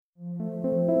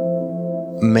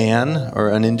Man, or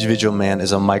an individual man,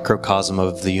 is a microcosm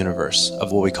of the universe,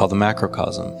 of what we call the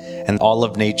macrocosm. And all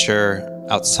of nature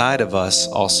outside of us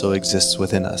also exists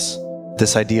within us.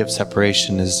 This idea of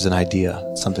separation is an idea,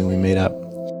 something we made up.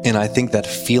 And I think that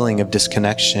feeling of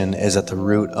disconnection is at the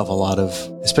root of a lot of,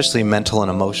 especially mental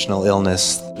and emotional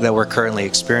illness that we're currently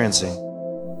experiencing.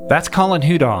 That's Colin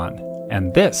Hudon,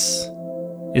 and this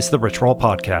is the Rich Roll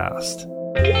Podcast.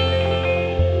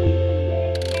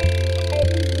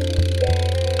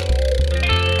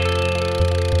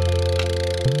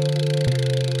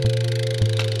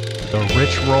 The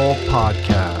Rich Roll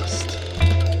Podcast.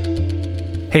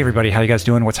 Hey everybody, how you guys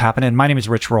doing? What's happening? My name is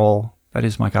Rich Roll. That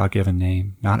is my God-given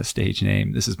name, not a stage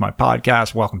name. This is my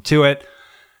podcast. Welcome to it.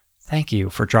 Thank you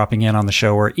for dropping in on the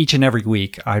show where each and every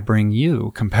week I bring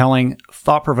you compelling,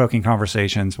 thought-provoking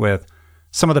conversations with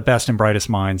some of the best and brightest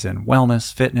minds in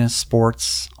wellness, fitness,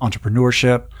 sports,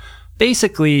 entrepreneurship.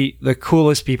 Basically, the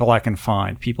coolest people I can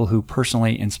find, people who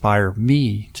personally inspire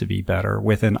me to be better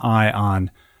with an eye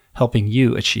on helping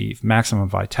you achieve maximum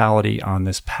vitality on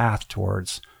this path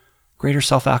towards greater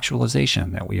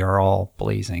self-actualization that we are all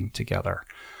blazing together.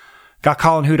 Got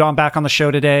Colin Hudon back on the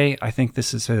show today. I think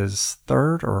this is his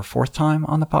third or fourth time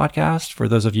on the podcast. For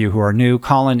those of you who are new,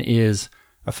 Colin is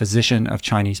a physician of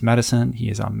Chinese medicine. He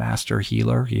is a master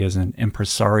healer. He is an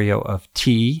impresario of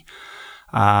tea.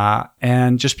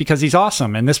 And just because he's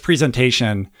awesome. And this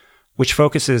presentation, which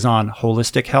focuses on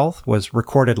holistic health, was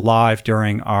recorded live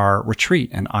during our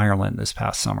retreat in Ireland this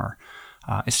past summer.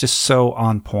 It's just so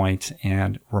on point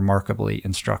and remarkably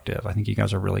instructive. I think you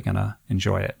guys are really going to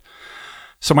enjoy it.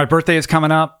 So my birthday is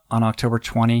coming up on October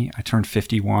 20. I turned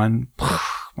 51.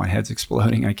 My head's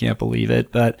exploding. I can't believe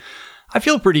it, but I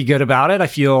feel pretty good about it. I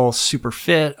feel super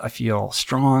fit. I feel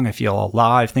strong. I feel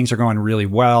alive. Things are going really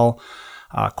well.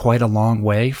 Quite a long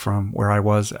way from where I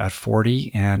was at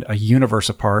 40 and a universe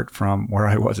apart from where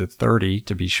I was at 30,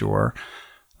 to be sure.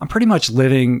 I'm pretty much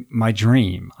living my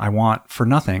dream. I want for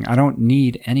nothing. I don't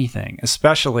need anything,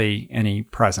 especially any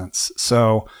presents.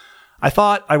 So I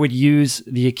thought I would use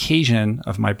the occasion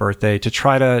of my birthday to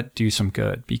try to do some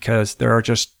good, because there are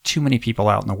just too many people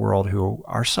out in the world who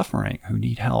are suffering, who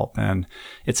need help. And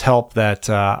it's help that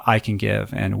I can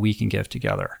give and we can give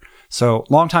together. So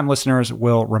longtime listeners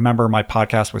will remember my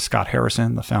podcast with Scott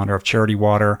Harrison, the founder of Charity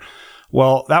Water.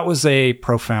 Well, that was a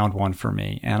profound one for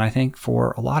me, and I think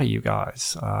for a lot of you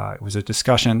guys. It was a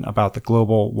discussion about the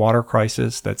global water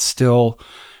crisis that still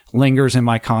lingers in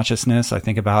my consciousness. I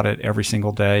think about it every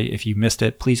single day. If you missed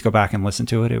it, please go back and listen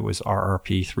to it. It was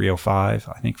RRP 305,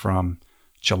 I think from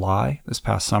July this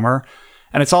past summer.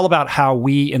 And it's all about how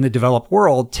we in the developed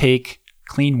world take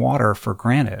clean water for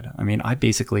granted. I mean, I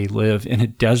basically live in a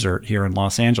desert here in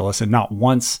Los Angeles, and not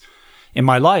once in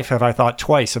my life have I thought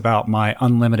twice about my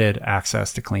unlimited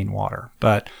access to clean water.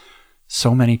 But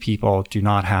so many people do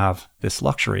not have this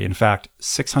luxury. In fact,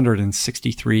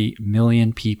 663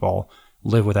 million people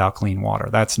live without clean water.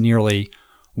 That's nearly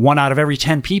 1 out of every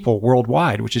 10 people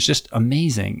worldwide, which is just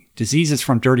amazing. Diseases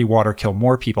from dirty water kill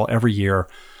more people every year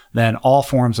than all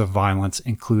forms of violence,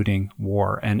 including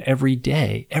war. And every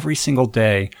day, every single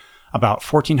day, about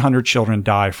 1,400 children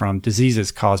die from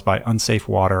diseases caused by unsafe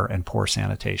water and poor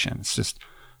sanitation. It's just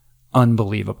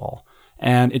unbelievable.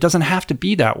 And it doesn't have to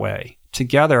be that way.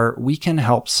 Together, we can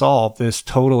help solve this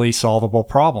totally solvable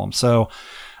problem. So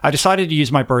I decided to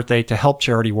use my birthday to help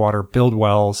Charity Water build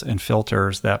wells and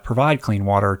filters that provide clean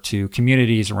water to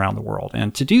communities around the world.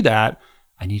 And to do that,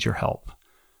 I need your help.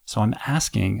 So I'm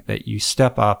asking that you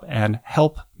step up and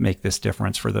help make this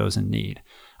difference for those in need.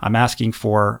 I'm asking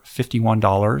for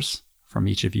 $51 from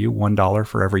each of you, $1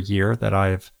 for every year that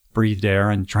I've breathed air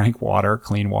and drank water,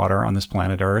 clean water on this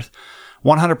planet Earth.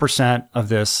 100% of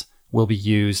this will be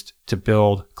used to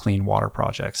build clean water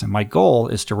projects. And my goal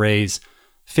is to raise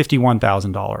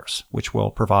 $51,000, which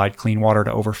will provide clean water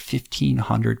to over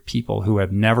 1,500 people who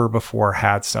have never before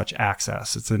had such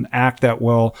access. It's an act that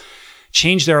will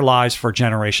change their lives for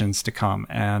generations to come.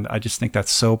 And I just think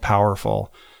that's so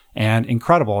powerful and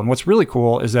incredible. And what's really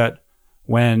cool is that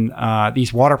when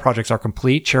these water projects are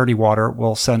complete, Charity Water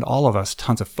will send all of us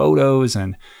tons of photos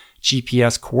and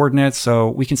GPS coordinates so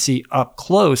we can see up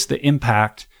close the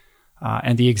impact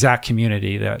and the exact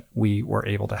community that we were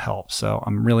able to help. So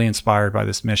I'm really inspired by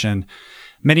this mission.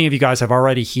 Many of you guys have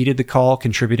already heeded the call,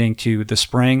 contributing to The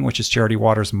Spring, which is Charity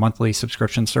Water's monthly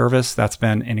subscription service. That's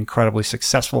been an incredibly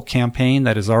successful campaign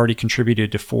that has already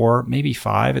contributed to 4, maybe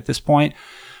 5 at this point,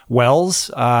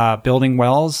 wells, building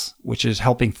wells, which is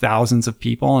helping thousands of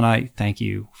people. And I thank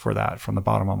you for that from the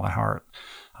bottom of my heart.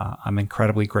 I'm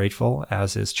incredibly grateful,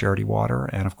 as is Charity Water,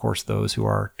 and of course those who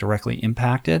are directly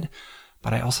impacted.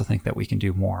 But I also think that we can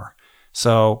do more.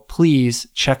 So please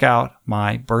check out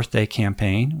my birthday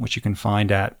campaign, which you can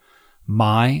find at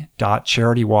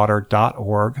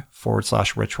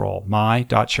my.charitywater.org/richroll,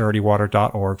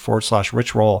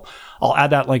 my.charitywater.org/richroll. I'll add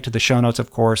that link to the show notes,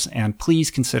 of course, and please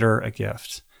consider a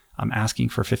gift. I'm asking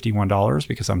for $51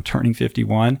 because I'm turning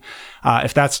 51.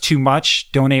 If that's too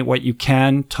much, donate what you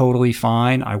can. Totally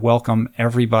fine. I welcome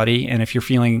everybody. And if you're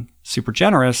feeling super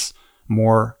generous,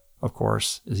 more, of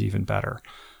course, is even better.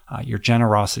 Your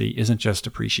generosity isn't just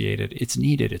appreciated. It's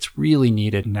needed. It's really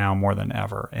needed now more than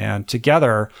ever. And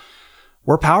together,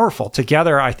 we're powerful.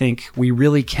 Together, I think we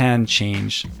really can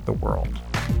change the world.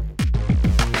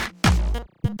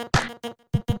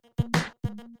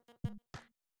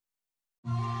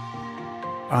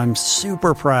 I'm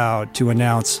super proud to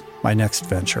announce my next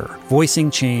venture,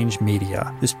 Voicing Change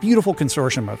Media. This beautiful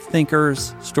consortium of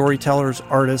thinkers, storytellers,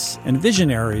 artists, and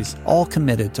visionaries, all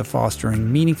committed to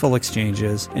fostering meaningful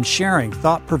exchanges and sharing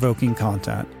thought-provoking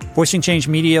content. Voicing Change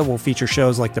Media will feature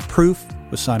shows like The Proof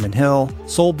with Simon Hill,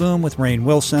 Soul Boom with Rainn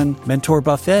Wilson, Mentor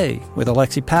Buffet with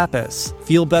Alexi Pappas,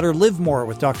 Feel Better, Live More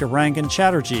with Dr. Rangan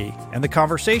Chatterjee, and The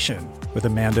Conversation with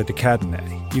Amanda de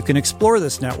Cadenet. You can explore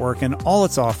this network and all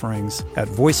its offerings at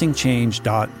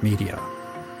voicingchange.media.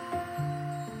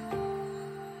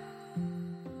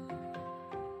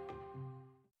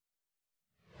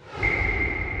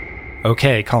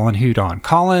 Okay, Colin Hudon.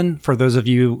 Colin, for those of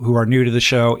you who are new to the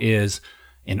show, is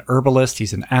an herbalist.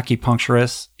 He's an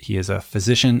acupuncturist. He is a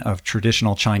physician of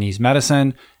traditional Chinese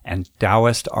medicine and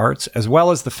Taoist arts, as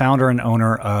well as the founder and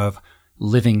owner of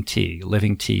Living Tea,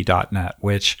 livingtea.net,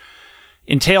 which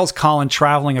entails Colin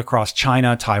traveling across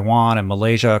China, Taiwan, and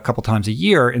Malaysia a couple times a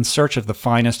year in search of the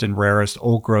finest and rarest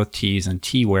old-growth teas and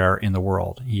teaware in the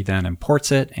world. He then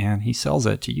imports it and he sells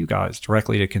it to you guys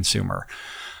directly to consumer.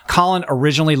 Colin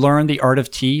originally learned the art of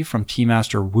tea from tea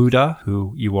master Wu De,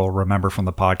 who you will remember from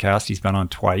the podcast. He's been on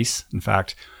twice. In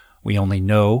fact, we only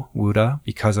know Wu De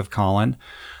because of Colin.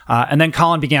 And then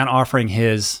Colin began offering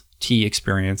his tea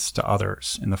experience to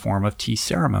others in the form of tea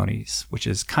ceremonies, which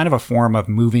is kind of a form of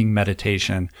moving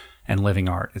meditation and living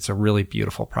art. It's a really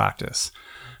beautiful practice.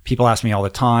 People ask me all the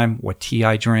time what tea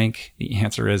I drink. The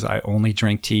answer is I only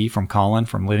drink tea from Colin,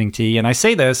 from Living Tea. And I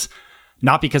say this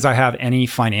not because I have any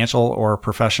financial or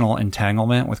professional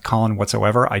entanglement with Colin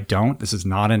whatsoever. I don't. This is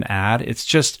not an ad. It's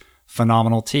just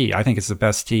phenomenal tea. I think it's the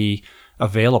best tea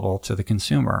available to the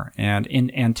consumer. And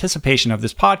in anticipation of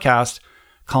this podcast,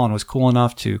 Colin was cool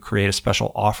enough to create a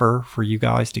special offer for you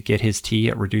guys to get his tea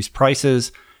at reduced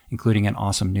prices, including an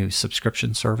awesome new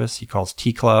subscription service he calls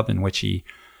Tea Club, in which he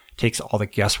takes all the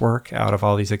guesswork out of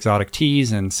all these exotic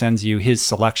teas and sends you his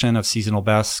selection of seasonal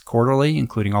bests quarterly,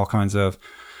 including all kinds of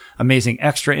amazing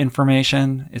extra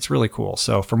information. It's really cool.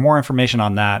 So for more information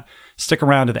on that, stick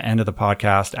around to the end of the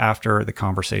podcast. After the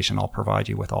conversation, I'll provide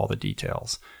you with all the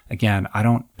details. Again, I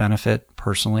don't benefit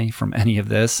personally from any of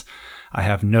this. I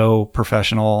have no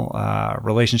professional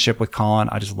relationship with Colin.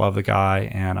 I just love the guy,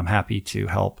 and I'm happy to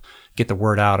help get the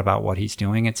word out about what he's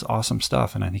doing. It's awesome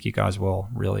stuff, and I think you guys will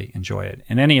really enjoy it.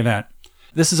 In any event,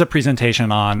 this is a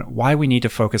presentation on why we need to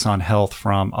focus on health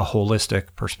from a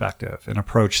holistic perspective, an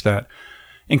approach that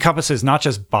encompasses not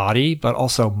just body, but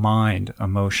also mind,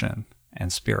 emotion,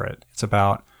 and spirit. It's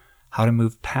about how to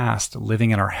move past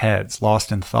living in our heads,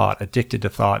 lost in thought, addicted to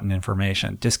thought and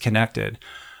information, disconnected,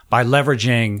 by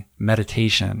leveraging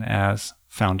meditation as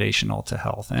foundational to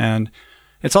health. And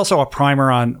it's also a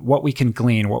primer on what we can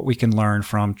glean, what we can learn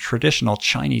from traditional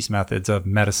Chinese methods of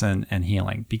medicine and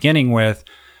healing, beginning with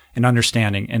an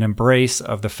understanding, an embrace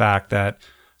of the fact that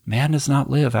man does not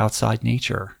live outside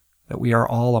nature, that we are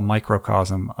all a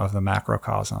microcosm of the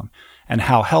macrocosm, and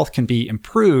how health can be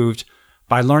improved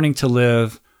by learning to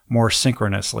live more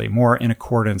synchronously, more in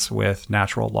accordance with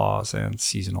natural laws and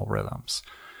seasonal rhythms.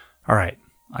 All right.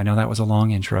 I know that was a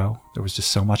long intro. There was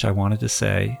just so much I wanted to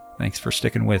say. Thanks for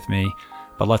sticking with me,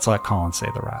 but let's let Colin say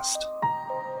the rest.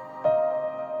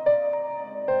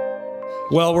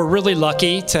 Well, we're really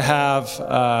lucky to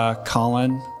have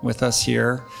Colin with us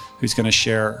here, who's going to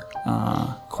share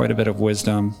quite a bit of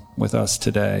wisdom with us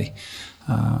today.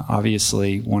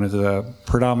 Obviously, one of the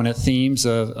predominant themes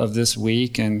of this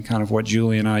week and kind of what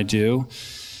Julie and I do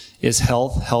is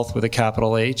health with a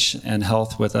capital H and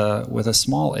health with a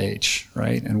small h,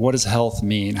 right? And what does health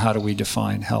mean? How do we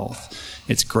define health?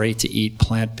 It's great to eat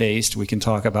plant-based. We can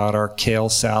talk about our kale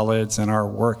salads and our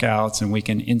workouts, and we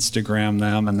can Instagram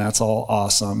them, and that's all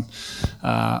awesome.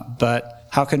 But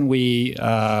how can we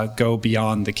go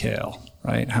beyond the kale,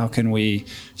 right? How can we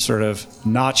sort of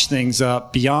notch things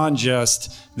up beyond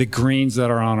just the greens that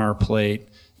are on our plate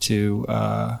to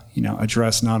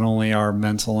address not only our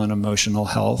mental and emotional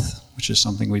health, which is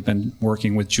something we've been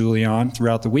working with Julie on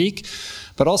throughout the week,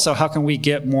 but also how can we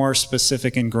get more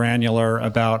specific and granular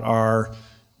about our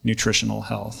nutritional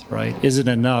health, right? Is it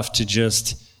enough to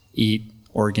just eat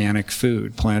organic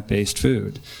food, plant-based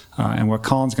food? And what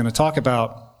Colin's going to talk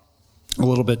about a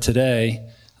little bit today,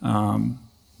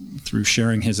 through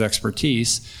sharing his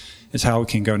expertise, is how we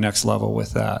can go next level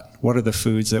with that. What are the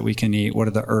foods that we can eat? What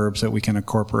are the herbs that we can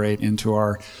incorporate into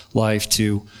our life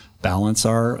to balance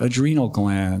our adrenal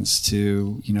glands,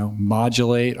 to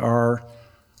modulate our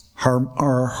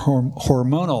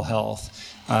hormonal health?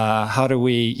 How do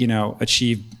we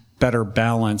achieve better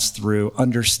balance through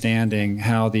understanding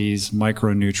how these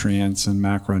micronutrients and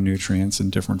macronutrients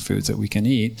and different foods that we can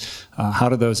eat, how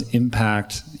do those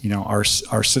impact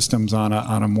our systems on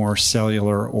a more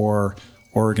cellular or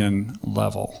organ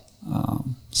level?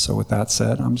 So with that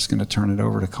said, I'm just going to turn it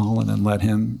over to Colin and let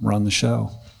him run the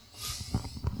show.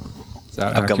 Is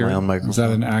that I've accurate? got my own microphone. Is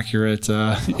that an accurate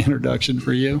introduction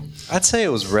for you? I'd say it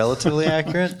was relatively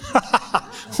accurate.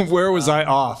 Where was I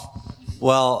off?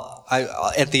 Well,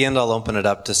 at the end, I'll open it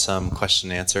up to some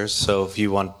question and answers. So if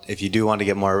you do want to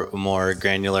get more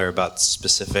granular about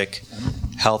specific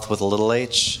health with a little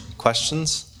h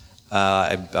questions,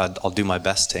 I'll do my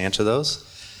best to answer those.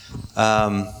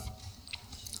 But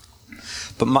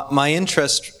my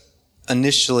interest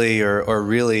initially, or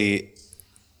really,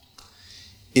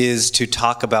 is to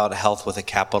talk about health with a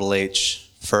capital H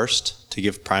first, to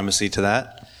give primacy to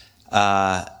that,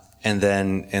 and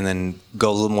then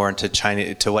go a little more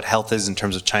into what health is in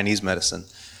terms of Chinese medicine,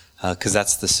 because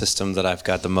that's the system that I've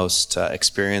got the most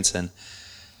experience in.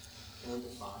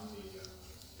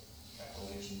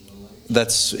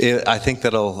 That's it. I think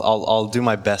that I'll do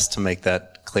my best to make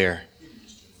that clear.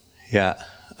 Yeah.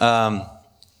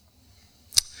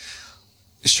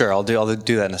 Sure, I'll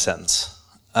do that in a sentence.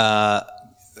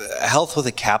 Health with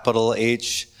a capital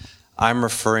H, I'm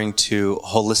referring to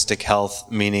holistic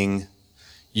health, meaning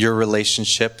your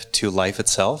relationship to life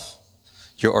itself,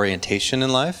 your orientation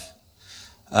in life.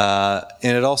 And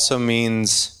it also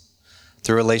means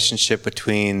the relationship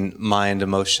between mind,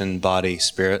 emotion, body,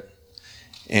 spirit.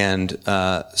 And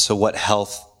so what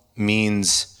health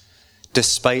means,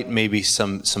 despite maybe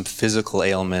some physical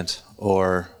ailment,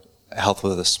 or health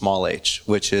with a small h,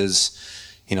 which is,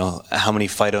 how many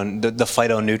the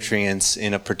phytonutrients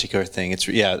in a particular thing.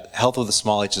 Health with a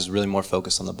small h is really more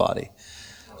focused on the body.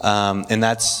 And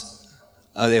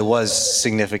it was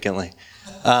significantly.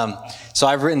 So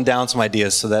I've written down some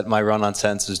ideas so that my run-on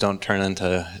sentences don't turn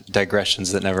into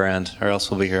digressions that never end, or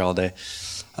else we'll be here all day.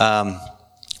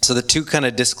 So the two kind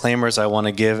of disclaimers I want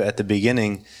to give at the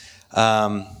beginning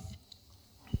are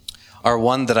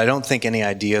one, that I don't think any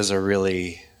ideas are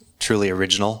really truly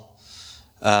original.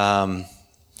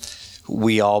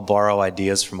 We all borrow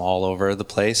ideas from all over the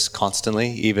place constantly,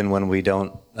 even when we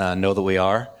don't know that we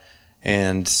are.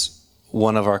 And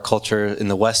one of our culture in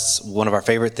the West, one of our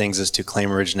favorite things is to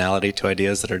claim originality to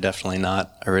ideas that are definitely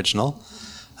not original,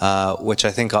 which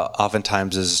I think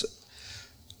oftentimes is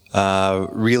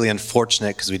really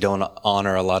unfortunate, because we don't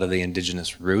honor a lot of the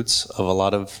indigenous roots of a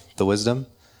lot of the wisdom.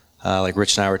 Like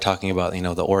Rich and I were talking about,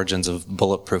 the origins of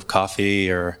bulletproof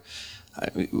coffee, or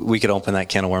we could open that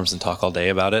can of worms and talk all day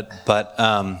about it. But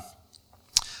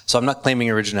so I'm not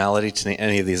claiming originality to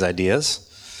any of these ideas.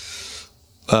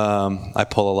 I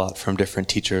pull a lot from different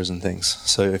teachers and things.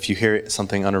 So if you hear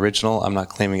something unoriginal, I'm not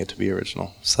claiming it to be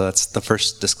original. So that's the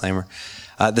first disclaimer.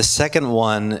 The second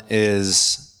one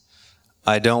is,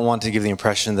 I don't want to give the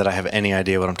impression that I have any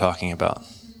idea what I'm talking about.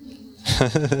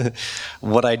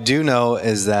 What I do know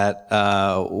is that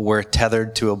we're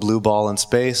tethered to a blue ball in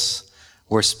space.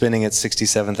 We're spinning at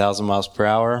 67,000 miles per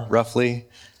hour, roughly,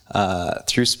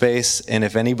 through space. And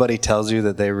if anybody tells you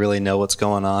that they really know what's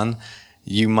going on,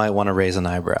 you might want to raise an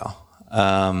eyebrow.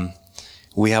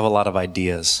 We have a lot of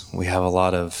ideas. We have a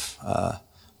lot of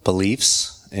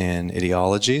beliefs and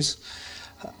ideologies.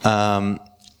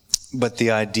 But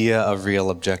the idea of real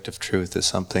objective truth is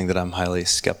something that I'm highly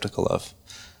skeptical of.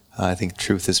 I think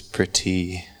truth is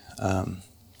pretty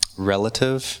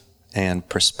relative and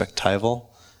perspectival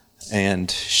and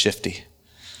shifty.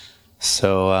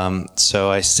 So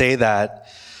I say that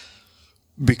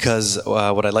because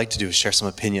what I'd like to do is share some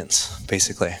opinions,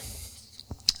 basically.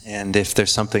 And if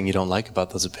there's something you don't like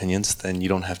about those opinions, then you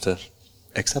don't have to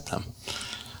accept them.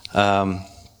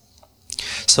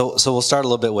 So we'll start a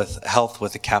little bit with health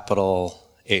with a capital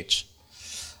H.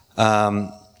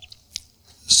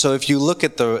 So if you look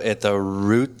at the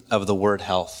root of the word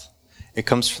health, it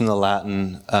comes from the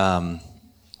Latin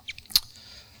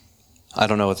I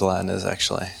don't know what the Latin is,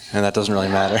 actually, and that doesn't really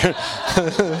matter.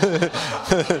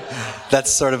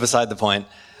 That's sort of beside the point.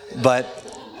 But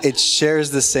it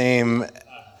shares the same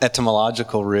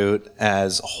etymological root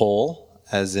as whole,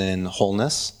 as in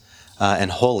wholeness,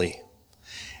 and holy.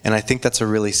 And I think that's a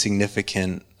really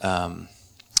significant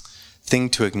thing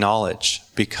to acknowledge,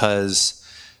 because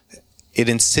it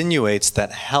insinuates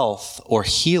that health or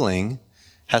healing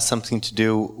has something to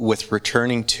do with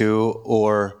returning to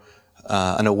or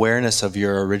an awareness of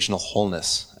your original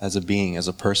wholeness as a being, as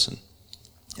a person.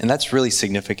 And that's really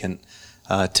significant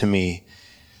to me.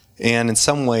 And in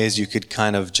some ways, you could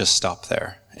kind of just stop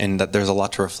there, and that there's a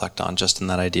lot to reflect on just in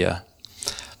that idea.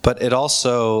 But it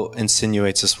also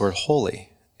insinuates this word holy.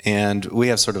 And we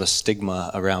have sort of a stigma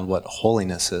around what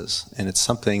holiness is. And it's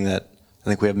something that I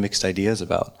think we have mixed ideas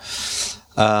about.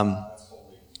 Holy,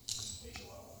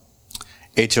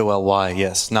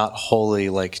 yes. Not holy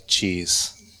like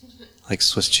cheese, like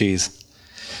Swiss cheese.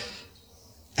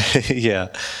 Yeah.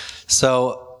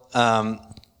 So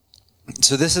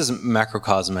this is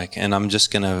macrocosmic, and I'm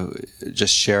just going to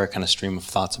share a kind of stream of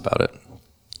thoughts about it,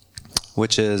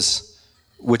 which is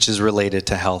related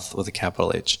to health with a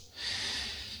capital H.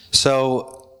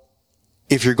 So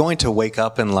if you're going to wake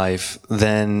up in life,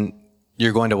 then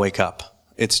you're going to wake up.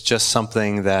 It's just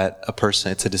something that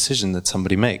it's a decision that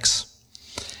somebody makes.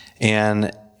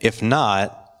 And if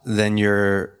not, then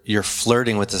you're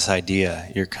flirting with this idea.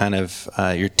 You're kind of,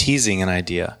 you're teasing an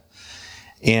idea.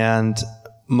 And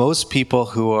most people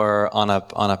who are on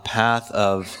a path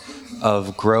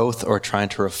of growth or trying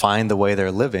to refine the way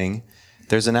they're living,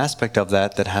 there's an aspect of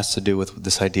that has to do with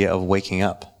this idea of waking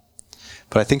up.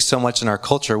 But I think so much in our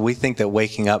culture, we think that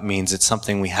waking up means it's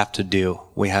something we have to do.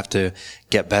 We have to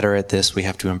get better at this. We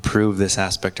have to improve this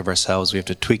aspect of ourselves. We have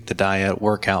to tweak the diet,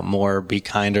 work out more, be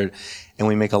kinder. And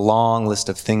we make a long list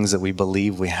of things that we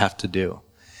believe we have to do.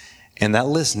 And that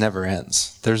list never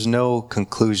ends. There's no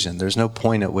conclusion. There's no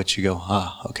point at which you go,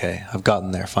 okay, I've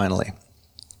gotten there finally.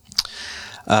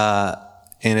 And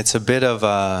it's a bit of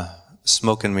a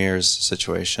smoke and mirrors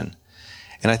situation.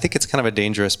 And I think it's kind of a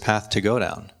dangerous path to go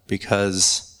down,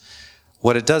 because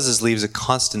what it does is leaves a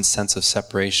constant sense of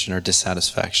separation or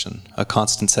dissatisfaction, a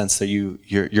constant sense that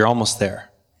you're almost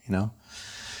there, you know?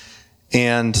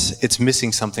 And it's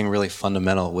missing something really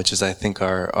fundamental, which is, I think,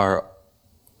 our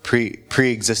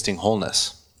pre-existing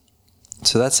wholeness.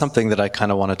 So that's something that I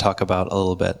kind of want to talk about a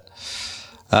little bit.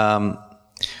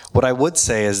 What I would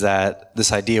say is that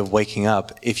this idea of waking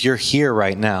up, if you're here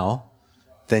right now,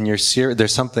 then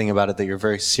there's something about it that you're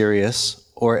very serious,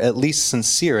 or at least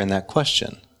sincere in that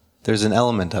question. There's an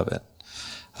element of it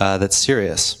that's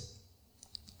serious.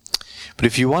 But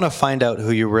if you want to find out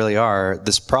who you really are,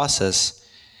 this process,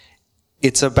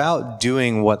 it's about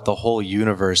doing what the whole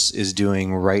universe is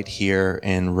doing right here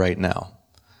and right now.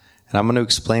 And I'm going to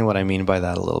explain what I mean by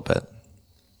that a little bit.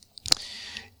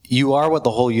 You are what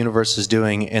the whole universe is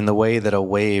doing in the way that a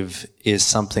wave is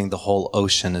something the whole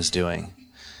ocean is doing.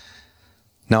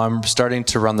 Now, I'm starting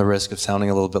to run the risk of sounding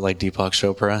a little bit like Deepak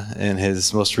Chopra in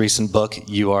his most recent book,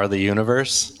 You Are the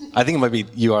Universe. I think it might be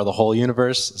You Are the Whole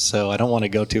Universe, so I don't want to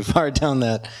go too far down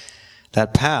that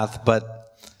path.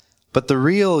 But the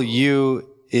real you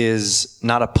is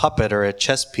not a puppet or a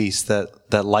chess piece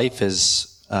that life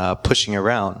is pushing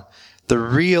around. The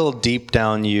real deep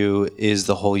down you is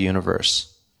the whole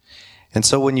universe. And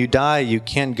so when you die, you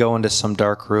can't go into some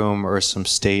dark room or some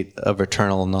state of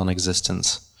eternal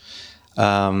non-existence.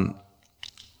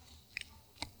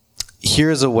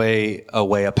 Here's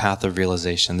a path of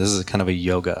realization. This is kind of a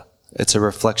yoga. It's a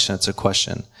reflection. It's a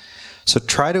question. So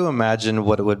try to imagine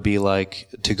what it would be like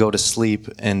to go to sleep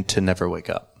and to never wake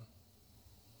up.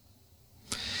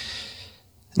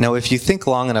 Now, if you think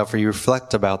long enough or you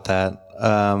reflect about that,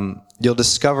 you'll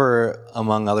discover,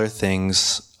 among other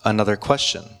things, another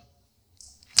question.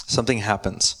 Something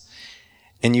happens.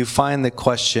 And you find the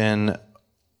question,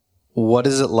 what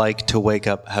is it like to wake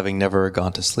up having never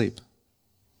gone to sleep?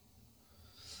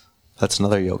 That's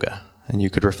another yoga, and you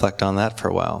could reflect on that for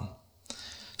a while.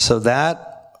 So that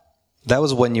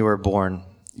was when you were born.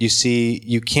 You see,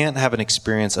 you can't have an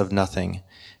experience of nothing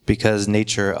because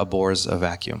nature abhors a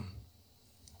vacuum.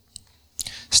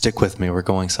 Stick with me, we're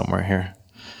going somewhere here.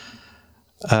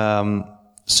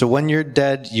 So when you're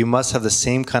dead, you must have the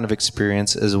same kind of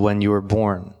experience as when you were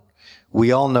born.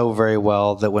 We all know very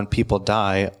well that when people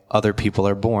die, other people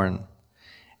are born.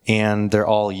 And they're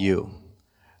all you.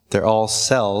 They're all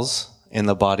cells in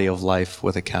the body of life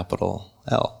with a capital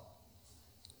L.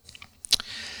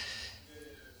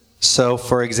 So,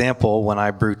 for example, when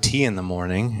I brew tea in the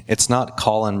morning, it's not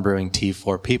Colin brewing tea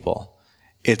for people.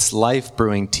 It's life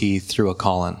brewing tea through a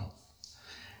Colin.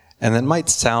 And that might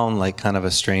sound like kind of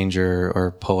a strange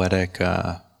or poetic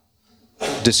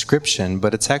description,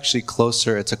 but it's actually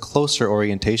closer. It's a closer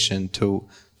orientation to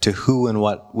who and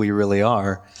what we really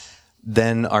are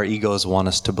than our egos want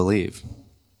us to believe.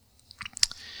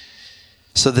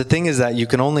 So the thing is that you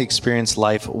can only experience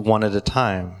life one at a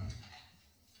time.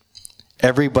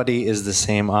 Everybody is the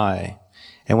same I.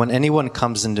 And when anyone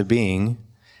comes into being,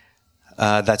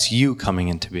 that's you coming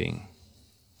into being.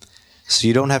 So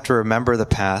you don't have to remember the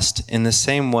past in the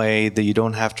same way that you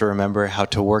don't have to remember how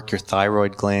to work your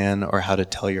thyroid gland or how to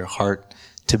tell your heart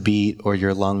to beat or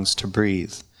your lungs to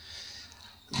breathe.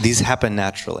 These happen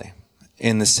naturally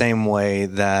in the same way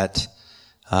that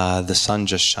the sun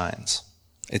just shines.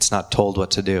 It's not told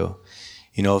what to do.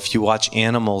 You know, if you watch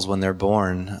animals when they're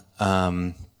born,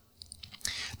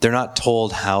 they're not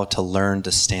told how to learn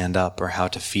to stand up or how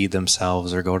to feed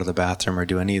themselves or go to the bathroom or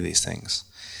do any of these things.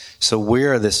 So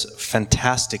we're this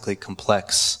fantastically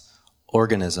complex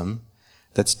organism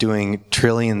that's doing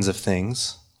trillions of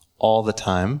things all the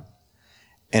time,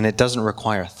 and it doesn't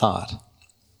require thought.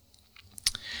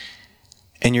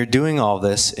 And you're doing all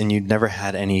this, and you've never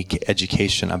had any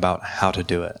education about how to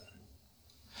do it.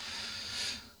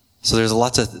 So there's a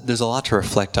lot to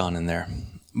reflect on in there.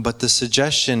 But the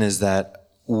suggestion is that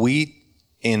we,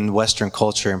 in Western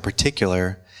culture in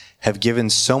particular, have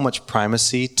given so much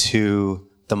primacy to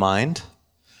the mind.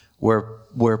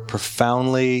 We're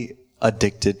profoundly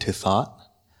addicted to thought,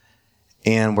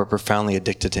 and we're profoundly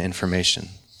addicted to information.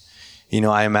 You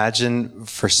know, I imagine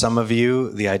for some of you,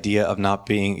 the idea of not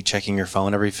checking your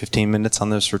phone every 15 minutes on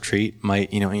this retreat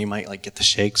might, you might like get the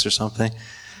shakes or something.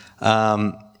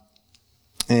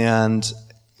 And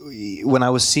when I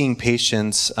was seeing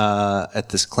patients at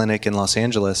this clinic in Los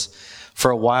Angeles, for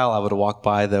a while I would walk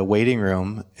by the waiting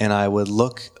room and I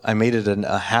made it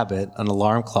a habit, an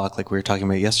alarm clock like we were talking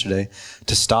about yesterday,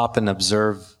 to stop and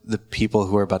observe the people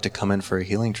who were about to come in for a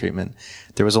healing treatment.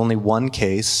 There was only one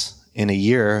case in a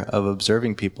year of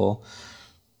observing people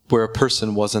where a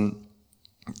person wasn't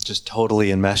just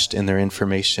totally enmeshed in their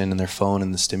information and their phone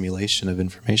and the stimulation of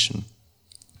information.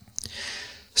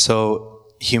 So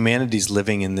humanity's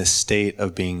living in this state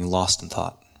of being lost in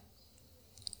thought.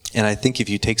 And I think if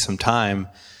you take some time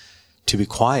to be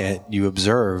quiet, you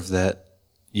observe that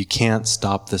you can't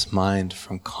stop this mind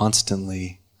from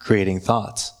constantly creating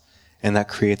thoughts. And that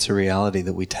creates a reality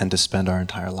that we tend to spend our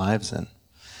entire lives in.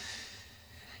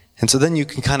 And so then you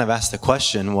can kind of ask the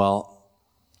question, well,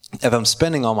 if I'm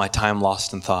spending all my time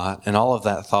lost in thought, and all of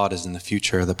that thought is in the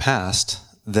future or the past,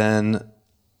 then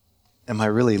am I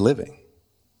really living?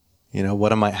 You know,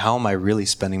 how am I really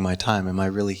spending my time? Am I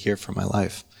really here for my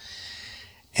life?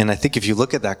 And I think if you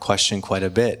look at that question quite a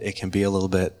bit, it can be a little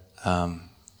bit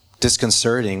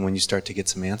disconcerting when you start to get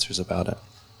some answers about it.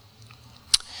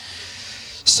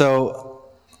 So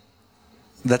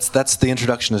that's the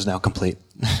introduction is now complete.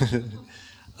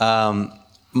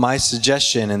 My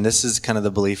suggestion, and this is kind of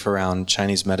the belief around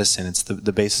Chinese medicine, it's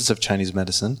the basis of Chinese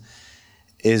medicine,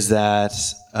 is that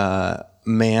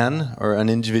man, or an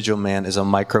individual man, is a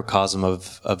microcosm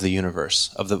of the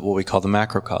universe, of what we call the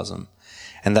macrocosm.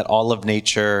 And that all of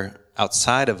nature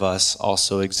outside of us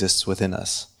also exists within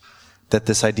us. That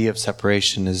this idea of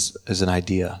separation is an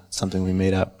idea, something we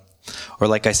made up. Or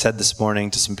like I said this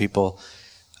morning to some people,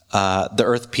 the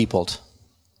earth peopled.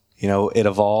 You know, it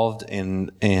evolved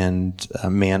and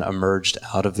man emerged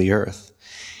out of the earth.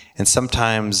 And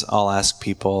sometimes I'll ask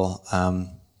people,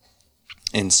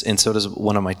 and so does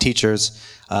one of my teachers,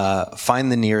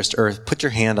 find the nearest earth, put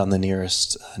your hand on the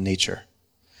nearest nature.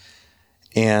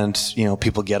 And,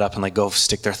 people get up and like go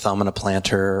stick their thumb in a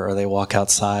planter, or they walk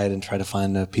outside and try to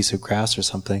find a piece of grass or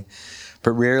something.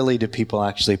 But rarely do people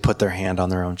actually put their hand on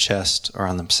their own chest or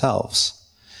on themselves.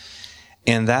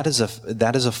 And that is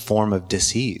a form of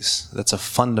dis-ease. That's a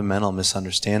fundamental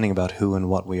misunderstanding about who and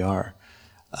what we are.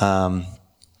 And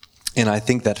I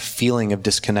think that feeling of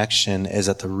disconnection is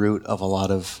at the root of a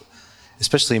lot of,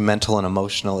 especially mental and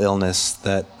emotional illness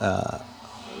that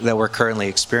we're currently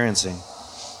experiencing.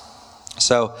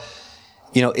 So,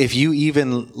 if you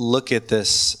even look at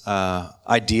this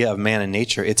idea of man and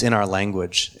nature, it's in our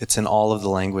language. It's in all of the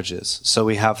languages. So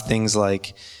we have things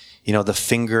like, the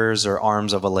fingers or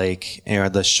arms of a lake, or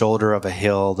the shoulder of a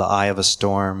hill, the eye of a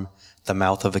storm, the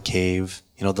mouth of a cave,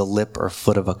 the lip or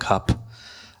foot of a cup,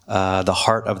 the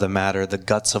heart of the matter, the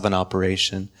guts of an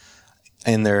operation.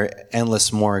 And there are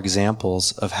endless more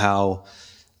examples of how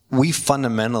we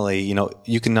fundamentally,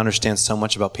 you can understand so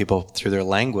much about people through their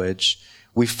language.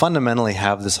 We fundamentally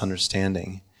have this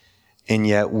understanding, and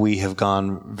yet we have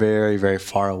gone very, very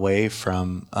far away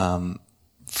from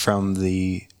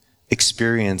the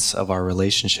experience of our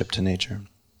relationship to nature.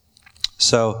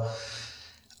 So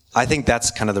I think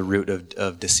that's kind of the root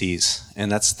of disease,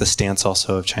 and that's the stance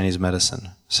also of Chinese medicine.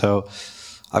 So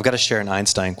I've got to share an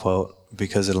Einstein quote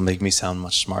because it'll make me sound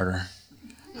much smarter.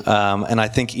 And I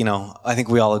think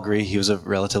we all agree he was a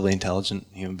relatively intelligent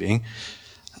human being.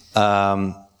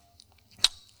 And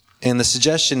the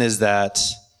suggestion is that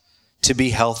to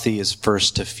be healthy is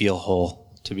first to feel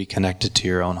whole, to be connected to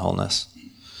your own wholeness.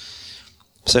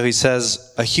 So he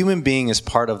says, a human being is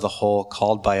part of the whole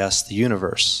called by us the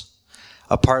universe,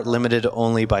 a part limited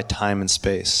only by time and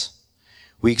space.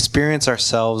 We experience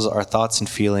ourselves, our thoughts and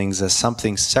feelings as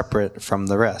something separate from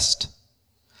the rest,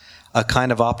 a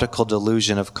kind of optical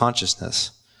delusion of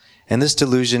consciousness. And this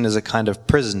delusion is a kind of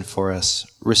prison for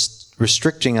us,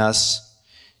 restricting us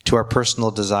to our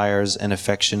personal desires and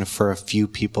affection for a few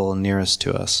people nearest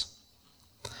to us.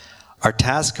 Our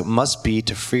task must be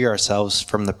to free ourselves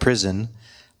from the prison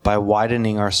by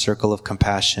widening our circle of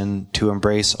compassion to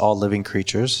embrace all living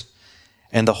creatures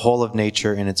and the whole of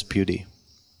nature in its beauty.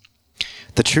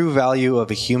 The true value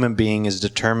of a human being is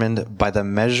determined by the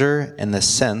measure and the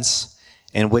sense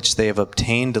in which they have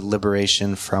obtained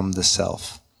liberation from the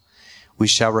self. We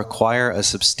shall require a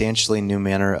substantially new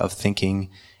manner of thinking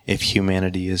if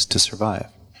humanity is to survive.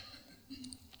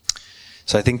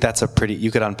 So I think that's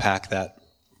you could unpack that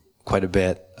quite a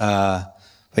bit. But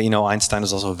Einstein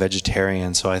was also a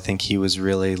vegetarian, so I think he was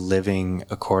really living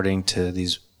according to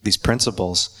these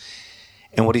principles.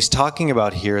 And what he's talking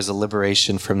about here is a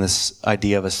liberation from this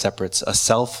idea of a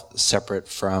self separate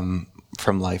from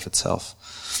life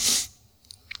itself.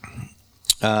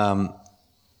 There's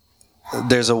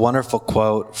a wonderful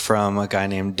quote from a guy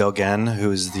named Dogen,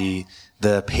 who's the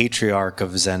patriarch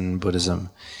of Zen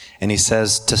Buddhism. And he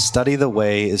says, to study the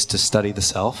way is to study the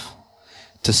self.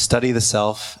 To study the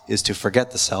self is to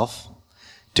forget the self.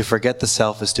 To forget the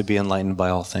self is to be enlightened by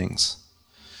all things.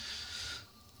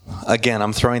 Again,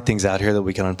 I'm throwing things out here that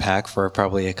we can unpack for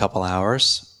probably a couple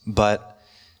hours, but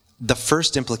the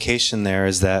first implication there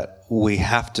is that we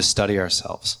have to study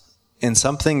ourselves. And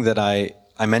something that I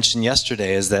mentioned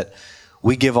yesterday is that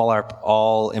we give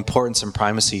all importance and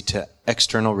primacy to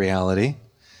external reality,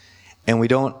 and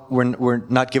we're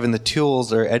not given the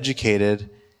tools or educated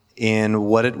in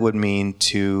what it would mean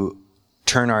to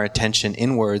turn our attention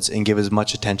inwards and give as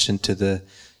much attention to the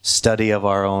study of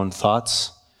our own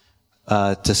thoughts,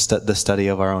 the study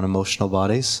of our own emotional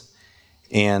bodies,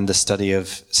 and the study of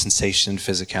sensation,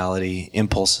 physicality,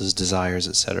 impulses, desires,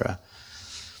 etc.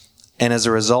 And as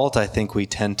a result, I think we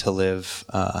tend to live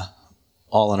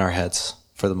all in our heads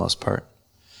for the most part.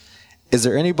 Is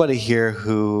there anybody here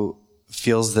who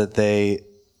feels that they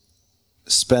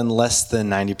spend less than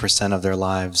 90% of their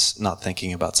lives not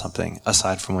thinking about something,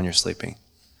 aside from when you're sleeping?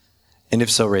 And if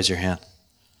so, raise your hand.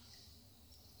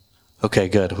 Okay,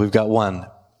 good. We've got one.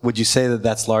 Would you say that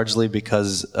that's largely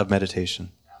because of meditation?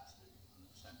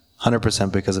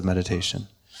 100% because of meditation.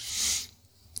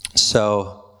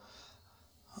 So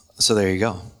there you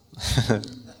go.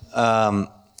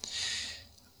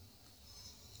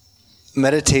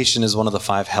 Meditation is one of the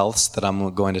 5 healths that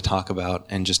I'm going to talk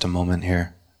about in just a moment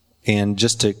here. And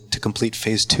just to complete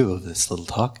phase 2 of this little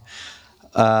talk,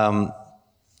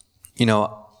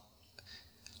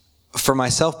 for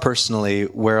myself personally,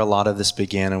 where a lot of this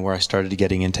began and where I started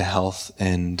getting into health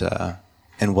and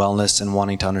wellness and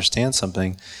wanting to understand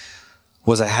something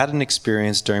was I had an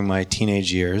experience during my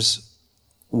teenage years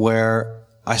where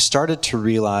I started to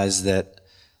realize that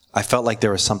I felt like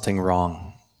there was something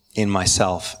wrong in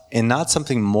myself, and not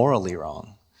something morally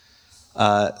wrong,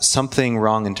 something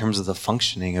wrong in terms of the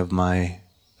functioning of my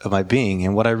being.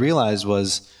 And what I realized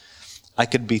was I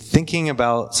could be thinking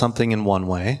about something in one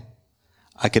way,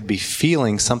 I could be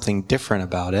feeling something different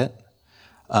about it,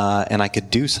 and I could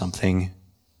do something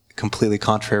completely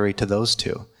contrary to those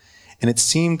two. And it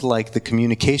seemed like the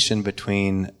communication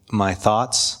between my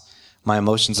thoughts, my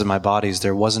emotions, and my bodies,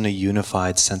 there wasn't a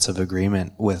unified sense of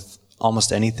agreement with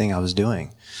almost anything I was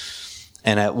doing.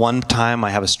 And at one time I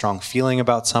have a strong feeling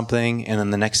about something, and then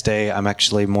the next day I'm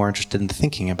actually more interested in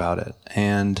thinking about it.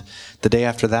 And the day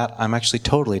after that, I'm actually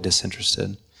totally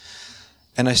disinterested.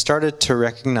 And I started to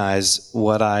recognize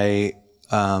what I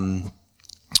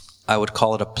would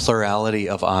call it a plurality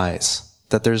of I's.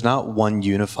 That there's not one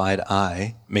unified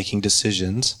I making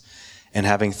decisions and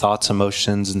having thoughts,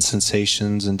 emotions, and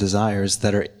sensations and desires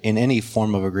that are in any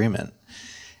form of agreement.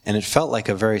 And it felt like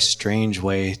a very strange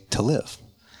way to live.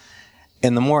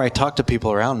 And the more I talked to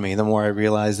people around me, the more I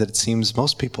realized that it seems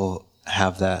most people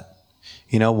have that.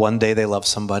 One day they love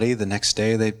somebody, the next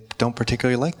day they don't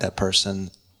particularly like that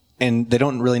person. And they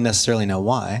don't really necessarily know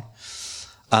why.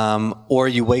 Or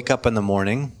you wake up in the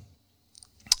morning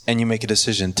and you make a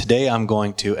decision. Today I'm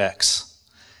going to X.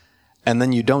 And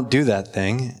then you don't do that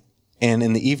thing. And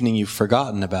in the evening, you've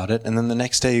forgotten about it. And then the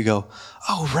next day you go,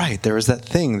 oh, right, there was that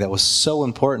thing that was so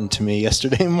important to me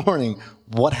yesterday morning.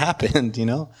 What happened,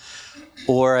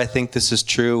 Or I think this is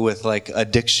true with like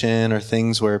addiction or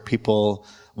things where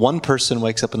one person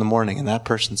wakes up in the morning and that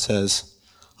person says,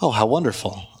 oh, how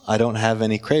wonderful. I don't have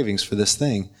any cravings for this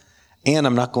thing. And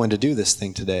I'm not going to do this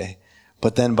thing today.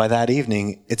 But then by that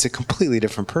evening, it's a completely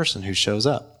different person who shows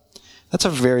up. That's a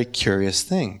very curious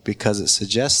thing because it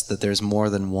suggests that there's more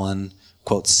than one,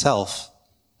 quote, self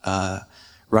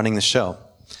running the show.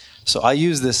 So I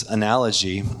use this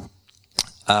analogy,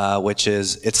 which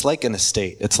is, it's like an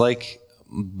estate. It's like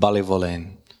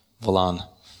volan,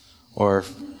 or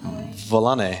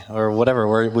volane, or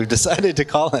whatever we've decided to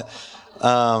call it.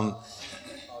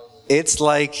 It's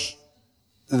like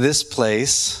this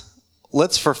place,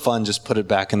 let's for fun just put it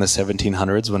back in the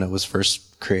 1700s when it was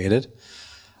first created.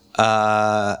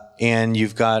 And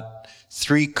you've got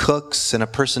 3 cooks and a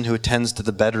person who attends to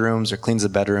the bedrooms or cleans the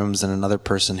bedrooms and another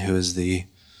person who is the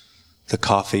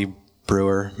coffee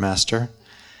brewer master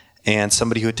and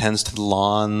somebody who attends to the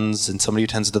lawns and somebody who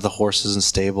attends to the horses and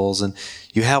stables. And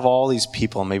you have all these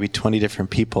people, maybe 20 different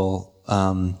people,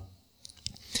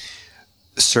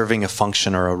 serving a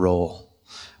function or a role.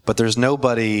 But there's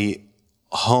nobody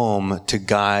home to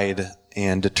guide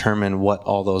and determine what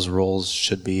all those roles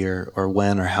should be or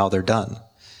when or how they're done.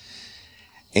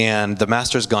 And the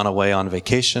master's gone away on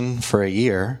vacation for a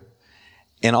year,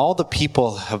 and all the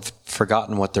people have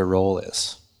forgotten what their role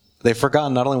is. They've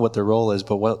forgotten not only what their role is,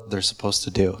 but what they're supposed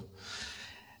to do.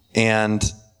 And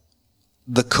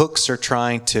the cooks are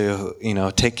trying to,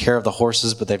 take care of the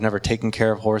horses, but they've never taken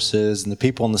care of horses. And the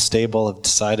people in the stable have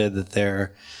decided that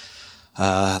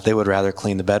they would rather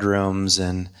clean the bedrooms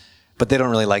but they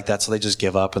don't really like that, so they just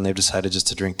give up, and they've decided just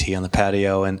to drink tea on the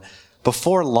patio. And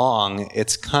before long,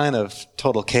 it's kind of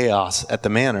total chaos at the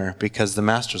manor because the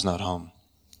master's not home.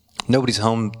 Nobody's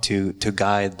home to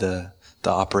guide the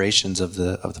operations of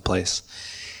the place.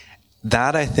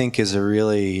 That, I think, is a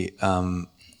really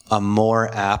a more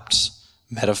apt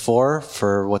metaphor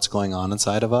for what's going on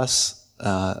inside of us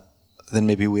than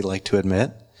maybe we like to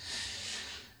admit.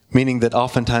 Meaning that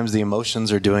oftentimes the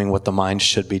emotions are doing what the mind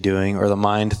should be doing, or the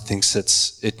mind thinks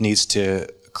it needs to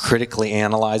critically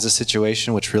analyze a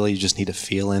situation, which really you just need to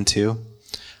feel into.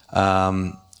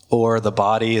 Or the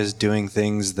body is doing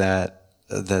things that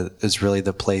is really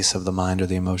the place of the mind or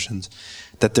the emotions.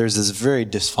 That there's this very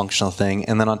dysfunctional thing.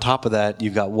 And then on top of that,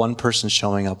 you've got one person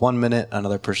showing up 1 minute,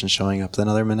 another person showing up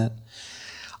another minute.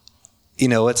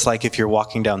 It's like if you're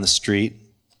walking down the street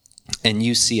and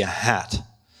you see a hat.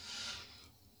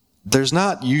 There's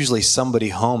not usually somebody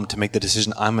home to make the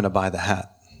decision, I'm going to buy the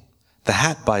hat. The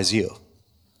hat buys you.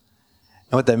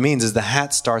 And what that means is the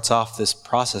hat starts off this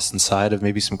process inside of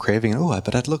maybe some craving. Oh, I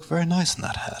bet I'd look very nice in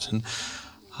that hat. And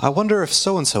I wonder if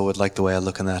so-and-so would like the way I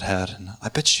look in that hat. And I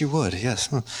bet she would,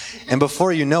 yes. And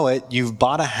before you know it, you've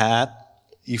bought a hat,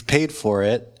 you've paid for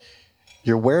it,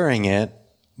 you're wearing it,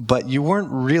 but you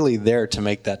weren't really there to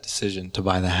make that decision to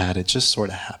buy the hat. It just sort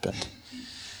of happened.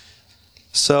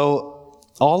 So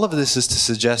all of this is to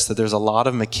suggest that there's a lot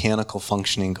of mechanical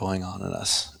functioning going on in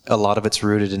us. A lot of it's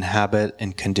rooted in habit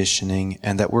and conditioning,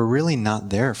 and that we're really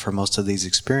not there for most of these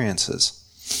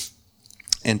experiences.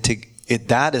 And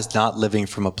that is not living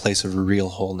from a place of real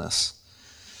wholeness,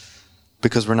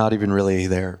 because we're not even really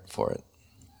there for it.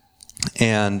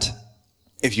 And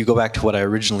if you go back to what I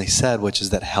originally said, which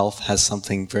is that health has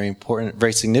something very important,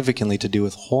 very significantly to do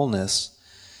with wholeness,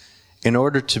 in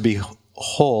order to be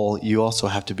whole, you also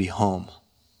have to be home.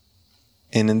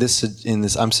 And in this,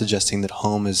 I'm suggesting that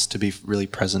home is to be really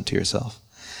present to yourself.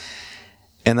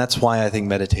 And that's why I think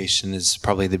meditation is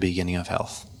probably the beginning of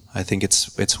health. I think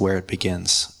it's where it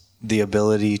begins. The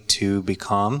ability to be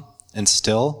calm and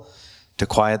still, to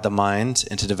quiet the mind,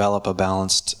 and to develop a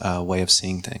balanced way of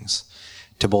seeing things.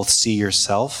 To both see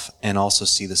yourself and also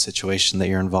see the situation that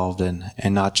you're involved in,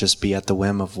 and not just be at the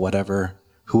whim of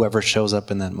whoever shows up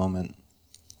in that moment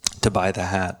to buy the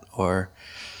hat or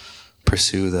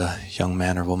pursue the young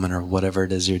man or woman or whatever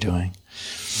it is you're doing.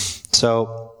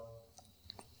 So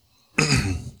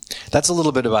that's a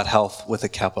little bit about health with a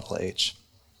capital H.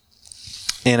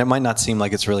 And it might not seem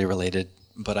like it's really related,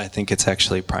 but I think it's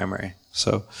actually primary.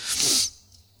 So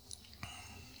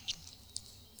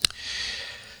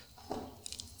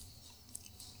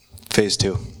phase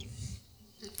 2.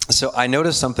 So I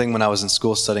noticed something when I was in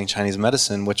school studying Chinese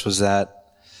medicine, which was that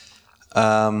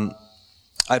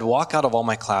I'd walk out of all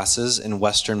my classes in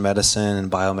Western medicine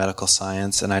and biomedical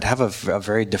science, and I'd have a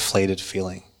very deflated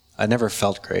feeling. I never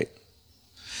felt great.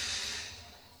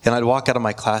 And I'd walk out of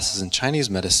my classes in Chinese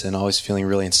medicine always feeling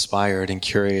really inspired and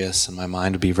curious, and my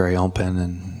mind would be very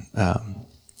open.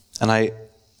 And I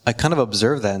kind of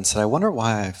observed that and said, I wonder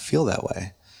why I feel that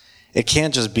way. It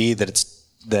can't just be that it's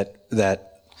that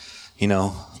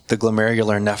the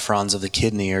glomerular nephrons of the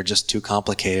kidney are just too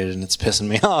complicated and it's pissing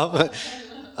me off.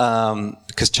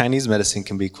 Because Chinese medicine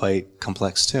can be quite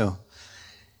complex too.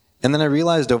 And then I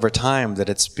realized over time that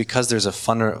it's because there's a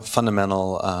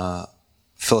fundamental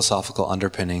philosophical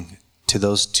underpinning to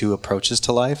those two approaches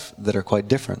to life that are quite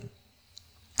different.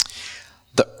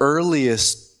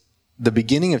 The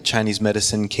beginning of Chinese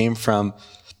medicine came from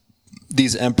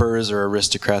these emperors or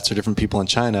aristocrats or different people in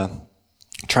China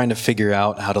trying to figure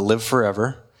out how to live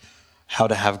forever, how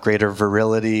to have greater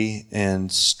virility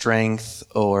and strength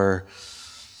or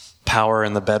power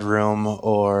in the bedroom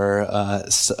or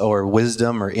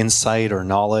wisdom or insight or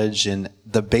knowledge, and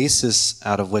the basis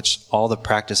out of which all the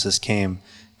practices came,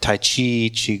 Tai Chi,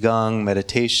 Qigong,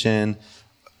 meditation,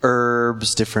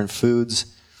 herbs, different foods.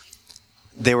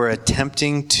 They were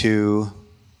attempting to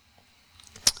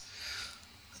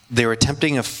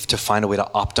find a way to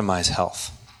optimize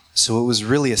health. So it was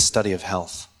really a study of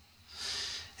health.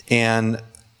 And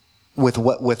with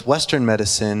Western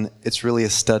medicine, it's really a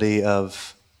study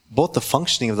of both the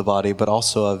functioning of the body, but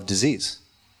also of disease.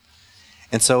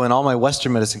 And so in all my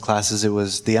Western medicine classes,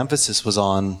 the emphasis was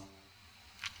on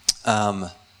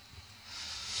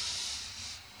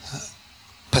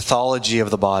pathology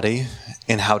of the body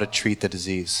and how to treat the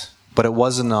disease. But it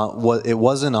wasn't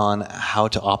on how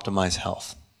to optimize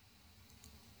health.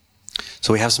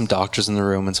 So we have some doctors in the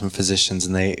room and some physicians,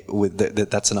 and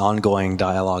that's an ongoing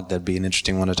dialogue that'd be an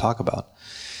interesting one to talk about.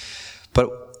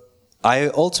 But I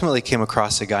ultimately came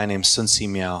across a guy named Sun Si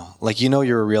Miao.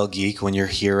 You're a real geek when your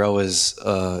hero is,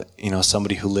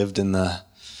 somebody who lived in the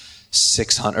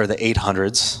 600 or the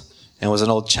 800s and was an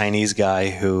old Chinese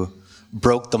guy who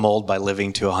broke the mold by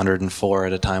living to 104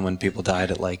 at a time when people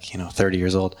died at 30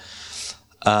 years old.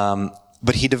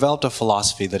 But he developed a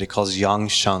philosophy that he calls Yang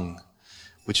Sheng,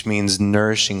 which means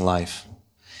nourishing life.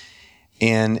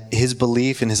 And his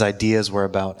belief and his ideas were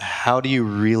about how do you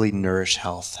really nourish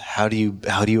health? How do you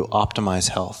optimize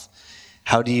health?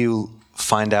 How do you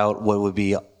find out what would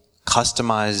be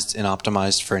customized and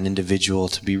optimized for an individual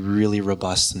to be really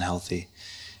robust and healthy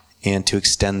and to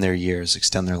extend their years,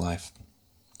 extend their life?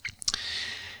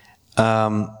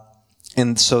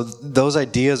 And so those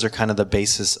ideas are kind of the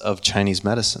basis of Chinese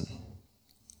medicine.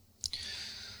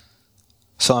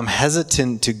 So I'm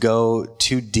hesitant to go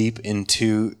too deep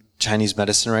into Chinese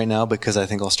medicine right now because I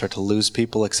think I'll start to lose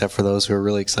people, except for those who are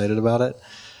really excited about it.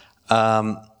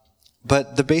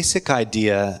 But the basic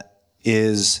idea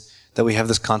is that we have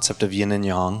this concept of yin and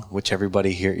yang, which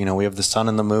everybody here, we have the sun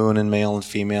and the moon and male and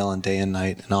female and day and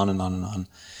night and on and on and on.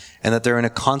 And that they're in a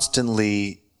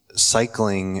constantly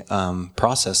cycling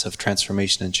process of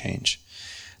transformation and change.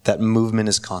 That movement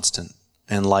is constant,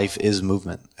 and life is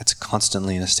movement. It's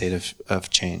constantly in a state of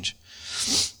change.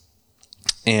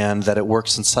 And that it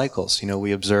works in cycles.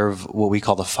 We observe what we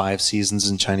call the 5 seasons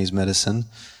in Chinese medicine,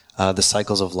 the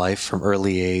cycles of life from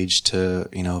early age to,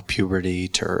 puberty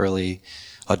to early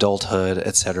adulthood,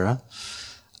 etc.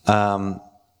 And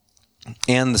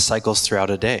the cycles throughout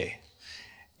a day.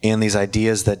 And these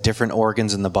ideas that different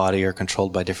organs in the body are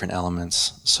controlled by different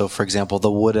elements. So, for example,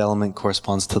 the wood element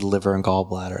corresponds to the liver and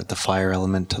gallbladder, the fire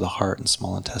element to the heart and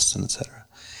small intestine, etc.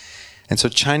 And so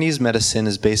Chinese medicine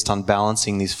is based on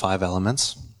balancing these 5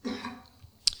 elements.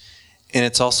 And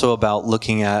it's also about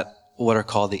looking at what are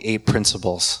called the 8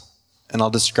 principles. And I'll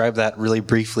describe that really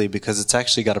briefly because it's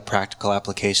actually got a practical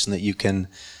application that you can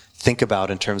think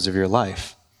about in terms of your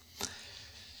life.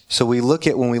 So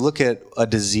when we look at a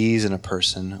disease in a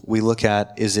person, we look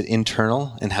at, is it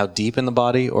internal and how deep in the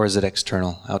body, or is it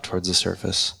external, out towards the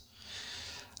surface?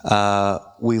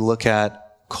 We look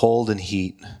at cold and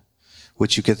heat,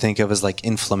 which you could think of as like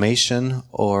inflammation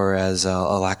or as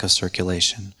a lack of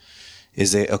circulation.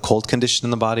 Is it a cold condition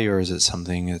in the body, or is it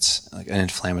something that's like an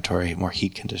inflammatory, more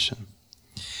heat condition?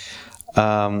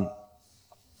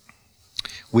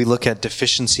 We look at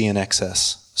deficiency and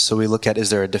excess. So we look at, is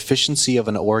there a deficiency of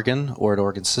an organ or an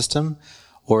organ system,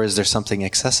 or is there something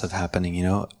excessive happening?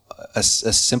 A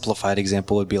simplified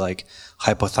example would be like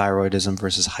hypothyroidism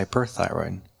versus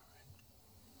hyperthyroid.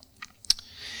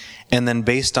 And then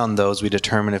based on those, we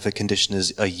determine if a condition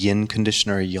is a yin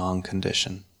condition or a yang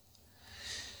condition.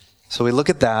 So we look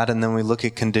at that, and then we look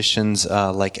at conditions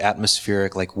like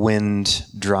atmospheric, like wind,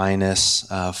 dryness,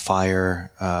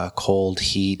 fire, cold,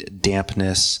 heat,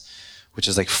 dampness, which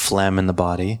is like phlegm in the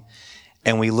body.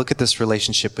 And we look at this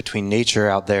relationship between nature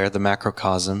out there, the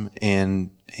macrocosm,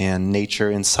 and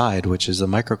nature inside, which is a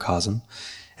microcosm.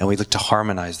 And we look to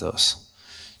harmonize those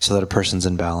so that a person's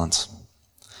in balance.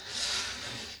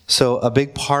 So a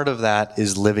big part of that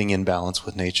is living in balance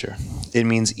with nature. It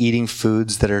means eating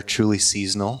foods that are truly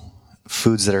seasonal,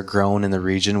 foods that are grown in the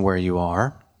region where you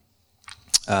are,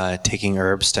 taking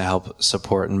herbs to help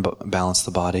support and balance the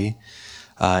body.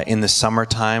 In the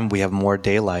summertime, we have more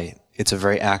daylight. It's a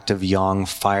very active, young,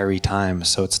 fiery time,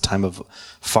 so it's a time of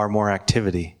far more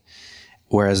activity.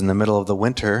 Whereas in the middle of the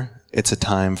winter, it's a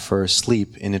time for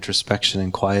sleep and introspection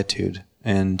and quietude.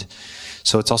 And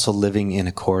so it's also living in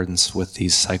accordance with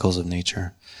these cycles of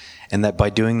nature. And that by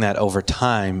doing that over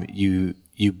time, you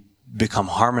become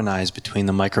harmonized between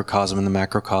the microcosm and the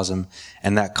macrocosm,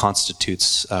 and that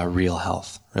constitutes real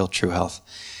health, real true health.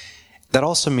 That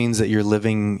also means that you're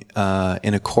living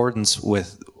in accordance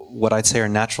with what I'd say are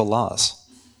natural laws.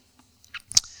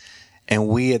 And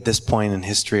we at this point in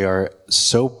history are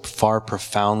so far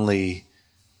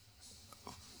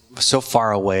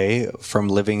away from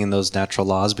living in those natural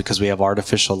laws because we have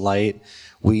artificial light.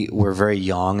 We're very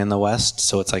young in the West,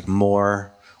 so it's like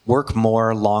work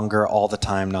more, longer, all the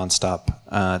time, nonstop.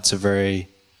 It's a very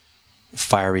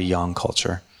fiery, young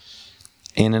culture.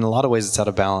 And in a lot of ways, it's out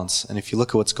of balance. And if you look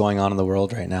at what's going on in the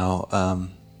world right now,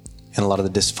 and a lot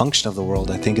of the dysfunction of the world,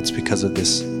 I think it's because of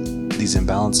these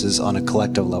imbalances on a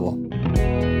collective level.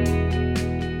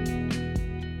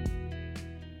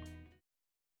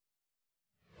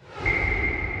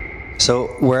 So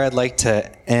where I'd like to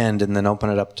end and then open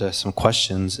it up to some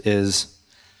questions is,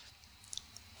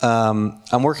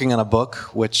 I'm working on a book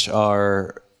which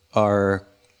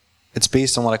it's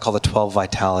based on what I call the 12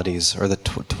 vitalities, or the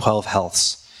 12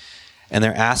 healths. And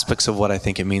they're aspects of what I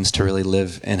think it means to really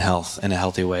live in health in a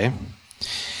healthy way.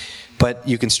 But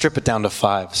you can strip it down to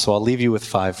 5, so I'll leave you with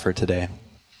 5 for today.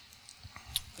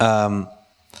 The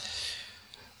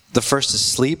first is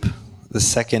sleep, the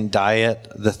second diet,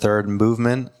 the third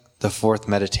movement, the fourth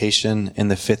meditation,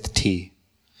 and the fifth tea.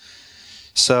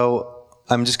 So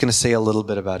I'm just going to say a little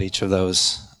bit about each of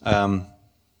those.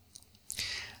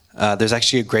 There's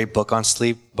actually a great book on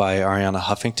sleep by Arianna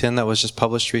Huffington that was just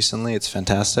published recently. It's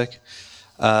fantastic.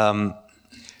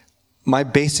 My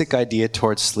basic idea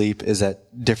towards sleep is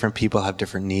that different people have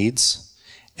different needs,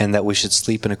 and that we should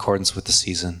sleep in accordance with the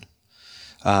season.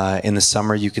 In the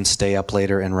summer, you can stay up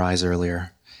later and rise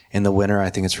earlier. In the winter,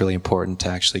 I think it's really important to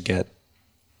actually get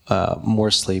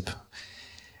more sleep.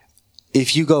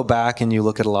 If you go back and you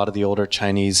look at a lot of the older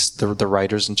Chinese, the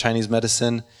writers in Chinese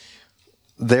medicine,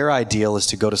 their ideal is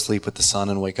to go to sleep with the sun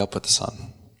and wake up with the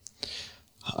sun.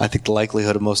 I think the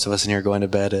likelihood of most of us in here going to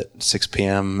bed at 6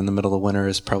 p.m. in the middle of winter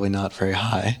is probably not very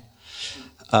high.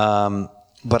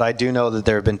 But I do know that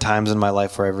there have been times in my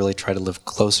life where I've really tried to live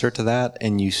closer to that,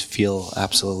 and you feel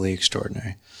absolutely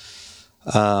extraordinary.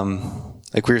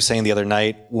 Like we were saying the other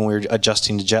night when we were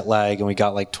adjusting to jet lag and we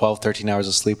got like 12, 13 hours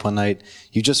of sleep one night,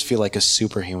 you just feel like a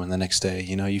superhuman the next day.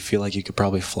 You know, you feel like you could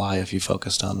probably fly if you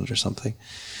focused on it or something.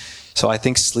 So I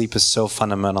think sleep is so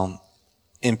fundamental.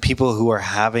 In people who are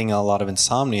having a lot of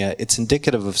insomnia, it's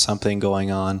indicative of something going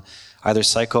on, either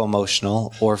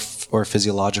psycho-emotional or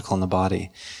physiological in the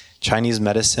body. Chinese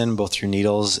medicine, both through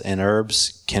needles and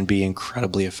herbs, can be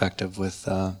incredibly effective with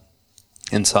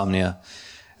insomnia.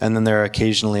 And then there are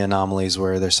occasionally anomalies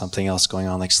where there's something else going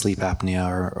on, like sleep apnea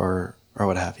or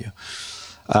what have you.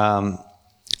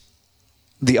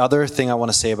 The other thing I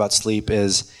want to say about sleep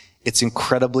is it's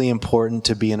incredibly important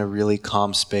to be in a really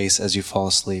calm space as you fall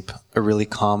asleep, a really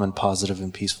calm and positive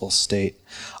and peaceful state.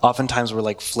 Oftentimes we're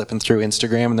like flipping through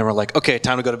Instagram and then we're like, okay,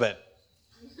 time to go to bed.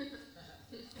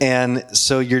 And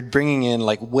so you're bringing in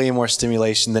like way more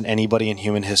stimulation than anybody in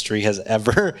human history has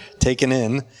ever taken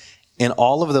in. And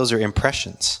all of those are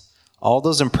impressions. All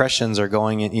those impressions are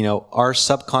going in, you know, our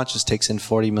subconscious takes in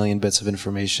 40 million bits of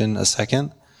information a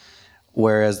second,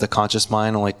 whereas the conscious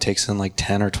mind only takes in like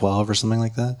 10 or 12 or something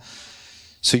like that.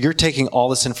 So you're taking all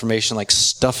this information, like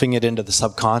stuffing it into the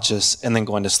subconscious and then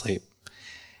going to sleep.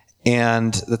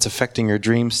 And that's affecting your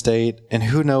dream state. And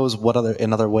who knows what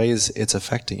in other ways it's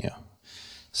affecting you.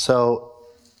 So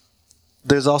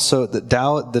there's also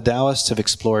the Taoists have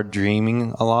explored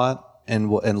dreaming a lot and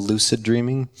lucid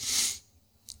dreaming.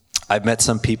 I've met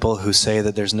some people who say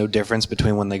that there's no difference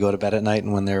between when they go to bed at night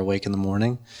and when they're awake in the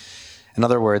morning. In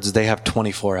other words, they have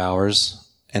 24 hours,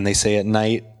 and they say at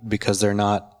night, because they're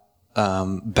not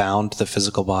bound to the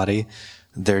physical body,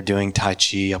 they're doing Tai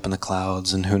Chi up in the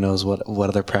clouds and who knows what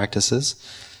other practices.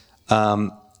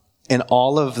 And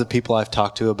all of the people I've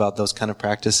talked to about those kind of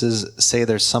practices say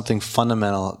there's something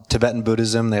fundamental. Tibetan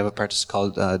Buddhism, they have a practice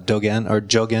called Dogen or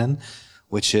Jogen,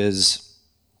 which is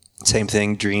same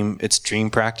thing, it's dream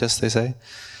practice, they say.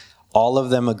 all of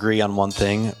them agree on one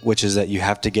thing, which is that you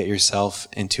have to get yourself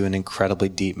into an incredibly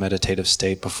deep meditative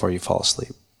state before you fall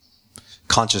asleep.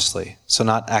 Consciously. So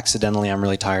not accidentally, I'm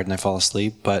really tired and I fall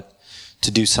asleep, but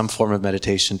to do some form of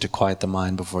meditation to quiet the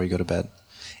mind before you go to bed.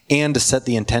 And to set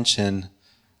the intention,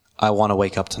 I want to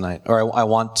wake up tonight, or I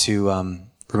want to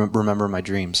remember my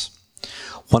dreams.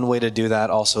 One way to do that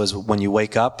also is when you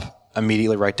wake up,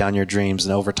 immediately write down your dreams,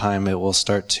 and over time it will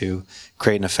start to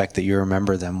create an effect that you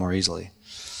remember them more easily.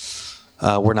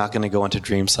 We're not going to go into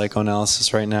dream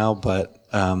psychoanalysis right now, but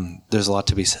there's a lot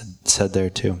to be said there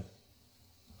too.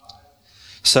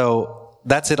 So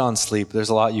that's it on sleep. There's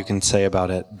a lot you can say about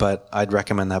it, but I'd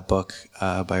recommend that book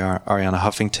by Arianna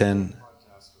Huffington.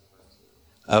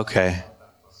 Okay,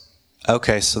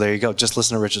 so there you go. Just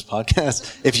listen to Rich's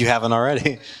podcast if you haven't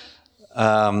already.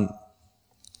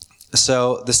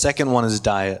 So the second one is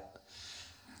diet.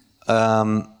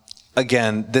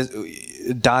 Again,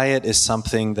 diet is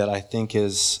something that I think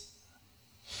is,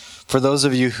 for those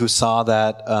of you who saw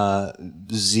that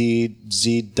Z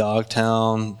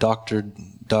Dogtown, Dr.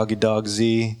 Doggy Dog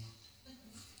Z,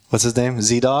 what's his name?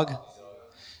 Z-Dog?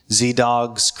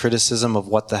 Z-Dog's criticism of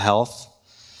What the Health.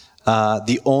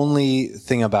 The only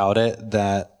thing about it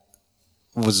that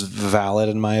was valid,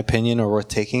 in my opinion, or worth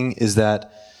taking, is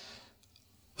that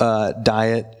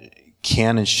diet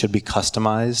can and should be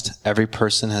customized. Every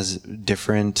person has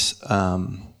different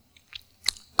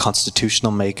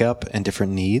constitutional makeup and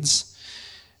different needs.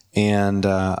 And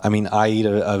I eat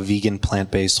a vegan,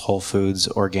 plant-based, whole foods,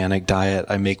 organic diet.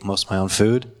 I make most of my own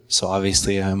food. So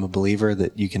obviously I'm a believer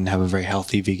that you can have a very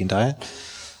healthy vegan diet.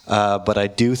 But I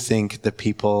do think that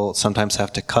people sometimes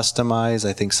have to customize.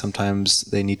 I think sometimes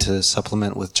they need to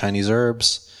supplement with Chinese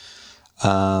herbs,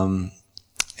 or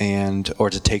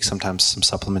to take sometimes some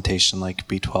supplementation like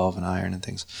B12 and iron and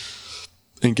things,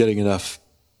 and getting enough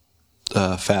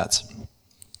fats.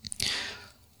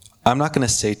 I'm not going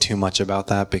to say too much about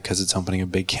that because it's opening a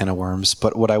big can of worms.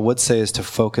 But what I would say is to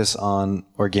focus on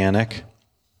organic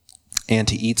and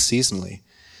to eat seasonally.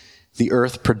 The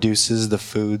earth produces the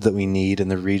food that we need in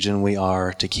the region we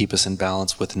are to keep us in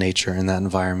balance with nature in that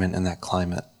environment and that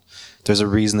climate. There's a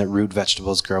reason that root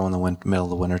vegetables grow in the middle of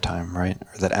the wintertime, right?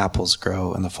 Or that apples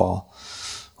grow in the fall,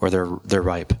 or they're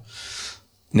ripe.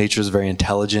 Nature is very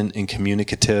intelligent and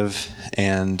communicative,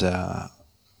 and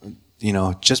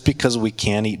just because we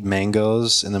can't eat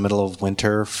mangoes in the middle of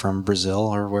winter from Brazil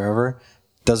or wherever,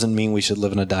 doesn't mean we should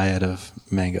live in a diet of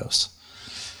mangoes.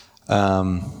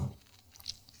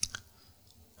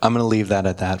 I'm going to leave that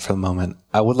at that for the moment.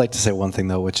 I would like to say one thing,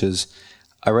 though, which is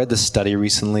I read this study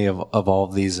recently of all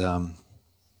of these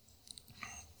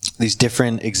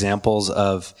different examples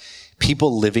of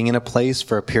people living in a place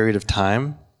for a period of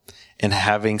time and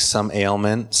having some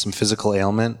ailment, some physical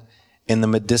ailment, and the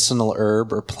medicinal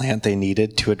herb or plant they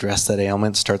needed to address that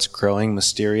ailment starts growing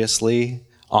mysteriously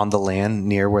on the land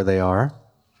near where they are.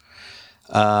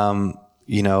 And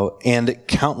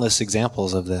countless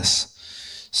examples of this.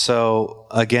 So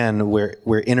again,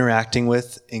 we're interacting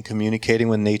with and communicating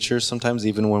with nature sometimes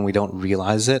even when we don't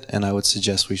realize it, and I would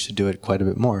suggest we should do it quite a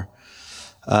bit more.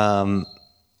 There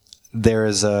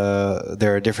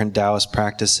are different Taoist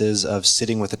practices of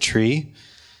sitting with a tree,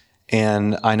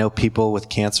 and I know people with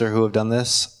cancer who have done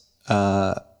this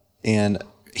and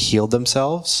healed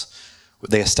themselves.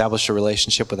 They establish a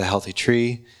relationship with a healthy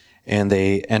tree, and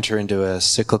they enter into a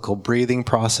cyclical breathing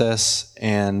process,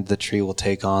 and the tree will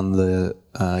take on the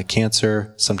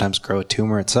cancer, sometimes grow a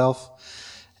tumor itself,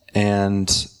 and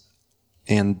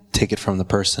take it from the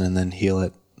person and then heal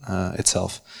it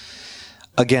itself.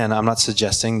 Again, I'm not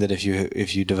suggesting that if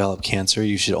you develop cancer,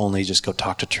 you should only just go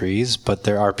talk to trees, but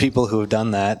there are people who have done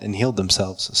that and healed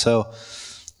themselves. So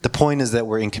the point is that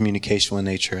we're in communication with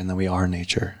nature and that we are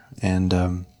nature.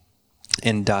 And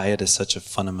diet is such a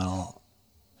fundamental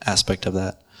aspect of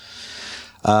that.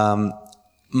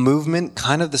 Movement,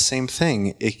 kind of the same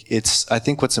thing. I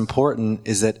think what's important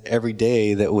is that every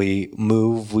day that we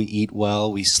move, we eat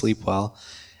well, we sleep well.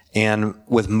 And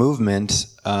with movement,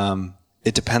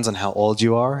 it depends on how old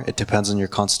you are. It depends on your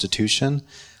constitution.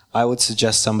 I would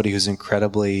suggest somebody who's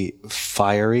incredibly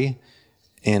fiery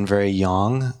and very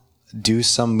young do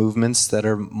some movements that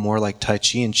are more like Tai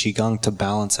Chi and Qigong to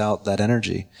balance out that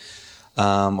energy.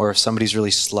 Or if somebody's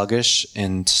really sluggish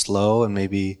and slow and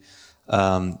maybe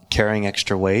carrying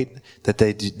extra weight, that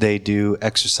they do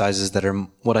exercises that are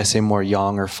what I say more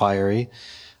yang or fiery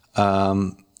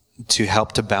to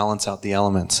help to balance out the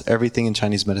elements. Everything in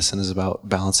Chinese medicine is about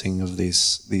balancing of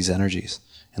these energies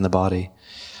in the body.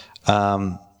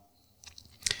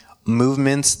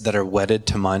 Movements that are wedded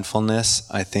to mindfulness,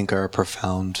 I think, are a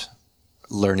profound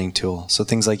learning tool. So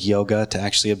things like yoga to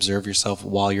actually observe yourself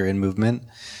while you're in movement.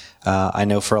 I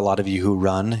know for a lot of you who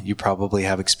run, you probably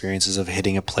have experiences of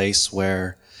hitting a place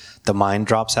where the mind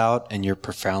drops out and you're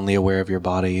profoundly aware of your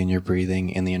body and your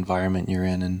breathing and the environment you're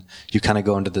in, and you kind of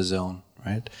go into the zone,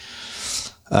 right?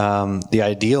 The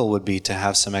ideal would be to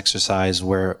have some exercise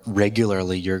where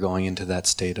regularly you're going into that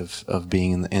state of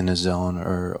being in a zone,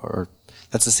 or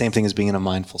that's the same thing as being in a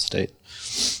mindful state.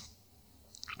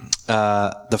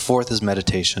 The fourth is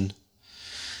meditation.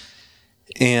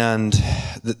 And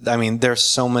there's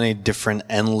so many different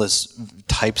endless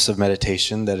types of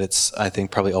meditation that it's, I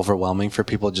think, probably overwhelming for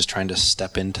people just trying to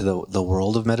step into the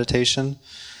world of meditation.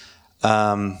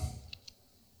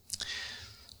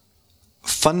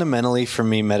 Fundamentally, for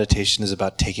me, meditation is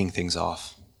about taking things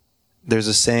off. There's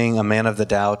a saying, a man of the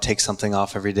Tao takes something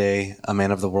off every day, a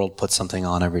man of the world puts something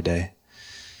on every day.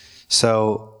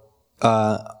 So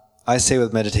I say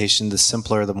with meditation, the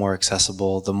simpler, the more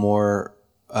accessible, the more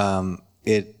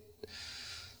it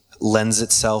lends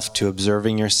itself to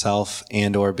observing yourself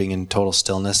and or being in total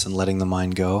stillness and letting the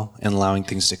mind go and allowing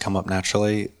things to come up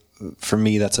naturally. For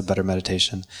me, that's a better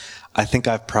meditation. I think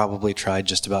I've probably tried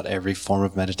just about every form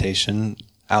of meditation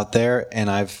out there, and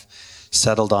I've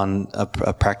settled on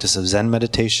a practice of Zen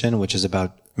meditation, which is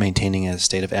about maintaining a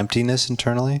state of emptiness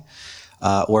internally,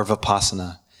 or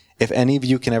Vipassana. If any of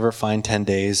you can ever find 10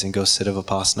 days and go sit a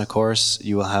Vipassana course,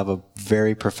 you will have a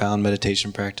very profound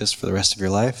meditation practice for the rest of your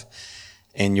life,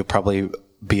 and you'll probably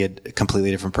be a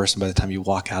completely different person by the time you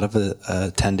walk out of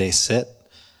a 10-day sit.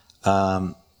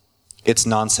 It's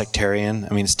non-sectarian.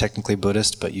 It's technically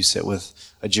Buddhist, but you sit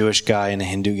with a Jewish guy and a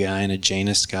Hindu guy and a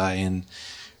Jainist guy, and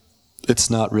it's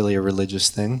not really a religious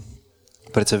thing,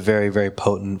 but it's a very, very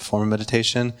potent form of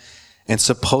meditation, and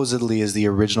supposedly is the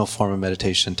original form of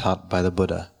meditation taught by the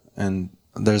Buddha. And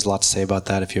there's a lot to say about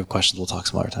that. If you have questions, we'll talk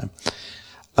some other time.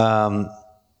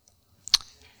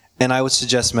 And I would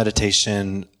suggest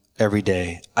meditation every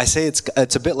day. I say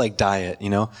it's a bit like diet,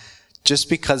 Just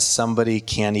because somebody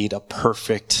can't eat a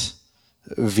perfect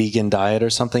vegan diet or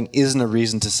something isn't a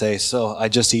reason to say, so I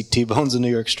just eat T-bones and New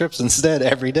York strips instead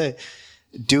every day.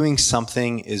 Doing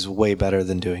something is way better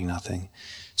than doing nothing.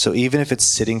 So even if it's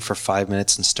sitting for 5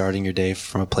 minutes and starting your day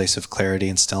from a place of clarity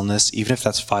and stillness, even if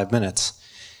that's 5 minutes,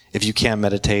 if you can't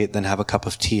meditate, then have a cup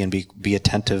of tea and be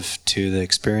attentive to the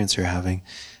experience you're having.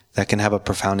 That can have a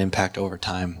profound impact over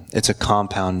time. It's a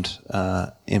compound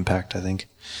impact, I think.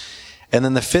 And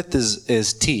then the fifth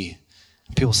is tea.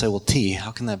 People say, well, tea,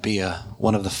 how can that be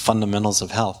one of the fundamentals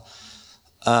of health?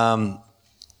 I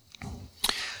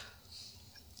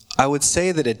would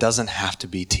say that it doesn't have to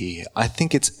be tea. I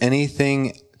think it's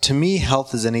anything, to me,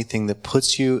 health is anything that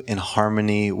puts you in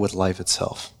harmony with life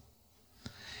itself.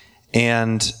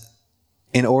 And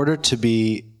in order to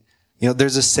be,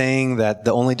 there's a saying that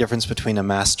the only difference between a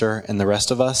master and the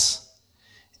rest of us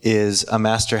is a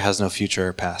master has no future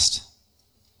or past.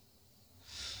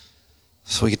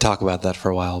 So we could talk about that for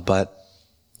a while, but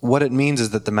what it means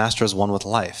is that the master is one with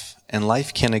life, and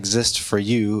life can exist for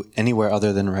you anywhere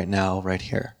other than right now, right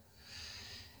here.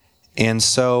 And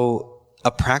so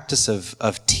a practice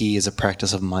of tea is a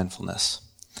practice of mindfulness.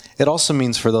 It also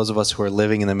means for those of us who are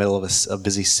living in the middle of a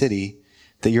busy city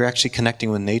that you're actually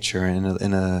connecting with nature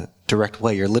in a direct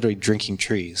way. You're literally drinking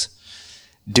trees.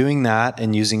 Doing that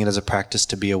and using it as a practice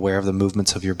to be aware of the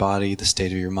movements of your body, the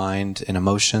state of your mind and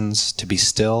emotions, to be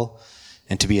still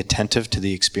and to be attentive to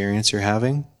the experience you're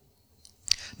having.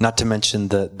 Not to mention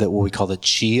the what we call the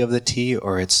chi of the tea,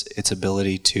 or its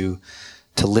ability to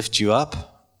lift you up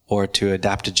or to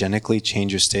adaptogenically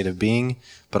change your state of being,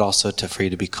 but also for you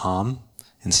to be calm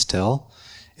and still,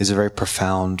 is a very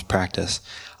profound practice.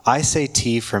 I say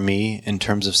tea for me in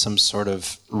terms of some sort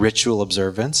of ritual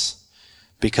observance,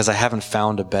 because I haven't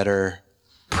found a better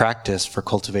practice for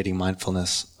cultivating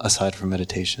mindfulness aside from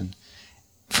meditation.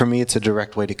 For me, it's a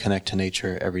direct way to connect to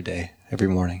nature every day, every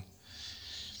morning.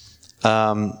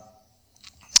 I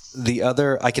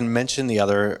can mention the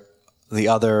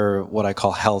other what I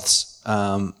call healths,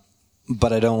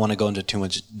 but I don't want to go into too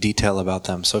much detail about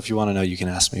them. So if you want to know, you can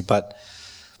ask me. But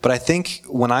I think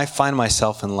when I find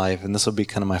myself in life, and this will be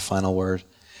kind of my final word,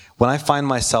 when I find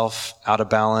myself out of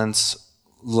balance,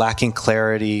 lacking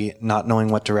clarity, not knowing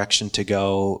what direction to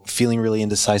go, feeling really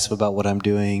indecisive about what I'm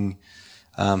doing,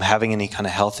 having any kind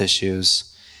of health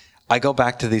issues, I go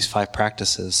back to these 5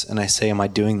 practices and I say, am I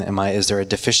doing them? Is there a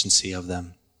deficiency of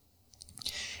them?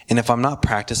 And if I'm not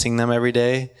practicing them every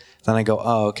day, then I go,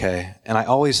 oh, okay. And I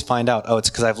always find out, it's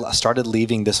because I've started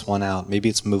leaving this one out. Maybe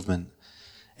it's movement.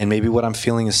 And maybe what I'm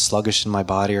feeling is sluggish in my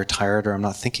body or tired or I'm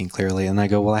not thinking clearly. And I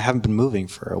go, well, I haven't been moving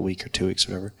for a week or 2 weeks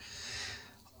or whatever.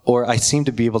 or I seem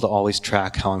to be able to always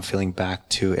track how I'm feeling back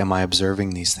to, am I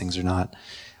observing these things or not?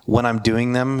 When I'm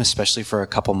doing them, especially for a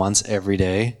couple months every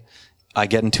day, I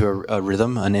get into a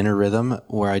rhythm, an inner rhythm,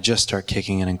 where I just start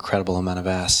kicking an incredible amount of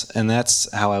ass. And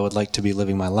that's how I would like to be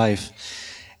living my life.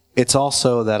 It's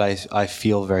also that I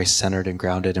feel very centered and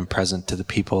grounded and present to the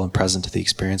people and present to the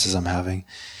experiences I'm having.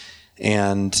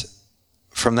 And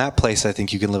from that place, I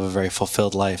think you can live a very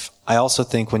fulfilled life. I also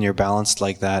think when you're balanced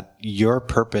like that, your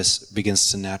purpose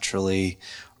begins to naturally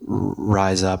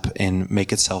rise up and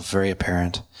make itself very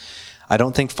apparent. I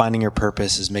don't think finding your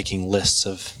purpose is making lists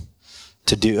of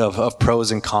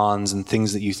pros and cons and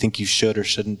things that you think you should or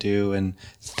shouldn't do and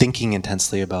thinking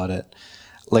intensely about it.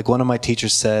 Like one of my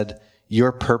teachers said,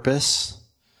 your purpose,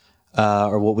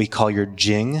 or what we call your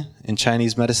Jing in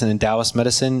Chinese medicine and Taoist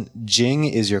medicine, Jing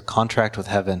is your contract with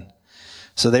heaven.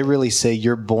 So they really say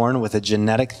you're born with a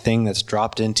genetic thing that's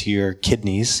dropped into your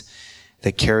kidneys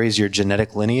that carries your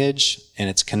genetic lineage, and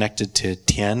it's connected to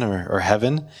Tian or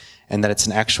heaven, and that it's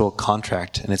an actual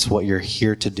contract, and it's what you're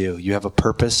here to do. You have a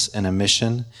purpose and a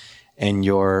mission, and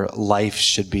your life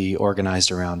should be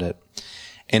organized around it.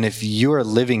 And if you are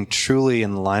living truly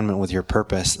in alignment with your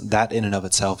purpose, that in and of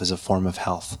itself is a form of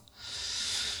health.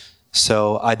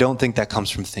 So I don't think that comes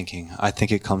from thinking. I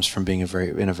think it comes from being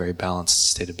in a very balanced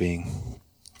state of being.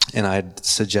 And I'd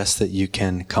suggest that you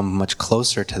can come much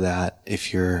closer to that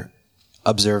if you're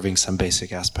observing some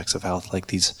basic aspects of health, like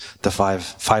the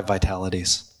five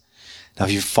vitalities. Now,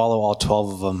 if you follow all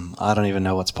 12 of them, I don't even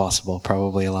know what's possible.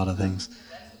 Probably a lot of things.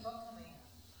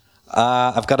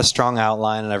 I've got a strong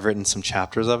outline, and I've written some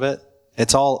chapters of it.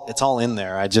 It's all in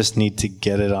there. I just need to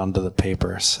get it onto the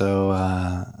paper, so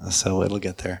it'll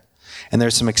get there. And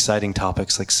there's some exciting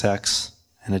topics like sex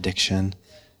and addiction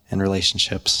and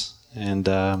relationships and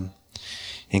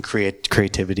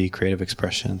creativity, creative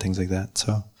expression, and things like that.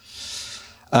 So,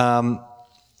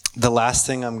 the last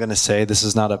thing I'm going to say, this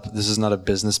is not a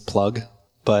business plug,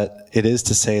 but it is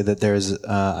to say that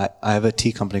I have a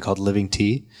tea company called Living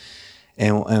Tea,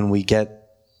 and we get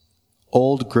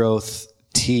old growth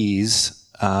teas.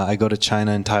 I go to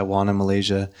China and Taiwan and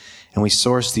Malaysia, and we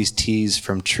source these teas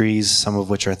from trees, some of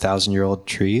which are 1,000-year-old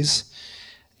trees,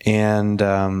 and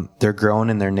they're grown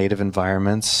in their native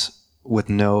environments with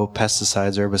no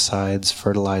pesticides, herbicides,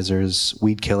 fertilizers,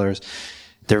 weed killers.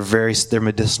 They're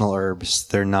medicinal herbs.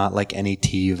 They're not like any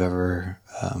tea you've ever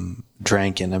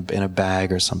drank in a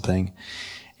bag or something.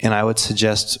 And I would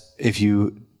suggest if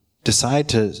you decide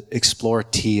to explore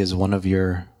tea as one of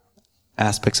your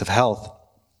aspects of health,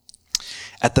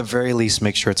 at the very least,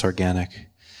 make sure it's organic.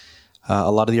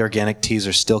 A lot of the organic teas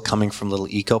are still coming from little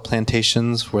eco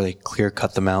plantations where they clear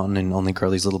cut the mountain and only grow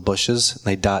these little bushes.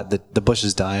 They die. The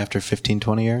bushes die after 15,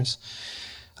 20 years.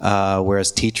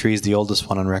 Whereas tea trees, the oldest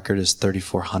one on record is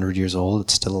 3,400 years old.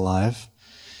 It's still alive.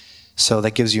 So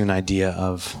that gives you an idea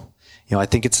of, I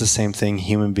think it's the same thing.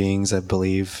 Human beings, I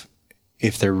believe,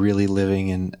 if they're really living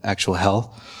in actual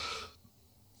health,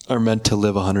 are meant to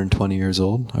live 120 years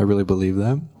old. I really believe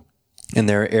that. And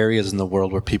there are areas in the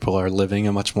world where people are living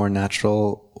a much more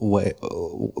natural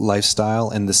lifestyle,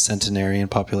 and the centenarian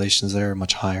populations there are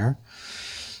much higher.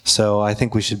 So I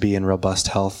think we should be in robust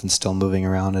health and still moving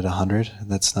around at 100.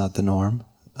 That's not the norm.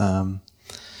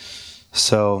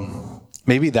 So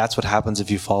maybe that's what happens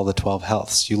if you follow the 12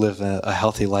 healths. You live a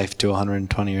healthy life to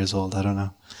 120 years old. I don't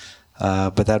know.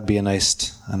 But that'd be a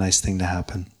nice thing to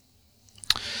happen.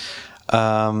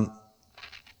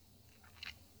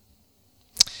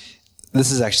 This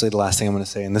is actually the last thing I'm going to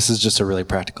say, and this is just a really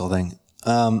practical thing.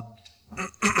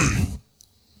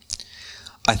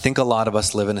 I think a lot of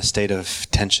us live in a state of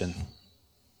tension.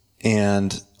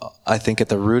 And I think at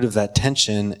the root of that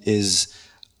tension is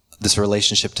this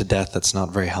relationship to death that's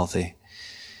not very healthy.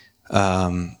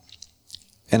 And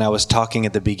I was talking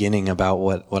at the beginning about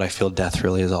what I feel death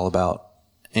really is all about.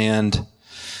 And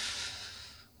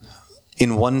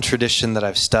in one tradition that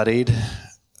I've studied,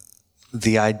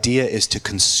 the idea is to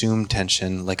consume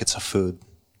tension like it's a food.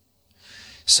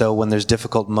 So when there's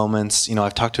difficult moments,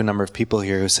 I've talked to a number of people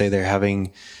here who say they're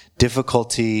having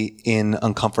difficulty in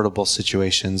uncomfortable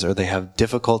situations, or they have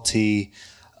difficulty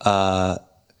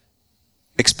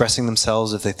expressing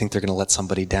themselves if they think they're going to let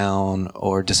somebody down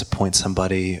or disappoint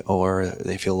somebody, or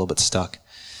they feel a little bit stuck.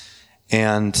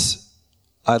 And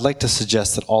I'd like to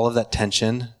suggest that all of that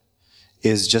tension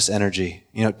is just energy.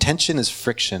 Tension is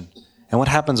friction. And what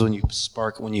happens when you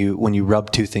spark, when you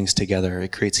rub two things together?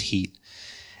 It creates heat.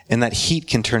 And that heat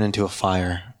can turn into a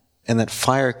fire. And that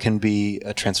fire can be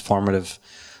a transformative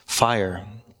fire.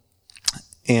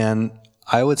 And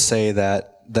I would say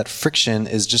that friction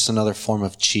is just another form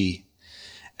of qi.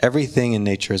 everything in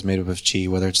nature is made up of chi,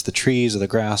 whether it's the trees or the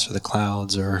grass or the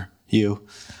clouds or you.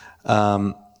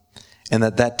 And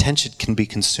that tension can be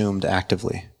consumed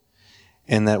actively.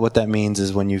 And that what that means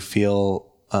is when you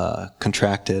feel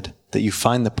contracted, that you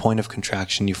find the point of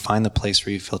contraction, you find the place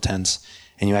where you feel tense,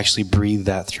 and you actually breathe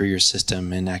that through your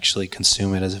system and actually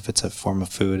consume it as if it's a form of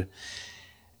food.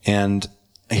 And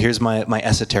here's my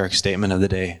esoteric statement of the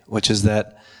day, which is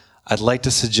that I'd like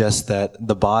to suggest that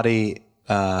the body,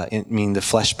 meaning the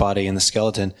flesh body and the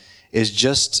skeleton, is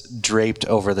just draped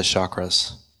over the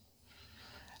chakras.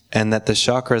 And that the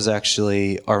chakras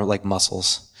actually are like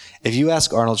muscles. If you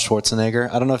ask Arnold Schwarzenegger,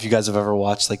 I don't know if you guys have ever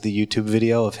watched like the YouTube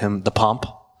video of him, the pump.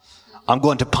 I'm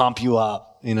going to pump you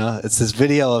up. You know, it's this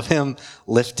video of him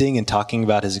lifting and talking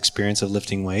about his experience of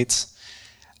lifting weights.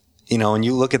 You know, and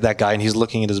you look at that guy and he's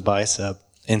looking at his bicep,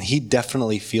 and he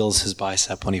definitely feels his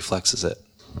bicep when he flexes it.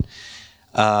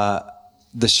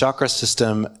 The chakra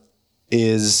system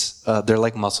is, they're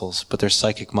like muscles, but they're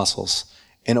psychic muscles.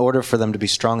 In order for them to be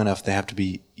strong enough, they have to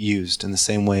be used in the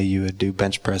same way you would do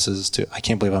bench presses I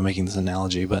can't believe I'm making this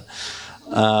analogy, but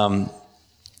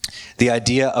the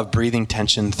idea of breathing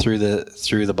tension through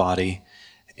the body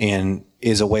and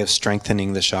is a way of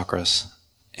strengthening the chakras.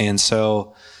 And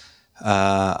so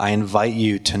I invite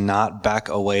you to not back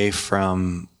away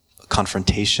from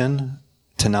confrontation,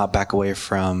 to not back away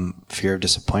from fear of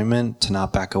disappointment, to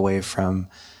not back away from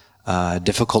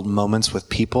difficult moments with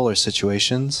people or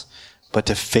situations, but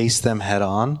to face them head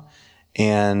on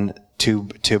and to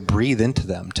breathe into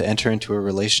them, to enter into a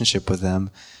relationship with them.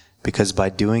 Because by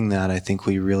doing that, I think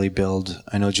we really build,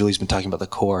 I know Julie's been talking about the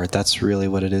core. That's really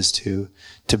what it is to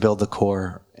build the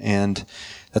core. And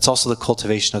that's also the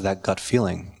cultivation of that gut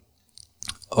feeling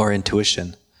or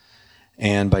intuition.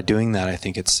 And by doing that, I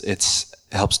think it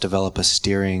helps develop a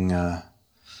steering, a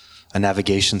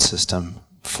navigation system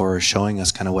for showing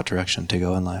us kind of what direction to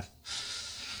go in life.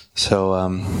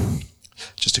 So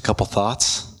just a couple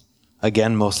thoughts.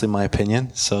 Again, mostly my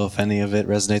opinion. So if any of it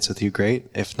resonates with you, great.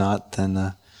 If not,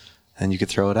 then you could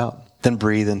throw it out. Then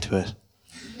breathe into it.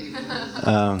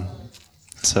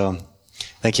 So,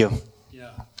 thank you.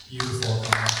 Yeah, beautiful.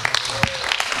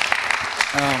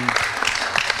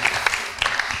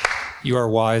 You are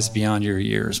wise beyond your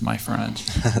years, my friend.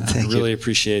 I really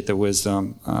appreciate the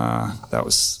wisdom. That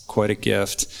was quite a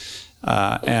gift.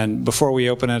 And before we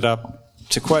open it up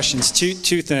to questions,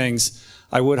 two things.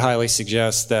 I would highly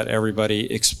suggest that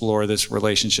everybody explore this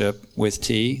relationship with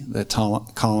tea that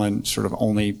Colin sort of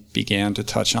only began to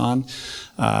touch on.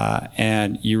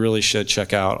 And you really should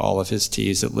check out all of his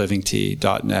teas at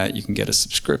livingtea.net. You can get a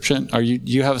subscription. Do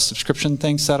you have a subscription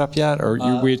thing set up yet? Or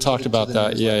we talked about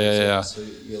that. Yeah. So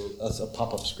a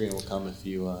pop-up screen will come if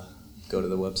you go to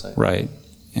the website. Right.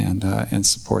 And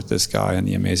support this guy and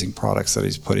the amazing products that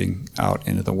he's putting out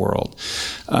into the world.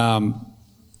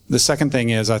 The second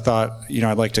thing is I thought,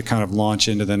 I'd like to kind of launch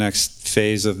into the next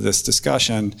phase of this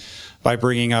discussion by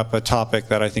bringing up a topic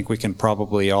that I think we can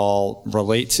probably all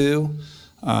relate to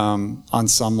on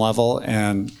some level.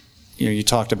 And, you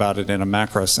talked about it in a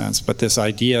macro sense, but this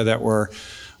idea that we're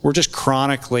just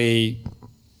chronically,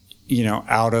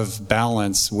 out of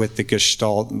balance with the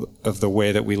gestalt of the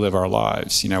way that we live our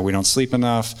lives. We don't sleep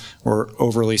enough. We're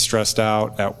overly stressed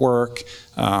out at work.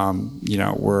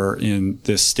 We're in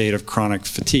this state of chronic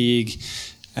fatigue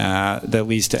that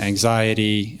leads to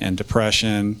anxiety and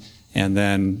depression, and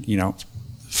then,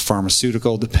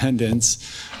 pharmaceutical dependence,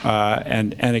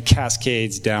 and it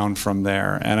cascades down from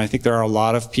there. And I think there are a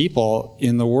lot of people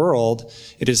in the world.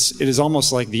 It is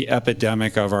almost like the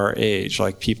epidemic of our age.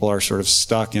 Like people are sort of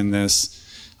stuck in this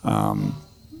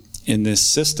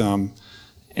system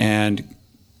and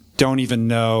don't even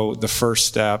know the first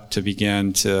step to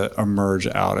begin to emerge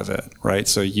out of it, right?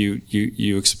 So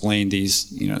you explain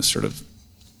these, sort of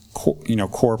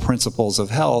core principles of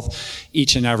health,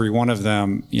 each and every one of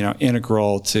them,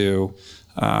 integral to,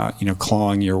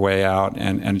 clawing your way out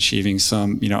and achieving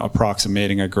some,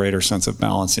 approximating a greater sense of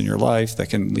balance in your life that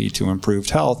can lead to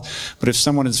improved health. But if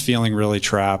someone is feeling really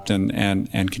trapped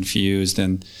and confused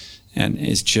and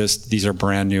it's just, these are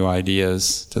brand new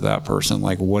ideas to that person,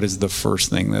 like what is the first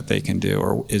thing that they can do?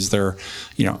 Or is there,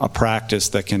 a practice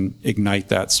that can ignite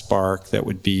that spark that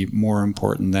would be more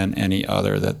important than any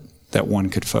other that one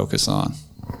could focus on?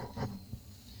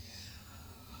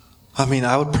 I mean,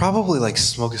 I would probably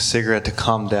smoke a cigarette to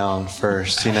calm down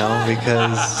first,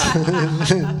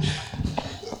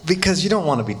 because you don't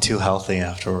want to be too healthy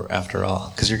after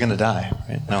all, because you're going to die,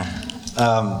 right? No,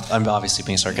 I'm obviously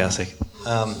being sarcastic.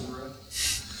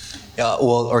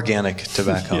 Organic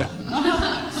tobacco. Yeah.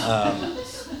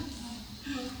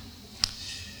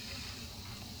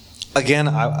 Again,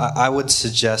 I would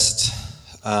suggest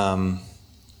I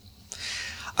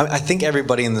think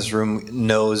everybody in this room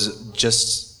knows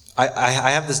just, I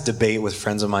have this debate with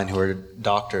friends of mine who are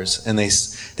doctors, and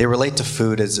they relate to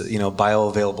food as,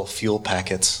 bioavailable fuel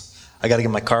packets. I got to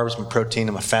get my carbs, my protein,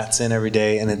 and my fats in every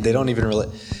day, and they don't even relate.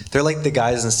 They're like the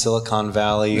guys in Silicon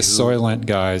Valley. The Soylent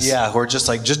guys. Yeah, who are just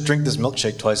like, just drink this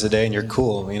milkshake twice a day and you're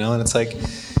cool, and it's like,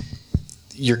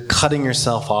 you're cutting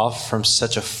yourself off from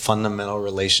such a fundamental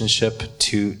relationship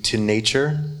to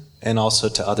nature and also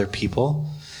to other people.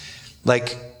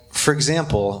 Like, for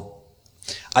example,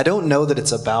 I don't know that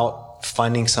it's about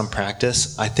finding some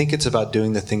practice. I think it's about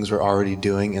doing the things we're already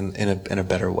doing in a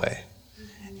better way.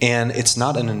 And it's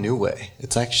not in a new way.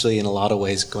 It's actually, in a lot of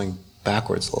ways, going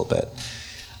backwards a little bit.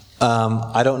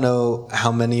 I don't know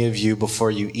how many of you, before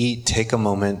you eat, take a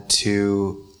moment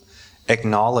to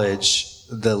acknowledge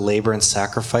the labor and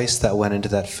sacrifice that went into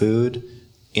that food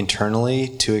internally,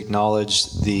 to acknowledge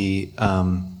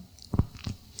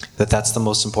that's the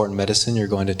most important medicine you're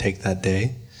going to take that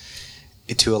day,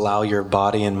 to allow your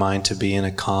body and mind to be in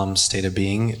a calm state of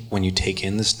being when you take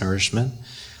in this nourishment,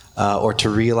 or to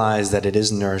realize that it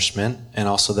is nourishment, and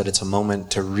also that it's a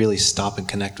moment to really stop and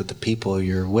connect with the people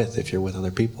you're with, if you're with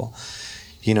other people.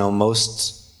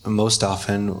 Most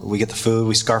often we get the food,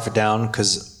 we scarf it down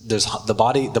because there's the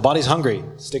body's hungry.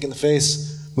 Stick in the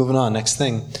face, moving on, next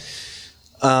thing.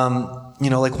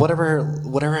 Like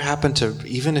whatever happened to,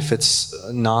 even if it's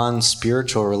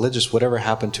non-spiritual or religious, whatever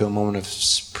happened to a moment of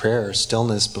prayer or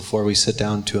stillness before we sit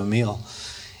down to a meal.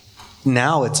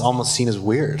 Now it's almost seen as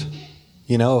weird.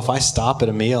 If I stop at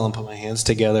a meal and put my hands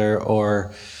together,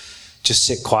 or just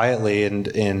sit quietly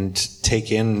and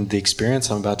take in the experience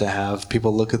I'm about to have,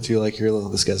 people look at you like,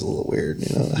 this guy's a little weird,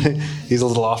 he's a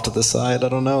little off to the side, I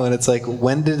don't know. And it's like,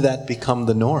 when did that become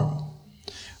the norm?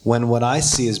 When what I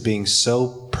see as being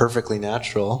so perfectly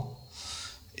natural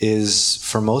is,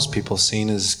 for most people, seen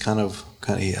as kind of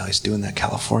yeah, he's doing that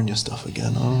California stuff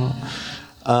again. I don't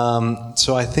know.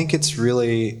 So I think it's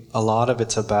really, a lot of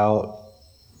it's about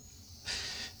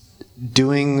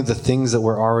doing the things that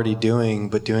we're already doing,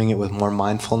 but doing it with more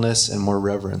mindfulness and more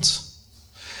reverence.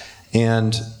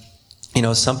 And,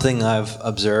 something I've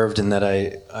observed, and that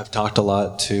I've talked a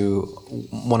lot to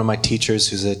one of my teachers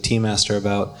who's a tea master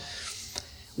about,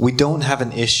 we don't have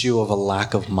an issue of a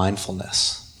lack of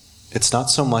mindfulness. It's not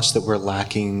so much that we're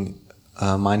lacking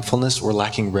mindfulness, we're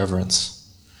lacking reverence.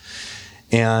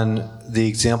 And the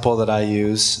example that I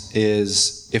use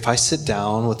is, if I sit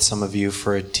down with some of you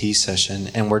for a tea session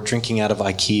and we're drinking out of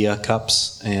IKEA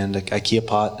cups and an IKEA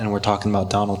pot, and we're talking about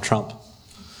Donald Trump,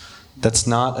 that's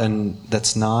not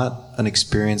an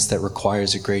experience that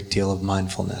requires a great deal of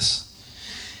mindfulness.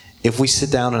 If we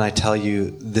sit down and I tell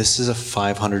you, this is a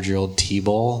 500-year-old tea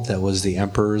bowl that was the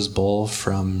emperor's bowl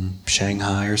from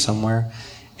Shanghai or somewhere,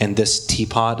 and this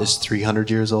teapot is 300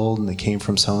 years old and it came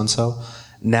from so-and-so,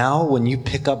 now when you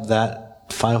pick up that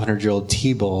 500-year-old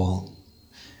tea bowl,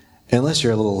 unless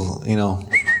you're a little,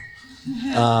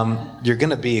 you're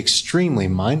going to be extremely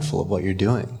mindful of what you're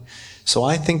doing. So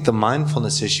I think the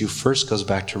mindfulness issue first goes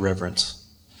back to reverence.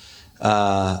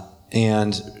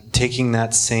 And taking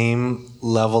that same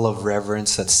level of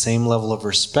reverence, that same level of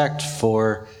respect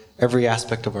for every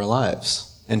aspect of our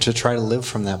lives, and to try to live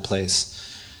from that place.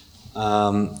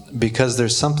 Because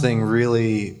there's something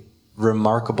really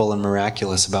remarkable and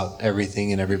miraculous about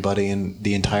everything and everybody and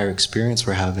the entire experience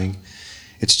we're having.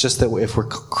 It's just that if we're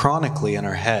chronically in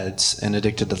our heads and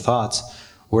addicted to thoughts,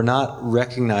 we're not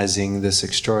recognizing this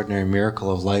extraordinary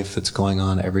miracle of life that's going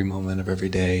on every moment of every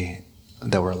day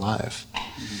that we're alive.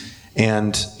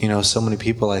 And, so many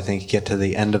people, I think, get to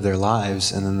the end of their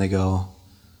lives and then they go,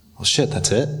 well, shit,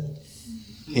 that's it.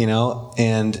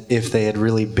 And if they had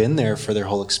really been there for their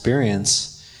whole experience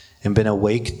and been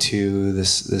awake to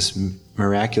this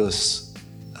miraculous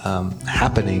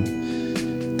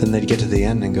happening, then they'd get to the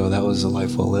end and go, that was a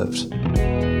life well lived.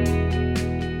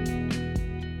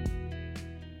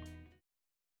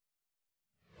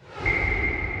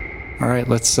 All right,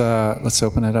 let's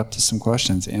open it up to some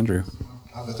questions. Andrew.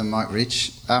 Other than Mike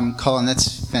Rich. Colin,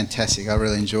 that's fantastic. I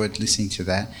really enjoyed listening to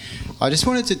that. I just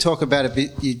wanted to talk about a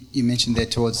bit, you mentioned there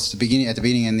towards the beginning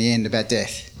and the end, about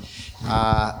death.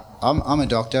 I'm a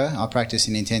doctor. I practice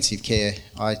in intensive care.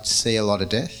 I see a lot of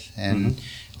death, and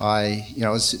I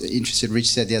was interested. Rich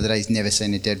said the other day he's never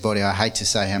seen a dead body. I hate to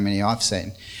say how many I've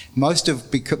seen. Most of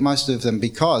them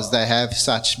because they have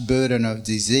such burden of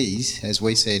disease, as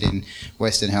we see it in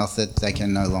Western health, that they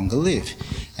can no longer live.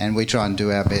 And we try and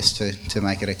do our best to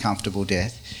make it a comfortable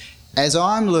death. As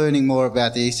I'm learning more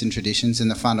about the Eastern traditions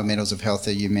and the fundamentals of health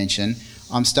that you mentioned,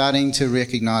 I'm starting to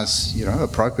recognise,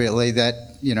 appropriately that,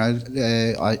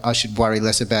 I should worry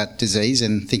less about disease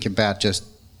and think about just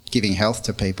giving health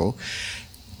to people.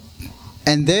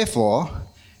 And therefore,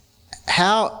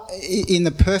 how, in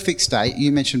the perfect state,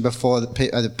 you mentioned before that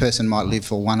the person might live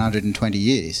for 120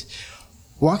 years.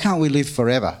 Why can't we live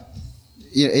forever?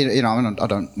 I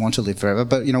don't want to live forever,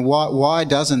 but why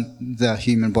doesn't the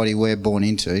human body we're born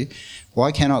into,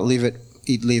 why cannot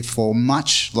it live for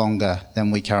much longer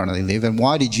than we currently live? And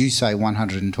why did you say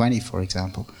 120, for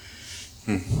example?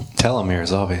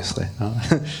 Telomeres, obviously.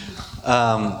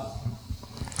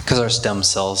 Because our stem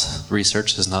cells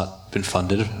research has not been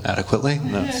funded adequately.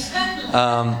 No.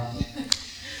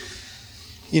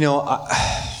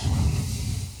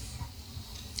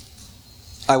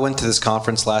 I went to this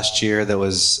conference last year that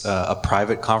was a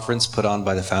private conference put on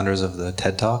by the founders of the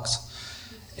TED Talks.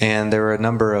 And there were a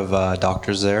number of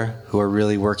doctors there who are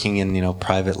really working in,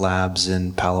 private labs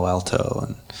in Palo Alto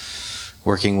and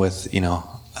working with,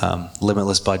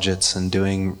 limitless budgets and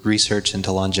doing research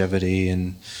into longevity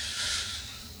and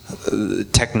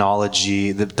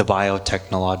technology, the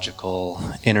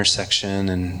biotechnological intersection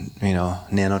and,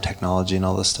 nanotechnology and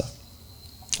all this stuff.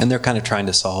 And they're kind of trying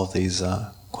to solve these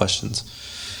questions.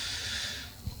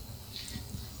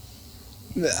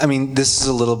 I mean, this is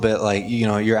a little bit like,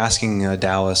 you're asking a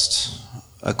Taoist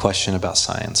a question about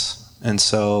science. And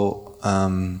so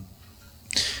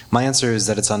my answer is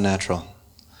that it's unnatural.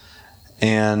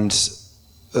 And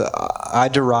I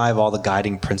derive all the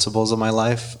guiding principles of my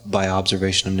life by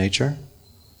observation of nature.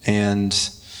 And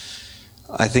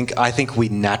I think we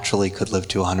naturally could live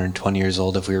to 120 years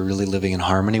old if we were really living in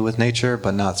harmony with nature,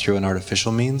 but not through an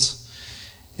artificial means.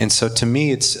 And so to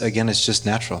me, it's just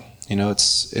natural.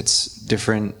 It's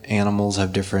different animals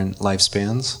have different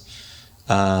lifespans.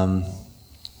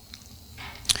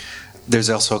 There's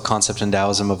also a concept in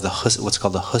Taoism of what's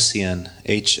called the Husien,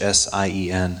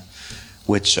 Hsien,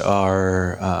 which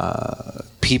are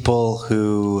people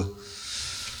who,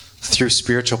 through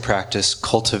spiritual practice,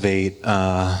 cultivate.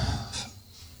 This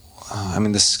is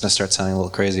going to start sounding a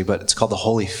little crazy, but it's called the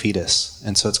holy fetus,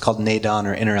 and so it's called Hudon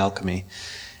or inner alchemy,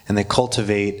 and they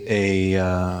cultivate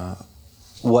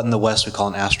what in the West we call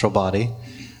an astral body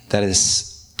that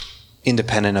is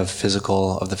independent of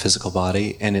the physical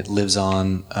body, and it lives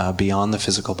on beyond the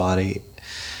physical body,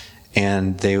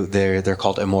 and they're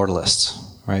called immortalists,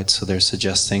 right? So they're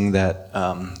suggesting that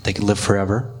they can live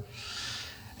forever,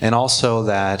 and also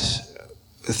that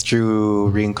through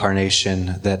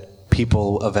reincarnation that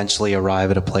people eventually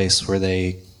arrive at a place where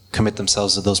they commit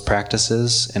themselves to those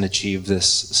practices and achieve this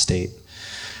state.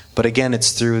 But again,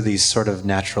 it's through these sort of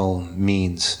natural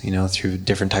means, through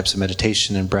different types of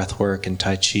meditation and breath work and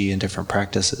Tai Chi and different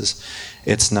practices.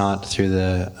 It's not through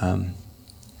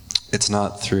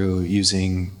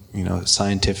using,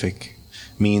 scientific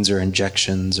means or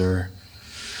injections or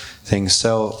things.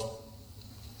 So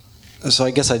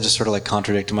I guess I just sort of like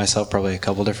contradicted myself probably a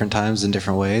couple different times in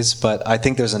different ways. But I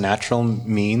think there's a natural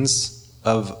means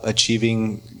of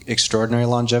achieving extraordinary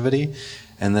longevity.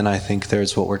 And then I think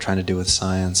there's what we're trying to do with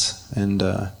science. And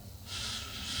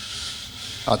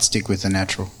I'd stick with the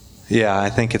natural. Yeah, I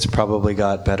think it's probably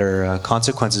got better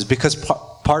consequences. Because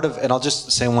part of, and I'll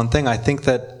just say one thing, I think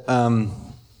that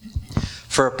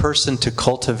for a person to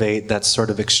cultivate that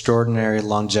sort of extraordinary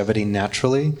longevity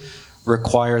naturally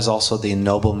requires also the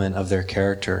ennoblement of their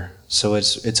character. So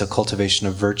it's a cultivation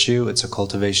of virtue, it's a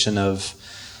cultivation of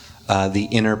the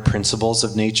inner principles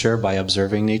of nature by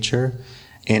observing nature.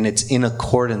 And it's in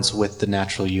accordance with the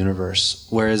natural universe.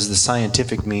 Whereas the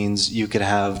scientific means you could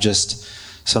have just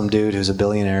some dude who's a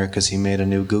billionaire because he made a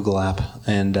new Google app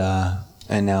and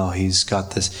now he's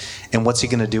got this. And what's he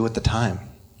going to do with the time?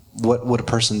 What would a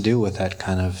person do with that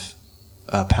kind of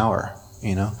power,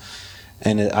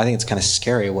 And I think it's kind of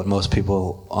scary what most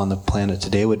people on the planet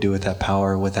today would do with that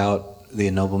power without the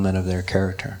ennoblement of their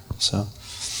character. So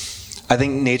I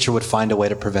think nature would find a way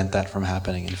to prevent that from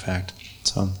happening, in fact.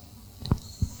 So...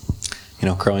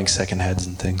 growing second heads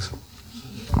and things.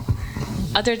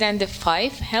 Other than the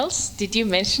 5 healths, did you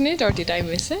mention it or did I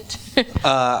miss it?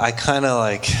 I kind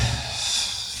of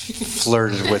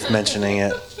flirted with mentioning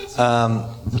it.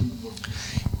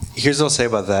 Here's what I'll say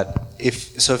about that.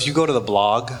 If you go to the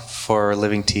blog for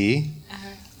Living Tea,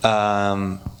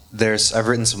 I've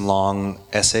written some long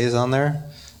essays on there.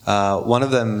 One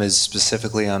of them is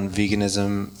specifically on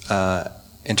veganism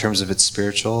in terms of its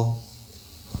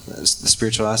the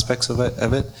spiritual aspects of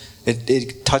it.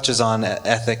 It touches on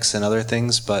ethics and other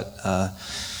things, but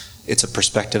it's a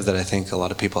perspective that I think a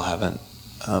lot of people haven't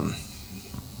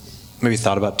maybe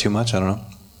thought about too much. I don't know.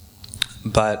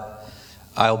 But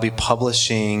I'll be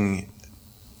publishing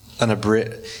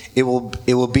It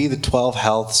will be the 12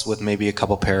 healths with maybe a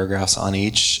couple paragraphs on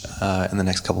each in the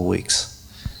next couple weeks.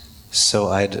 So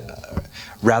I'd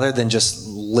rather than just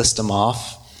list them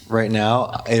off right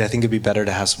now, I think it'd be better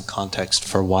to have some context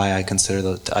for why I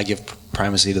give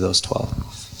primacy to those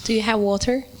 12. Do you have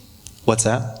water? What's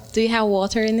that? Do you have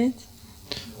water in it?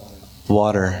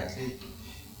 Water.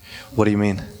 What do you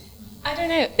mean? I don't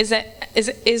know.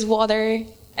 Is water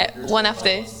one of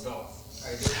the?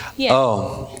 Yeah.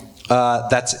 Oh,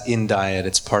 that's in diet.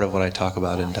 It's part of what I talk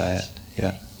about in diet.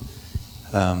 Yeah.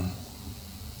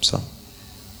 So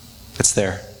it's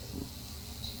there.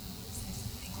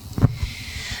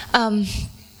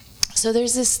 So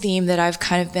there's this theme that I've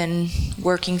kind of been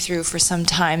working through for some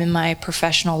time in my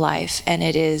professional life, and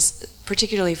it is,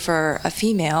 particularly for a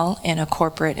female in a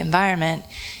corporate environment,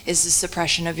 is the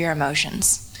suppression of your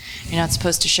emotions. You're not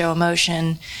supposed to show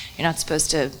emotion, you're not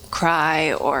supposed to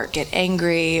cry or get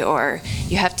angry, or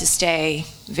you have to stay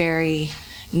very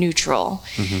neutral.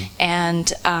 Mm-hmm.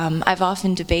 And I've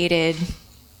often debated,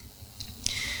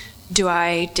 do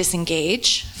I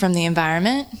disengage from the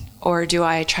environment, or do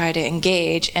I try to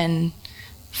engage and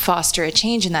foster a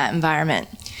change in that environment?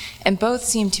 And both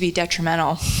seem to be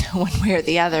detrimental one way or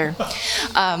the other.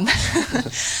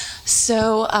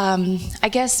 So I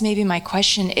guess maybe my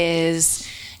question is,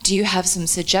 do you have some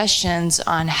suggestions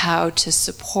on how to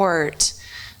support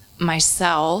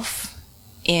myself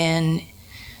in,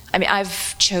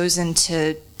 I've chosen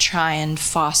to try and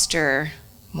foster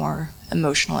more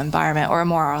emotional environment or a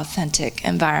more authentic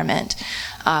environment.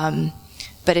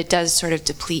 But it does sort of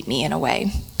deplete me in a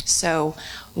way. So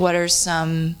what are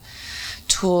some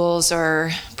tools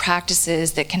or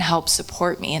practices that can help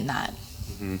support me in that?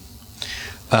 Mm-hmm.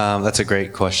 That's a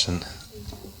great question.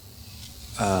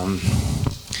 I'm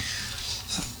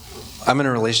in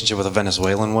a relationship with a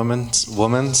Venezuelan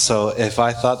woman, so if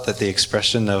I thought that the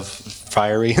expression of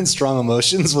fiery and strong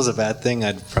emotions was a bad thing,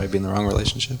 I'd probably be in the wrong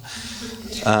relationship.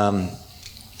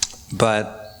 But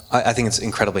I think it's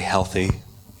incredibly healthy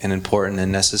and important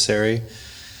and necessary.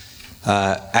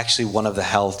 Actually, one of the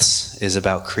healths is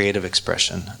about creative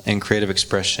expression, and creative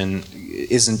expression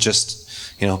isn't just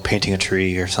painting a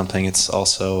tree or something. It's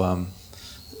also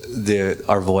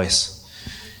our voice.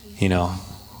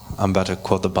 I'm about to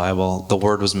quote the Bible. The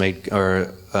Word was made,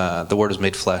 the Word was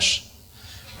made flesh.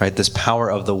 Right. This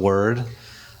power of the Word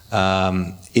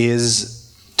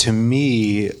is, to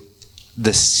me,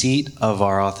 the seat of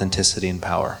our authenticity and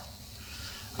power.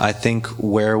 I think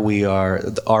where we are,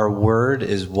 our word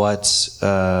is what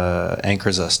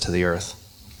anchors us to the earth.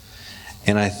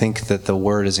 And I think that the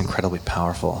word is incredibly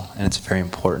powerful, and it's very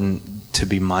important to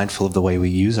be mindful of the way we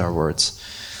use our words.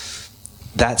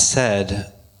 That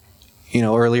said,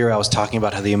 earlier I was talking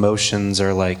about how the emotions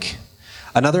are like,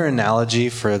 another analogy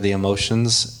for the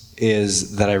emotions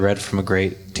is that I read from a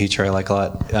great teacher I like a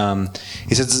lot.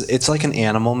 He says it's like an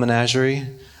animal menagerie,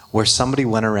 where somebody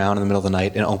went around in the middle of the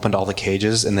night and opened all the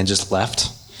cages and then just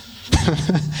left.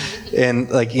 And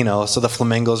so the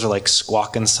flamingos are like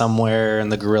squawking somewhere, and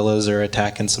the gorillas are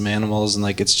attacking some animals, and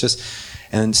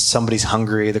and somebody's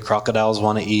hungry, the crocodiles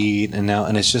want to eat, and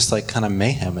it's just like kind of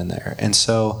mayhem in there. And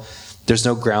so there's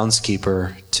no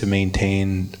groundskeeper to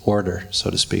maintain order, so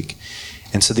to speak.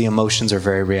 And so the emotions are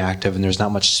very reactive, and there's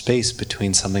not much space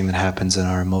between something that happens and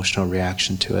our emotional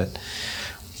reaction to it.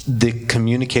 The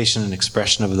communication and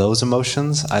expression of those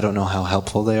emotions, I don't know how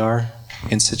helpful they are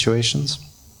in situations.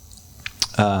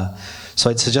 So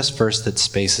I'd suggest first that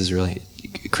space is really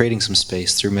creating some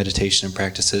space through meditation and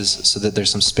practices so that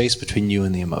there's some space between you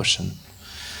and the emotion.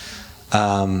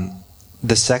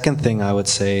 The second thing I would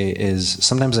say is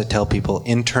sometimes I tell people,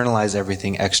 internalize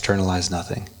everything, externalize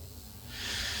nothing.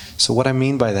 So what I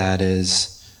mean by that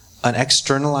is an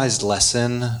externalized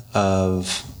lesson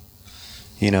of,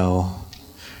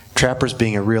 Trapper's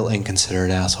being a real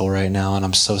inconsiderate asshole right now, and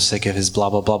I'm so sick of his blah,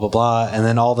 blah, blah, blah, blah, and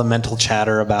then all the mental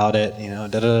chatter about it,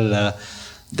 da-da-da-da.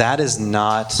 That is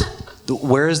not,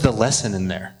 where is the lesson in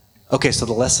there? Okay, so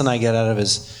the lesson I get out of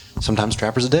is sometimes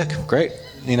Trapper's a dick. Great,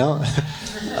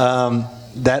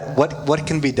 that what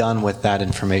can be done with that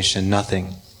information?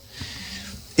 Nothing.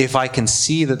 If I can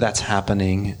see that that's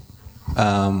happening,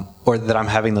 or that I'm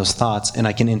having those thoughts, and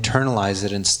I can internalize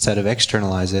it instead of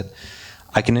externalize it,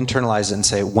 I can internalize it and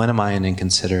say, when am I an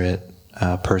inconsiderate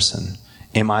person?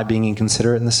 Am I being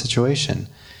inconsiderate in this situation?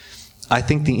 I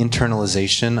think the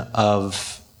internalization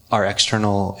of our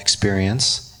external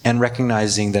experience and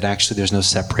recognizing that actually there's no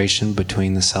separation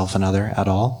between the self and other at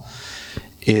all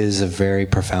is a very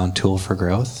profound tool for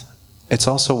growth. It's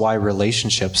also why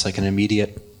relationships, like an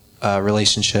immediate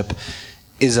relationship,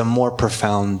 is a more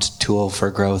profound tool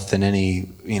for growth than any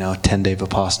 10-day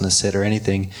Vipassana sit or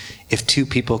anything. If two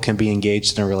people can be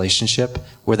engaged in a relationship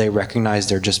where they recognize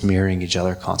they're just mirroring each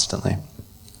other constantly,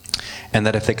 and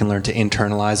that if they can learn to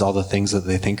internalize all the things that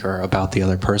they think are about the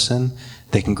other person,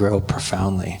 they can grow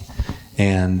profoundly.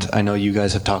 And I know you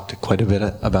guys have talked quite a bit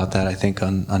about that, I think,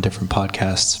 on different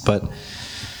podcasts. But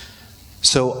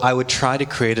so I would try to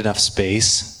create enough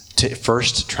space to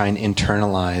first try and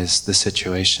internalize the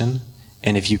situation.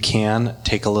 And if you can,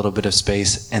 take a little bit of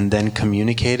space and then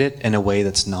communicate it in a way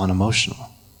that's non-emotional.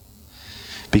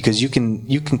 Because you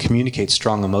can communicate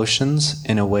strong emotions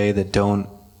in a way that don't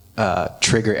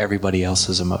trigger everybody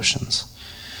else's emotions.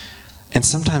 And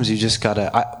sometimes you just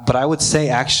gotta, but I would say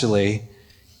actually,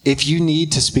 if you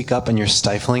need to speak up and you're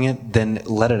stifling it, then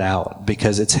let it out,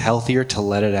 because it's healthier to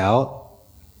let it out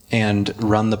and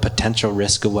run the potential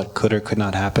risk of what could or could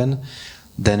not happen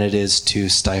than it is to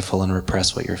stifle and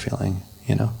repress what you're feeling,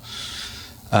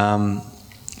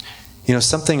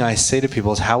 something I say to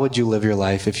people is, how would you live your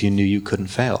life if you knew you couldn't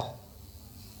fail?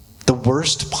 The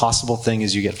worst possible thing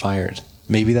is you get fired.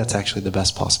 Maybe that's actually the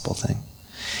best possible thing.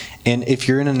 And if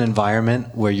you're in an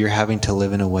environment where you're having to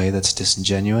live in a way that's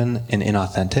disingenuous and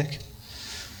inauthentic,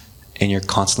 and you're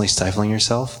constantly stifling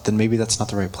yourself, then maybe that's not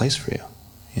the right place for you,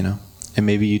 And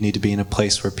maybe you need to be in a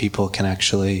place where people can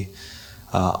actually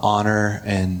honor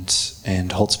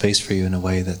and hold space for you in a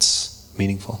way that's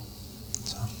meaningful.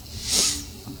 So,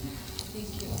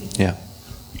 yeah.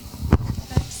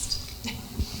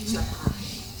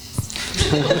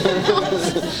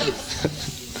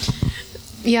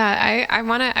 Yeah, I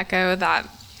want to echo that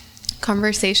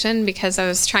conversation, because I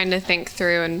was trying to think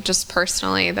through, and just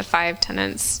personally, the 5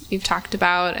 tenets you've talked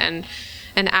about, and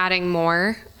adding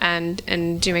more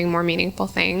and doing more meaningful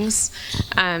things.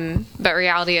 But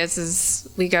reality is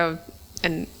we go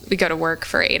to work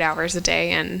for 8 hours a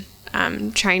day, and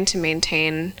trying to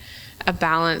maintain a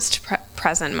balanced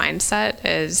present mindset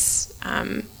is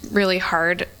really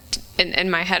hard.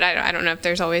 In my head, I don't know if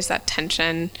there's always that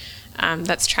tension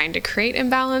that's trying to create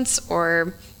imbalance,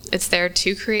 or it's there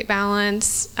to create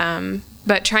balance.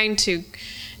 But trying to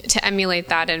emulate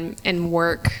that in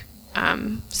work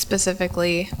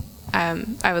specifically,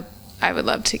 I would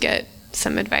love to get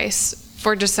some advice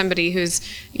for just somebody who's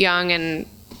young, and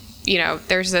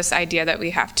there's this idea that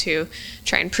we have to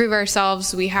try and prove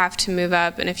ourselves, we have to move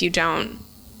up, and if you don't,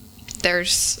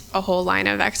 there's a whole line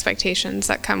of expectations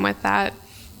that come with that.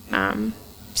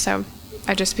 So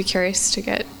I'd just be curious to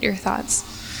get your thoughts.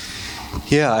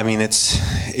 Yeah, I mean, it's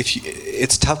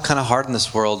tough, kind of hard in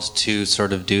this world to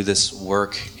sort of do this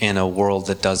work in a world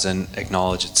that doesn't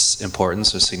acknowledge its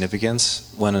importance or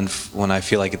significance, when I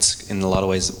feel like it's in a lot of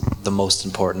ways the most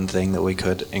important thing that we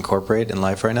could incorporate in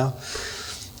life right now.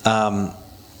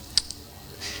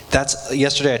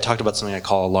 Yesterday I talked about something I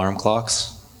call alarm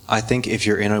clocks. I think if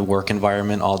you're in a work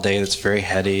environment all day that's very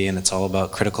heady and it's all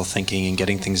about critical thinking and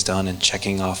getting things done and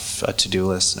checking off a to-do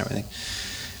list and everything,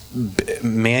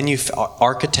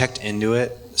 architect into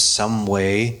it some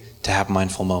way to have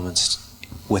mindful moments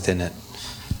within it.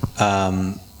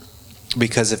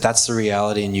 Because if that's the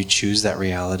reality and you choose that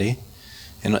reality,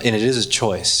 and it is a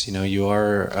choice,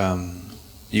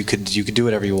 you could do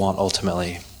whatever you want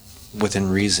ultimately within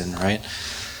reason, right?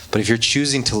 But if you're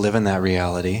choosing to live in that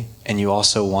reality, and you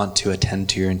also want to attend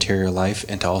to your interior life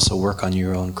and to also work on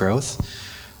your own growth,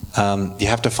 you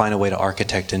have to find a way to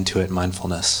architect into it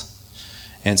mindfulness.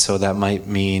 And so that might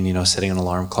mean, setting an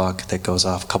alarm clock that goes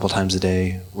off a couple times a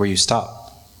day where you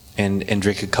stop and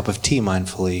drink a cup of tea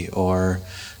mindfully, or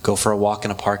go for a walk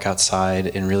in a park outside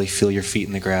and really feel your feet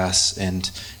in the grass and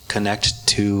connect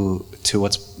to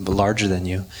what's larger than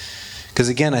you. Because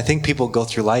again, I think people go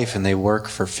through life and they work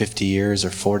for 50 years or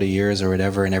 40 years or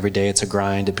whatever, and every day it's a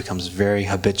grind. It becomes very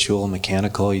habitual,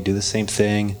 mechanical. You do the same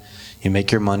thing. You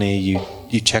make your money.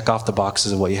 You check off the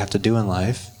boxes of what you have to do in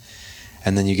life.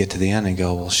 And then you get to the end and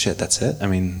go, well, shit, that's it? I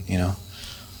mean,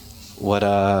 what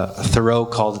Thoreau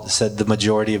said, the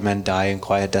majority of men die in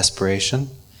quiet desperation.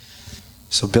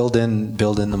 So build in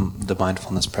the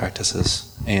mindfulness practices.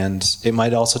 And it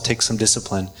might also take some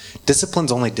discipline.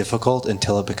 Discipline's only difficult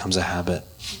until it becomes a habit.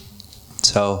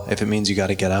 So if it means you got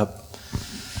to get up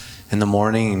in the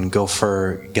morning and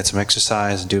get some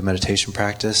exercise and do a meditation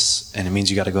practice, and it means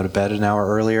you got to go to bed an hour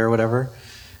earlier or whatever,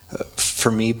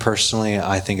 for me personally,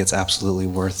 I think it's absolutely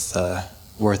worth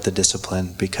the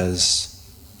discipline, because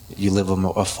you live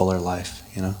a fuller life,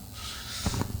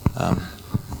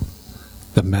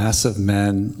 The mass of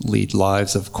men lead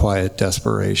lives of quiet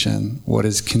desperation. What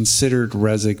is considered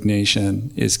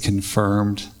resignation is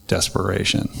confirmed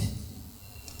desperation.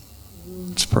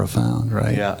 It's profound,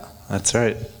 right? Yeah, that's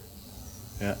right.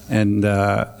 Yeah.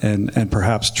 And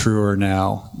perhaps truer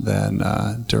now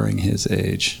than during his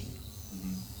age.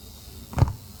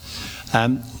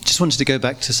 Just wanted to go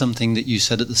back to something that you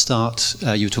said at the start.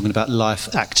 You were talking about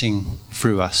life acting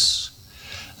through us.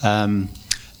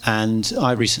 And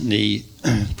I recently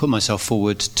put myself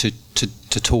forward to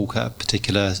talk at a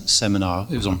particular seminar,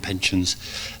 it was on pensions,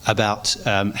 about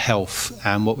health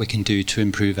and what we can do to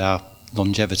improve our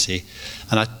longevity.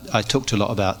 And I talked a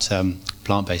lot about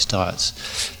plant-based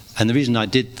diets. And the reason I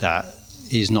did that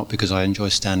is not because I enjoy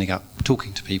standing up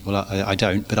talking to people, I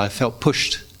don't, but I felt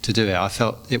pushed to do it. I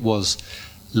felt it was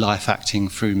life acting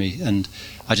through me, and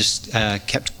I just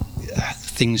kept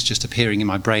things just appearing in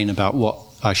my brain about what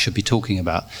I should be talking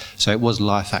about. So it was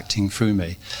life acting through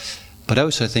me. But I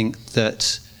also think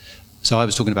that, so I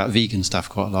was talking about vegan stuff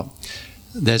quite a lot.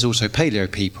 There's also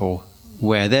paleo people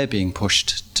where they're being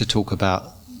pushed to talk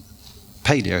about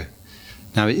paleo.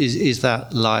 Now, is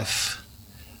that life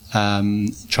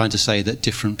trying to say that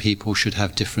different people should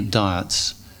have different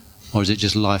diets, or is it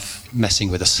just life messing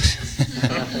with us?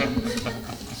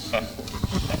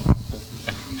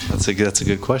 That's a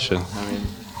good question. I mean,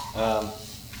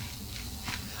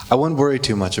 I wouldn't worry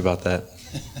too much about that.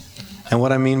 And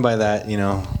what I mean by that,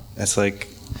 it's like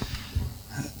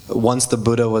once the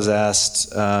Buddha was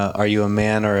asked, are you a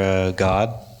man or a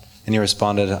god? And he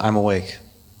responded, I'm awake.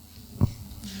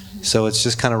 So it's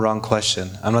just kind of wrong question.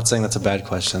 I'm not saying that's a bad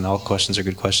question. All questions are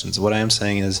good questions. What I am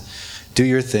saying is, do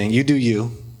your thing. You do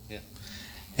you. Yeah.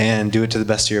 And do it to the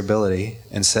best of your ability,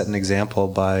 and set an example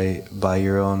by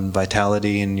your own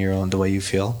vitality and the way you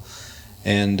feel,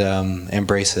 and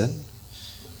embrace it.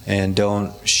 And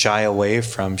don't shy away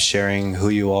from sharing who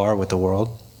you are with the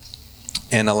world,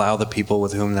 and allow the people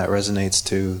with whom that resonates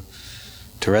to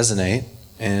resonate.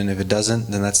 And if it doesn't,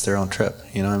 then that's their own trip.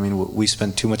 We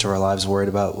spend too much of our lives worried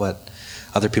about what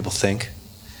other people think.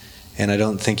 And I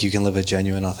don't think you can live a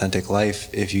genuine, authentic life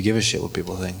if you give a shit what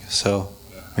people think. So,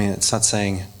 it's not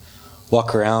saying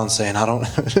walk around saying, I don't,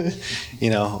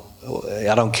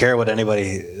 I don't care what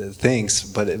anybody thinks,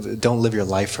 but don't live your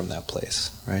life from that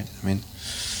place, right?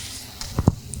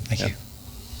 Thank you.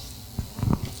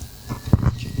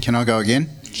 Can I go again?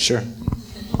 Sure.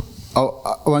 I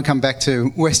want to come back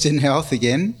to Western health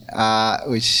again,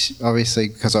 which obviously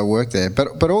because I work there,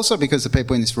 but also because the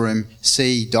people in this room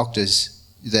see doctors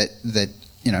that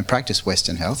practice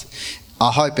Western health.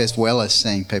 I hope as well as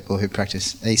seeing people who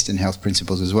practice Eastern health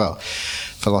principles as well,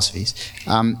 philosophies.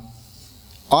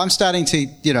 I'm starting to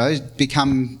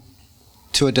become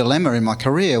to a dilemma in my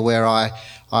career where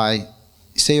I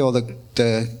see all the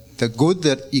good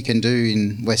that you can do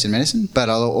in Western medicine, but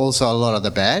also a lot of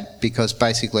the bad, because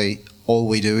basically all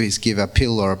we do is give a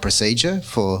pill or a procedure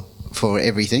for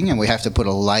everything, and we have to put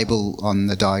a label on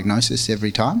the diagnosis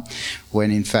every time, when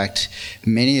in fact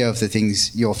many of the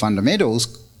things, your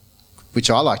fundamentals, which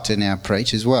I like to now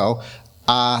preach as well,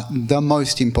 are the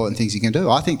most important things you can do.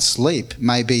 I think sleep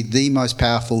may be the most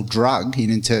powerful drug, in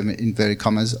inverted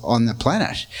commas, on the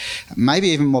planet. Maybe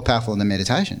even more powerful than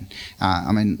meditation.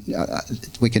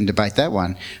 We can debate that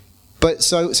one. But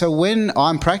so when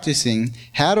I'm practicing,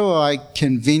 how do I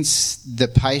convince the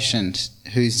patient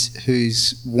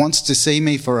who's wants to see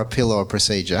me for a pill or a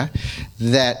procedure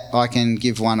that I can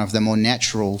give one of the more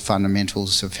natural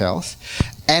fundamentals of health?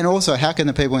 And also, how can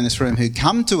the people in this room who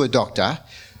come to a doctor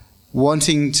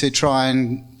wanting to try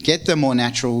and get the more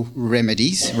natural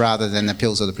remedies rather than the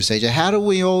pills or the procedure, how do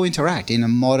we all interact in a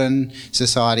modern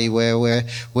society where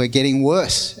we're getting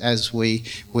worse as we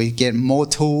get more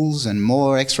tools and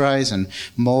more x-rays and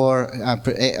more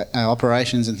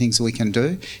operations and things that we can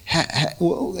do?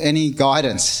 Any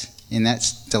guidance in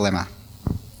that dilemma?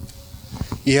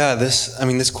 Yeah,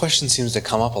 this question seems to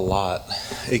come up a lot.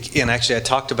 And actually I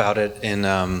talked about it in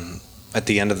at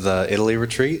the end of the Italy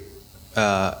retreat.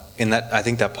 I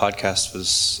think that podcast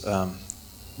was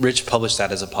Rich published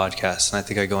that as a podcast, and I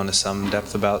think I go into some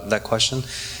depth about that question.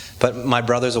 But my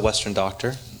brother's a Western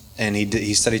doctor, and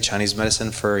he studied Chinese medicine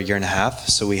for a year and a half,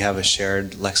 so we have a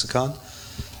shared lexicon.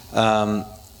 And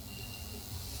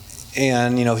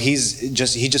he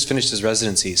just finished his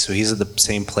residency, so he's at the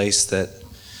same place that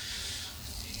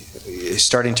is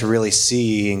starting to really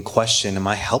see and question: am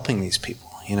I helping these people?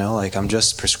 I'm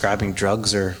just prescribing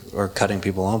drugs or cutting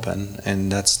people open,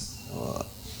 and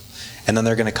and then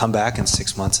they're going to come back in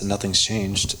 6 months and nothing's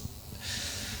changed.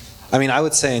 I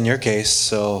would say in your case,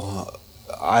 so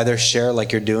either share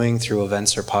like you're doing through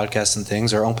events or podcasts and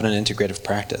things, or open an integrative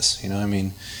practice.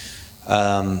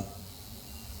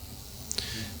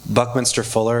 Buckminster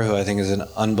Fuller, who I think is an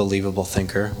unbelievable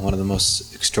thinker, one of the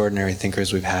most extraordinary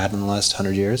thinkers we've had in the last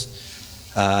 100 years,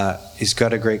 he's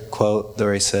got a great quote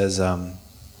where he says,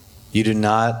 You do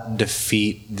not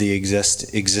defeat the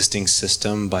existing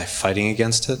system by fighting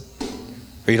against it.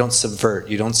 Or you don't subvert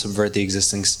the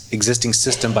existing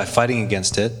system by fighting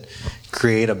against it.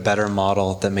 Create a better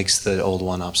model that makes the old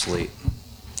one obsolete.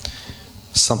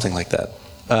 Something like that.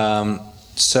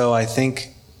 So I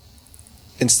think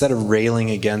instead of railing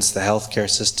against the healthcare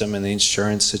system and the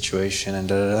insurance situation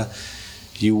and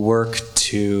you work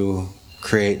to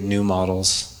create new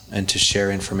models and to share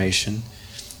information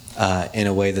in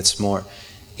a way that's more...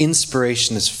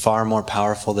 Inspiration is far more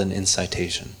powerful than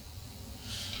incitation.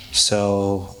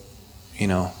 So,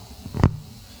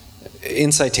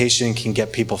 incitation can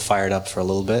get people fired up for a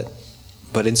little bit,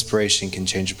 but inspiration can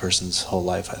change a person's whole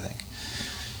life, I think.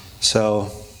 So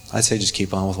I'd say just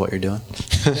keep on with what you're doing.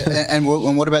 and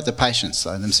what about the patients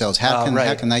themselves? How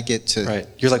can they get to... Right.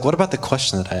 You're like, what about the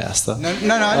question that I asked, though? No.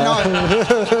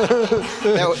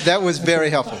 That was very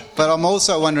helpful. But I'm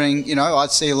also wondering, I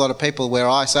see a lot of people where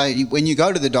I say, when you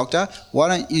go to the doctor, why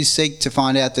don't you seek to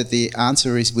find out that the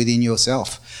answer is within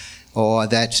yourself? Or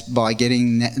that by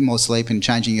getting more sleep and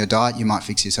changing your diet, you might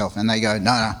fix yourself. And they go,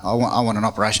 no, I want an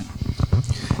operation.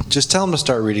 Just tell them to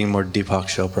start reading more Deepak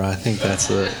Chopra. I think that's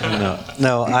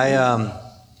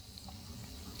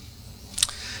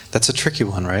that's a tricky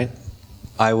one, right?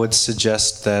 I would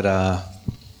suggest that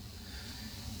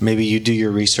maybe you do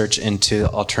your research into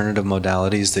alternative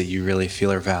modalities that you really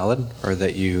feel are valid or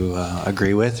that you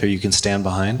agree with or you can stand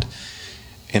behind,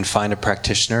 and find a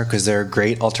practitioner, because there are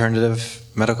great alternative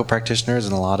medical practitioners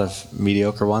and a lot of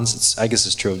mediocre ones. I guess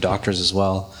it's true of doctors as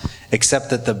well, except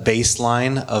that the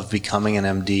baseline of becoming an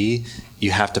MD,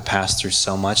 you have to pass through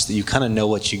so much that you kind of know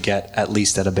what you get, at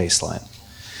least at a baseline.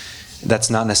 That's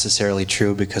not necessarily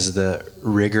true because of the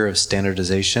rigor of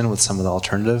standardization with some of the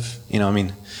alternative.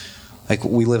 Like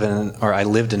I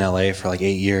lived in LA for like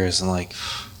 8 years, and like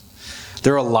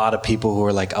there are a lot of people who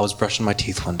are like, I was brushing my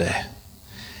teeth one day,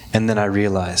 and then I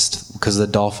realized, because the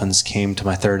dolphins came to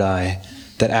my third eye,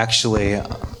 that actually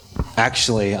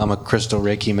I'm a crystal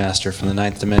Reiki master from the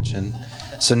 9th dimension.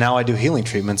 So now I do healing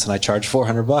treatments and I charge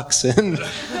 $400 and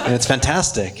it's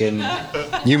fantastic. And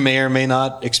you may or may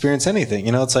not experience anything.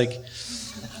 It's like,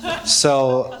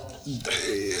 so,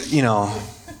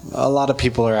 a lot of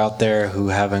people are out there who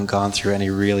haven't gone through any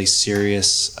really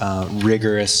serious,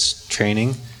 rigorous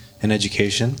training and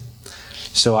education.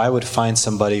 So I would find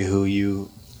somebody who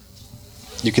you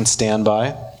can stand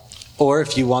by. Or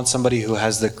if you want somebody who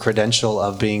has the credential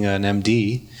of being an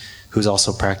MD, who's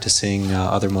also practicing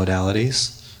other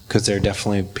modalities, because there are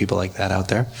definitely people like that out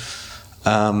there,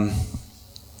 and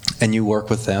you work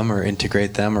with them or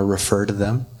integrate them or refer to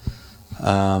them,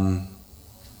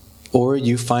 or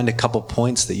you find a couple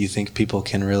points that you think people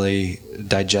can really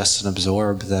digest and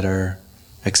absorb that are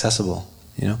accessible.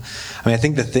 I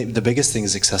think the biggest thing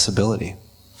is accessibility.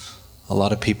 A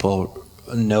lot of people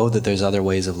know that there's other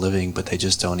ways of living, but they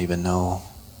just don't even know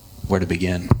where to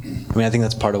begin. I think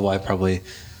that's part of why probably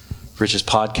Rich's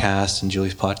podcast and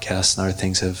Julie's podcast and other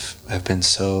things have been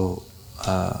so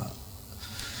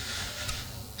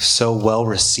well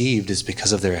received, is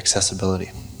because of their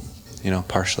accessibility,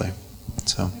 partially.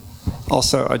 So,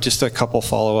 also just a couple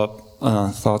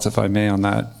follow-up thoughts, if I may, on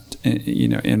that.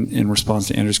 In response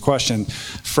to Andrew's question,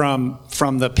 from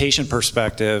the patient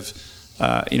perspective.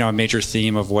 A major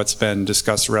theme of what's been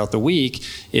discussed throughout the week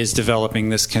is developing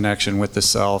this connection with the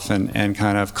self and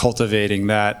kind of cultivating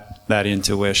that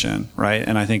intuition, right?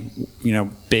 And I think,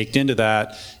 baked into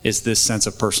that is this sense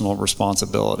of personal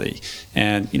responsibility.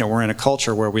 And, we're in a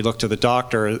culture where we look to the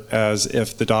doctor as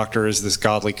if the doctor is this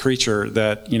godly creature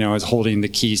that, is holding the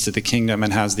keys to the kingdom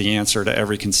and has the answer to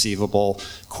every conceivable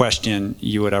question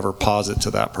you would ever posit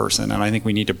to that person. And I think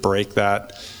we need to break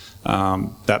that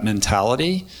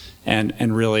mentality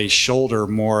and really shoulder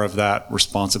more of that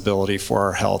responsibility for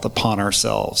our health upon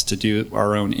ourselves, to do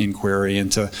our own inquiry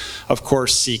and to, of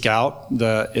course, seek out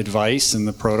the advice and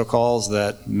the protocols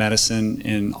that medicine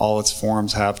in all its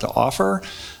forms have to offer,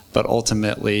 but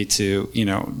ultimately to,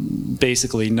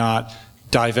 basically not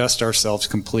divest ourselves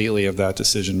completely of that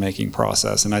decision-making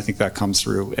process. And I think that comes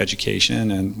through education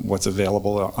and what's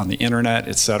available on the internet,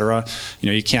 et cetera.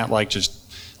 You can't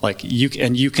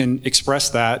you can express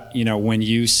that, when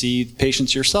you see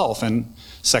patients yourself, and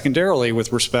secondarily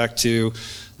with respect to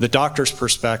the doctor's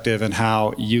perspective and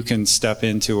how you can step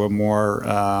into a more,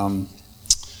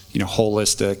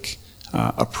 holistic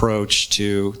approach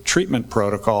to treatment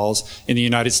protocols. In the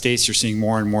United States, you're seeing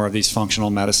more and more of these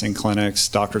functional medicine clinics,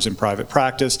 doctors in private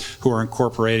practice, who are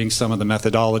incorporating some of the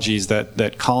methodologies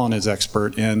that Colin is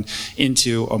expert in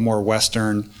into a more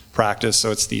Western practice.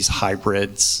 So it's these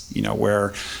hybrids,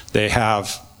 where they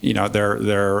have,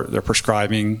 they're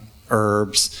prescribing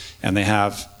herbs, and they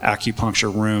have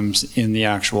acupuncture rooms in the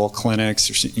actual clinics.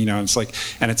 It's like,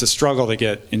 and it's a struggle to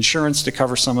get insurance to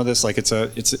cover some of this. Like it's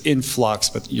an influx,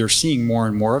 but you're seeing more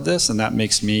and more of this, and that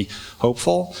makes me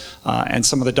hopeful. And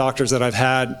some of the doctors that I've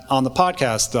had on the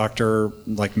podcast, Dr.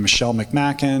 like Michelle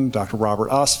McMacken, Dr.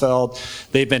 Robert Osfeld,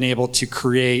 they've been able to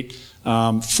create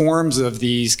forms of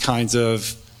these kinds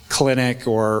of clinic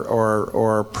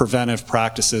or preventive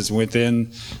practices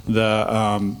within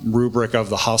the rubric of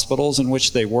the hospitals in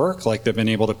which they work. Like they've been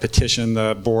able to petition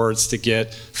the boards to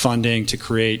get funding to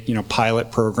create,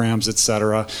 pilot programs, et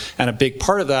cetera. And a big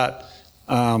part of that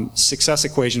success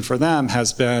equation for them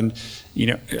has been,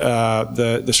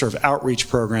 the sort of outreach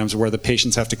programs where the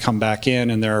patients have to come back in,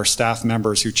 and there are staff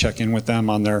members who check in with them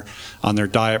on their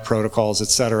diet protocols, et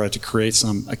cetera, to create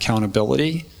some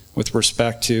accountability with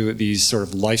respect to these sort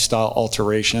of lifestyle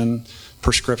alteration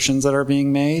prescriptions that are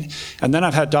being made. And then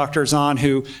I've had doctors on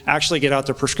who actually get out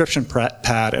their prescription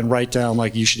pad and write down,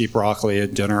 like, you should eat broccoli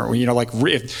at dinner, or,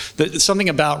 something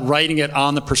about writing it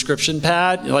on the prescription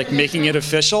pad, like making it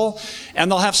official. And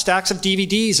they'll have stacks of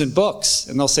DVDs and books,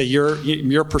 and they'll say,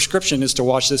 your prescription is to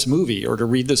watch this movie or to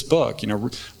read this book,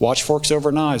 watch Forks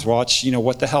Over Knives, watch,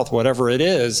 What the Health, whatever it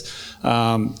is.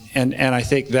 And I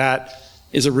think that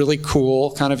is a really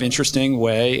cool, kind of interesting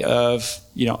way of,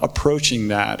 approaching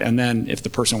that. And then if the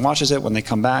person watches it, when they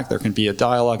come back, there can be a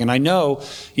dialogue. And I know,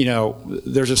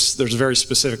 there's a very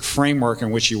specific framework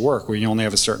in which you work, where you only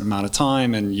have a certain amount of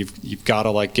time, and you've got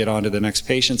to get on to the next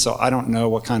patient. So I don't know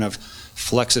what kind of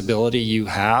flexibility you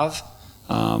have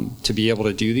to be able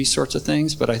to do these sorts of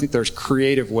things. But I think there's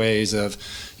creative ways of,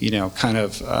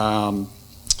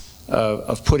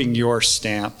 of putting your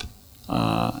stamp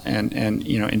and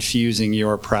infusing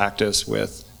your practice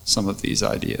with some of these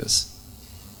ideas.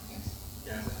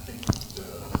 Yeah, I think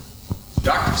the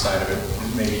doctor side of it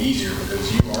may be easier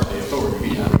because you are the authority.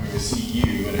 People are going to see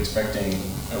you and expecting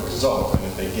a result, and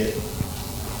if they get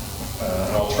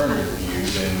an alternative view,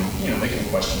 then they can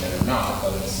question it or not.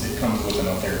 But it comes with an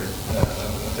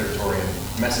authoritarian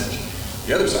message.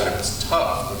 The other side of it's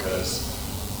tough because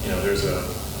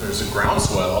there's a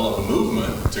groundswell of a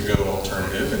movement to go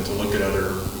alternative and to look at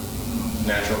other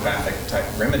naturopathic type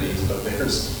remedies, but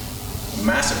there's a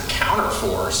massive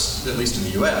counterforce, at least in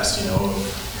the US,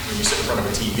 when you sit in front of a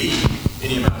TV,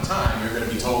 any amount of time, you're going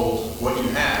to be told what you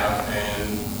have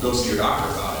and go see your doctor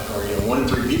about it. Or, 1 in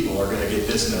 3 people are going to get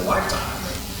this in their lifetime.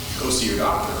 And go see your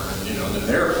doctor. And, and then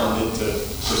they're funded to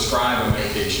prescribe a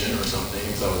medication or something.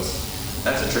 So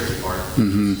that's a tricky part.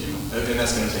 Mm-hmm. And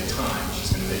that's going to take time. It's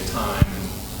just going to take time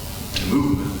and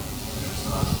movement. It's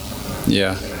not something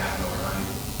that's going to happen overnight.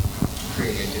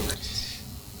 Creating differences.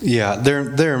 Yeah,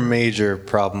 there are major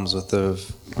problems with the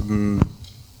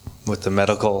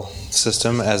medical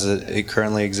system as it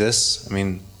currently exists. I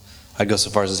mean, I'd go so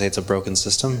far as to say it's a broken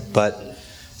system, but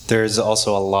there's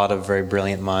also a lot of very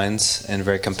brilliant minds and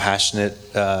very compassionate,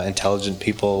 intelligent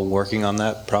people working on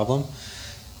that problem.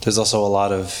 There's also a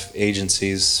lot of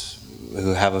agencies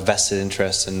who have a vested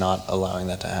interest in not allowing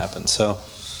that to happen. So,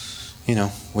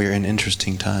 we're in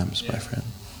interesting times, my friend.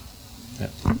 Yeah.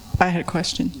 I had a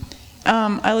question.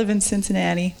 I live in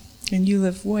Cincinnati, and you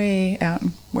live way out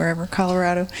in wherever,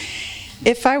 Colorado.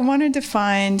 If I wanted to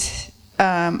find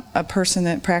a person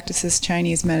that practices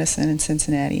Chinese medicine in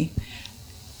Cincinnati,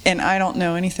 and I don't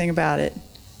know anything about it,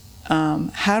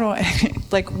 how do I,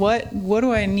 what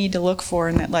do I need to look for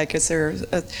in that? Is there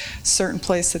a certain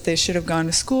place that they should have gone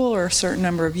to school, or a certain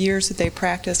number of years that they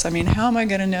practice? I mean, how am I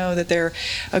going to know that they're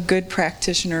a good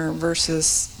practitioner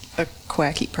versus a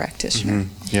quacky practitioner?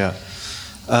 Mm-hmm. Yeah.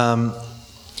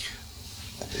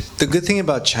 The good thing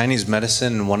about Chinese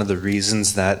medicine, and one of the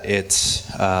reasons that it's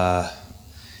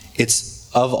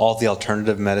of all the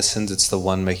alternative medicines, it's the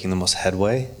one making the most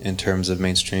headway in terms of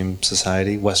mainstream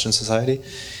society, Western society,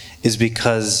 is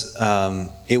because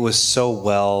it was so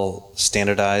well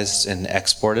standardized and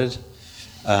exported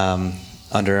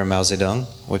under Mao Zedong,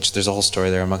 which there's a whole story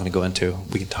there I'm not going to go into.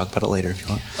 We can talk about it later if you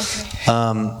want.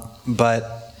 Okay.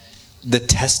 But the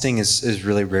testing is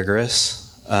really rigorous,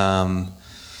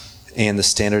 and the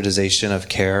standardization of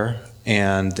care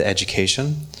and the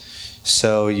education.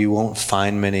 So you won't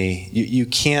find many, you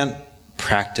can't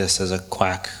practice as a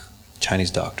quack Chinese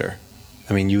doctor.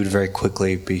 I mean, you would very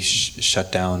quickly be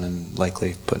shut down and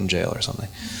likely put in jail or something.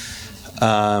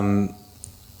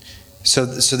 So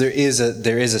there is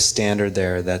a standard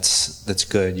there that's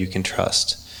good, you can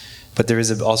trust. But there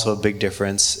is also a big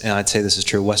difference, and I'd say this is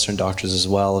true of Western doctors as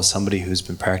well, of somebody who's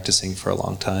been practicing for a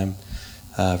long time,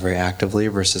 very actively,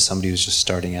 versus somebody who's just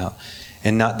starting out.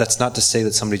 And that's not to say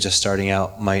that somebody just starting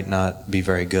out might not be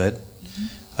very good.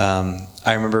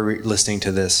 I remember listening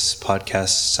to this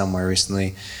podcast somewhere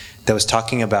recently that was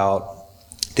talking about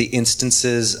the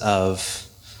instances of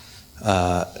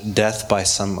death by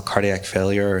some cardiac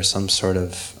failure or some sort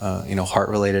of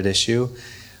heart-related issue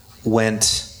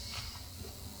went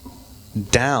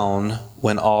down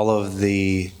when all of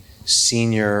the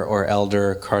senior or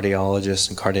elder cardiologists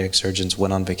and cardiac surgeons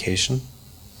went on vacation.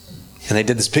 And they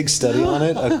did this big study on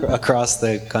it across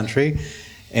the country.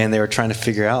 And they were trying to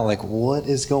figure out, like, what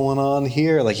is going on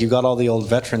here? Like, you got all the old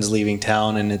veterans leaving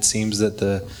town, and it seems that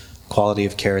the quality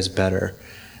of care is better.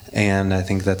 And I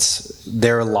think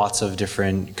there are lots of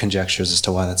different conjectures as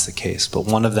to why that's the case. But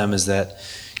one of them is that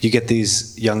you get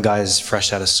these young guys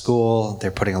fresh out of school.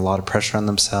 They're putting a lot of pressure on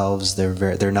themselves.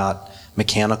 They're not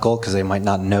mechanical because they might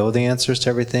not know the answers to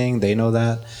everything. They know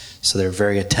that. So they're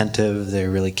very attentive. They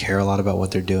really care a lot about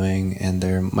what they're doing, and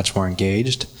they're much more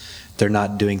engaged. They're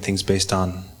not doing things based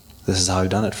on, this is how I've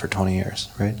done it for 20 years,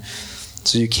 right?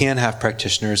 So you can have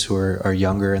practitioners who are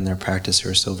younger in their practice who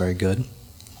are still very good.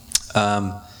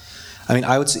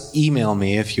 I would say email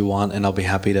me if you want, and I'll be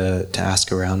happy to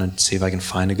ask around and see if I can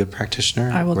find a good practitioner.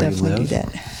 I will definitely do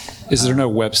that. Is there no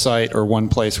website or one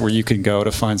place where you can go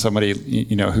to find somebody,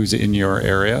 who's in your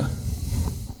area?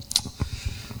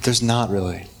 There's not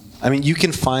really. You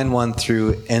can find one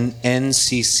through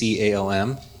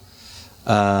NCCAOM,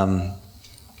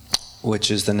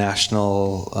 which is the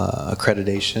National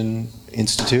Accreditation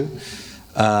Institute.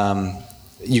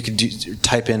 You could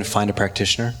type in "find a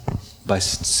practitioner" by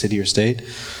city or state,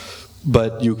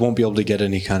 but you won't be able to get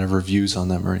any kind of reviews on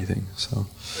them or anything. So,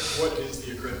 what is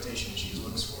the accreditation she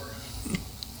looks for?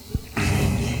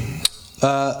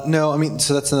 No,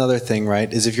 so that's another thing,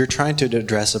 right? Is if you're trying to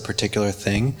address a particular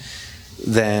thing,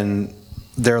 then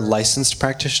they're licensed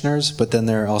practitioners, but then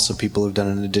there are also people who've done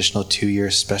an additional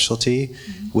 2-year specialty,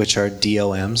 which are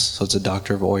DOMs. So it's a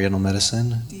Doctor of Oriental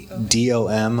Medicine,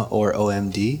 DOM or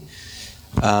OMD,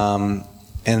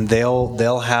 and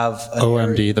they'll have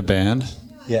OMD, the band.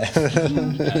 Yeah,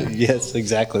 yes,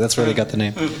 exactly. That's where they got the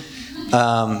name.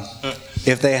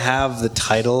 If they have the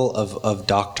title of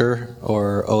doctor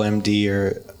or OMD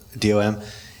or DOM,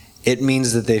 it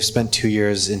means that they've spent 2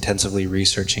 years intensively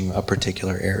researching a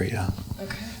particular area.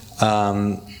 Okay.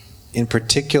 In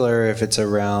particular, if it's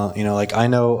around, I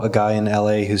know a guy in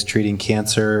LA who's treating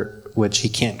cancer, which he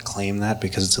can't claim that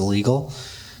because it's illegal,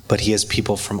 but he has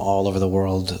people from all over the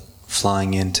world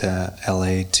flying into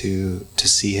LA to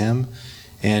see him.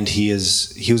 And he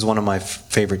was one of my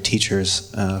favorite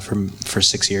teachers for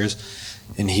 6 years.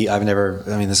 And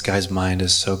this guy's mind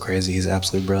is so crazy. He's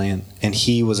absolutely brilliant. And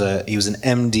he was an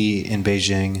MD in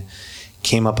Beijing,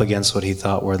 came up against what he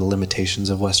thought were the limitations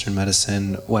of Western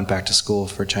medicine, went back to school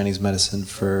for Chinese medicine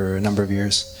for a number of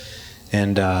years.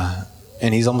 And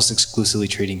he's almost exclusively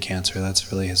treating cancer. That's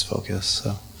really his focus.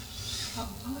 So,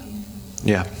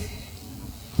 yeah.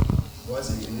 Why is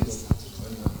it illegal to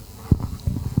claim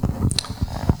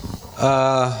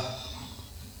that?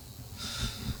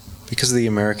 Because of the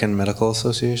American Medical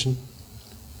Association,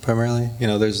 primarily.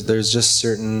 There's just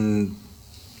certain...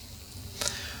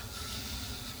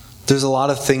 There's a lot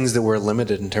of things that we're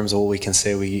limited in terms of what we can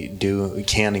say we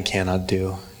can and cannot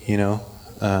do,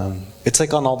 It's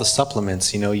like on all the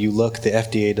supplements, you look, the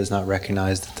FDA does not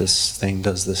recognize that this thing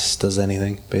does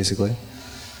anything, basically.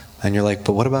 And you're like,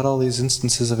 but what about all these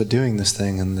instances of it doing this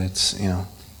thing? And it's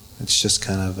just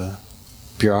kind of a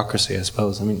bureaucracy, I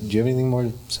suppose. Do you have anything more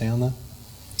to say on that?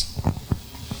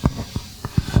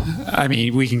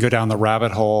 We can go down the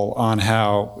rabbit hole on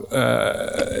how,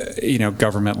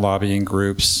 government lobbying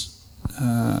groups,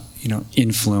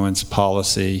 influence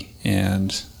policy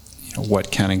and,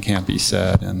 what can and can't be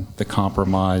said, and the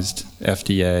compromised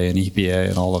FDA and EPA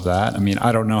and all of that.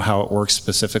 I don't know how it works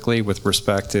specifically with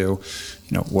respect to,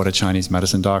 what a Chinese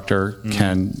medicine doctor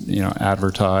can,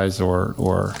 advertise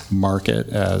or market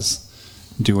as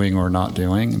doing or not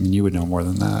doing. You would know more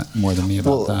than me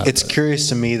about that. It's curious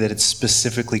to me that it's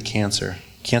specifically cancer.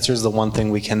 Cancer is the one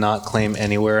thing we cannot claim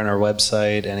anywhere on our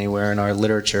website, anywhere in our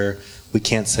literature. We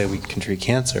can't say we can treat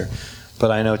cancer. But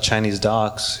I know Chinese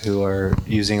docs who are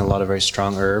using a lot of very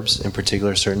strong herbs, in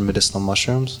particular certain medicinal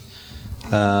mushrooms,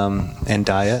 and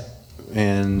diet,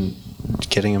 and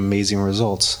getting amazing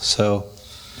results. So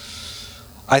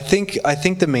I think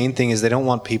the main thing is they don't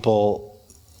want people,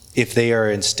 if they are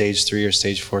in stage 3 or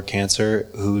stage 4 cancer,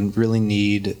 who really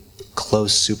need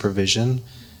close supervision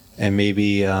and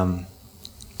maybe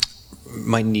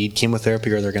might need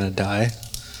chemotherapy or they're going to die,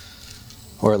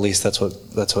 or at least that's what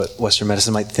Western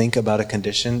medicine might think about a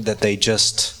condition, that they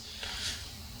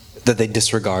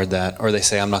disregard that, or they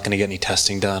say, I'm not going to get any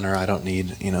testing done, or I don't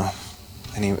need,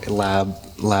 any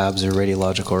labs or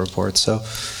radiological reports. So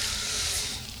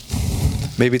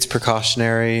maybe it's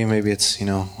precautionary. Maybe it's,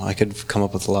 I could come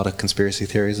up with a lot of conspiracy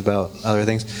theories about other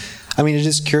things. I mean, it's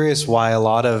just curious why a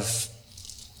lot of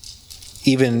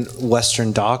even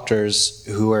Western doctors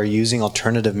who are using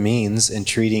alternative means in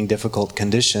treating difficult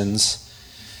conditions,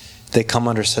 they come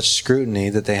under such scrutiny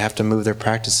that they have to move their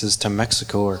practices to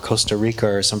Mexico or Costa Rica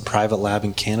or some private lab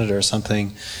in Canada or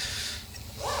something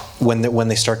when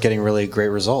they start getting really great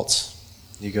results.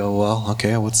 You go, well,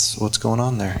 okay, what's going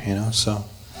on there? So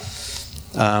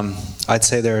I'd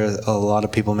say there are a lot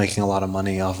of people making a lot of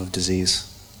money off of disease,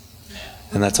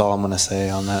 and that's all I'm going to say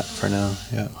on that for now.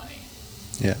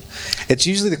 Yeah. It's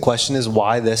usually the question is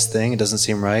why this thing? It doesn't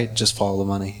seem right. Just follow the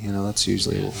money. That's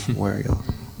usually where you go.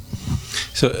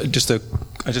 So I just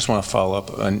want to follow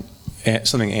up on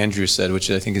something Andrew said, which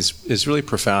I think is really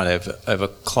profound. I have a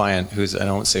client who's, I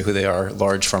don't want to say who they are, a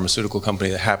large pharmaceutical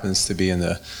company that happens to be in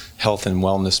the health and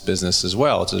wellness business as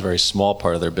well. It's a very small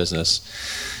part of their business.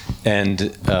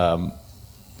 And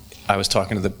I was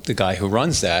talking to the guy who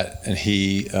runs that, and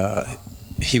he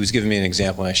was giving me an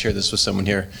example, and I shared this with someone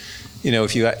here.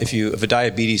 If a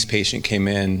diabetes patient came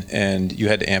in and you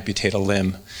had to amputate a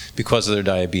limb because of their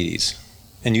diabetes,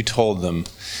 and you told them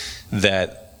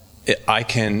that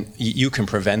you can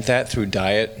prevent that through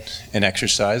diet and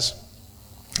exercise,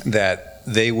 that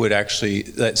they would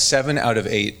that 7 out of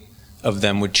 8 of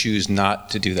them would choose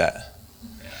not to do that.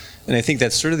 And I think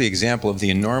that's sort of the example of the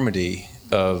enormity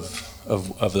of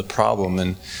the problem.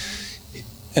 And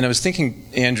I was thinking,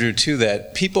 Andrew, too,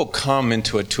 that people come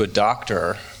to a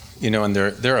doctor, and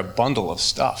they're a bundle of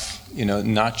stuff,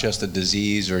 not just a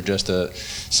disease or just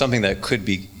something that could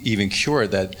be even cured,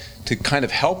 that to kind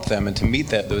of help them and to meet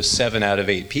those 7 out of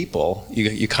 8 people,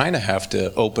 you kind of have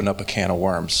to open up a can of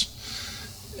worms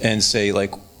and say,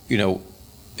 the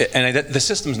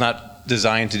system's not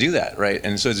designed to do that, right?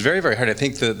 And so it's very, very hard. I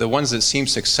think the ones that seem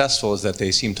successful is that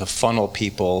they seem to funnel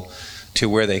people to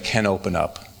where they can open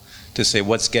up, to say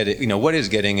what is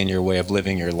getting in your way of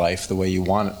living your life the way you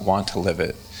want to live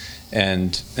it.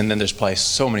 And then there's probably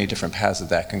so many different paths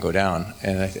that can go down.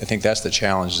 And I think that's the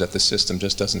challenge, that the system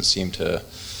just doesn't seem to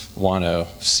want to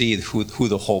see who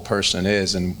the whole person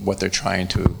is and what they're trying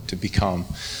to become.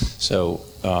 So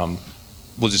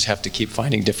we'll just have to keep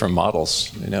finding different models.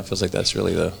 It feels like that's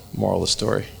really the moral of the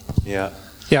story. Yeah,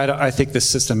 I think the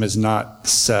system is not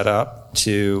set up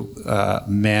to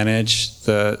manage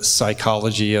the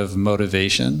psychology of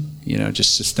motivation,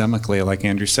 just systemically. Like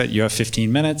Andrew said, you have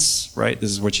 15 minutes, right? This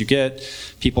is what you get.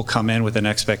 People come in with an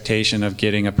expectation of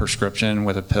getting a prescription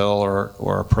with a pill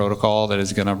or a protocol that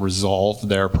is going to resolve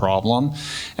their problem.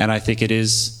 And I think it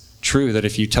is true that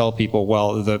if you tell people,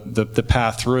 well, the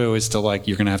path through is to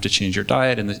you're going to have to change your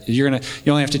diet, and you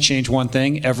only have to change one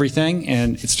thing, everything,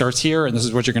 and it starts here, and this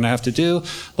is what you're going to have to do.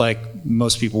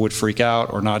 Most people would freak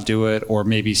out or not do it, or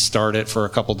maybe start it for a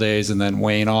couple days and then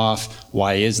wane off.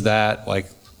 Why is that?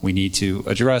 We need to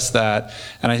address that.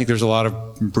 And I think there's a lot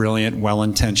of brilliant,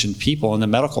 well-intentioned people in the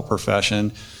medical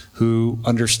profession who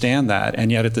understand that,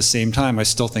 and yet at the same time, I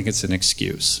still think it's an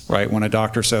excuse, right? When a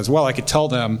doctor says, well, I could tell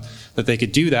them that they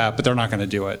could do that, but they're not going to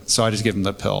do it, so I just give them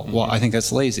the pill. Well, I think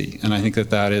that's lazy, and I think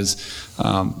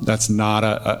that's not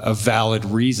a valid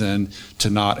reason to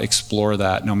not explore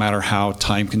that, no matter how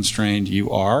time-constrained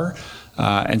you are.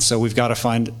 And so we've got to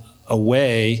find a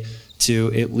way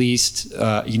to at least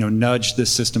nudge the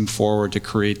system forward to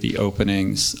create the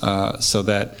openings so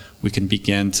that we can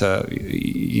begin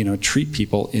to treat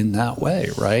people in that way,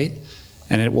 right?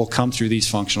 And it will come through these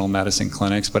functional medicine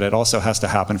clinics, but it also has to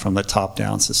happen from the top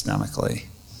down systemically.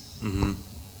 Mm-hmm.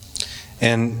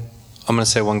 And I'm going to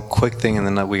say one quick thing, and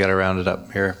then we got to round it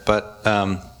up here. But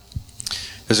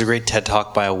there's a great TED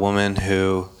Talk by a woman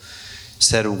who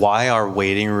said, why are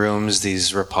waiting rooms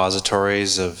these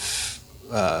repositories of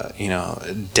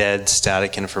dead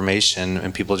static information,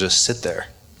 and people just sit there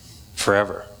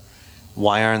forever?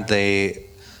 Why aren't they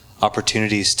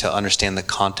opportunities to understand the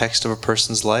context of a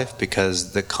person's life?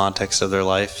 Because the context of their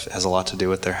life has a lot to do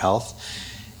with their health.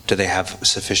 Do they have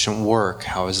sufficient work?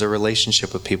 How is their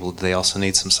relationship with people? Do they also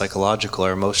need some psychological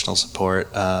or emotional support?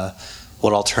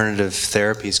 What alternative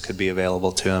therapies could be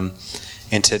available to them?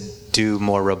 And to do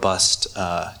more robust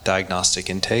diagnostic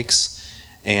intakes.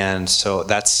 And so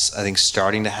that's, I think,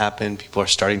 starting to happen. People are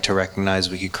starting to recognize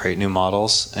we could create new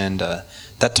models, and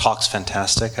that talk's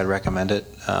fantastic. I'd recommend it.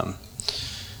 Do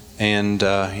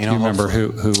you remember who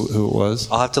it was?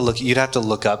 I'll have to look. You'd have to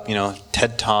look up,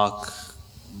 TED Talk,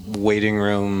 waiting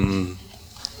room,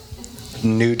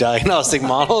 new diagnostic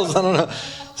models. I don't know,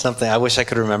 something. I wish I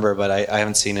could remember, but I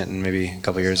haven't seen it in maybe a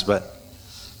couple of years. But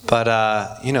But,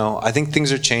 I think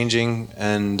things are changing,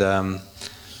 and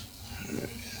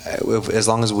as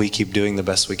long as we keep doing the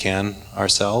best we can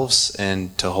ourselves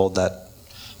and to hold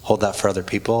that for other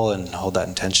people and hold that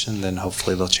intention, then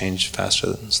hopefully they'll change faster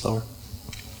than slower.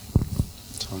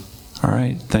 So. All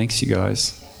right. Thanks, you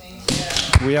guys.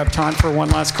 We have time for one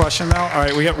last question, Mel? All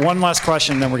right, we got one last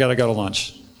question, then we got to go to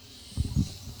lunch.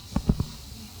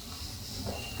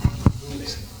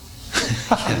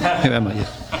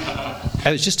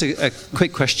 It was just a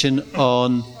quick question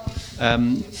on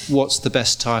what's the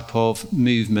best type of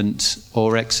movement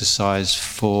or exercise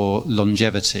for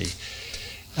longevity.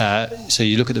 So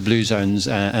you look at the blue zones,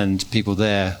 and people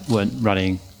there weren't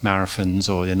running marathons,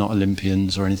 or they're not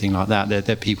Olympians or anything like that.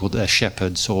 They're people, they're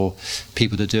shepherds or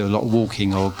people that do a lot of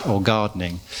walking or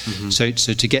gardening. Mm-hmm. So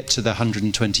to get to the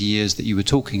 120 years that you were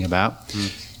talking about,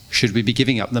 should we be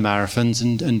giving up the marathons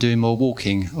and doing more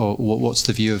walking? Or what's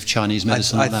the view of Chinese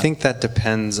medicine on that? I think that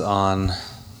depends on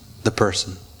the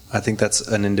person. I think that's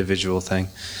an individual thing.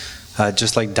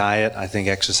 Just like diet, I think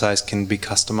exercise can be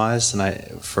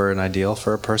customized for an ideal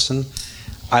for a person.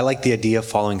 I like the idea of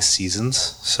following seasons,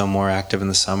 so more active in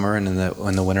the summer, and in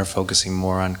the winter focusing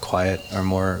more on quiet or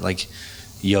more like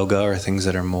yoga or things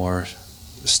that are more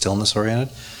stillness oriented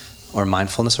or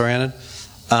mindfulness oriented.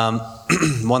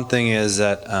 One thing is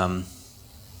that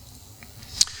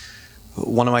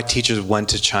one of my teachers went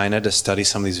to China to study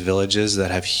some of these villages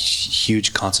that have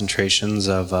huge concentrations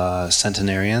of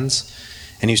centenarians,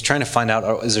 and he was trying to find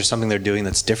out, is there something they're doing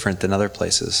that's different than other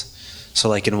places? So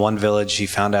like in one village, he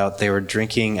found out they were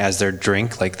drinking as their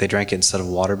drink, like they drank it instead of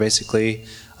water basically,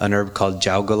 an herb called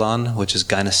jiaogulan, which is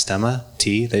gynostema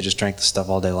tea. They just drank the stuff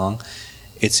all day long.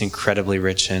 It's incredibly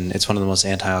rich, and it's one of the most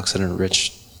antioxidant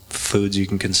rich foods you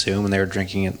can consume, and they were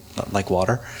drinking it like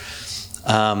water.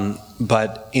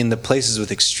 But in the places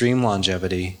with extreme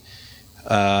longevity,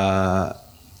 they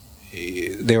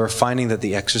were finding that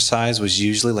the exercise was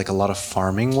usually like a lot of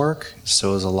farming work. So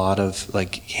it was a lot of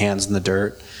like hands in the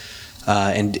dirt.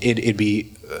 And it'd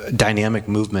be dynamic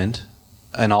movement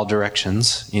in all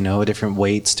directions, different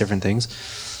weights, different things.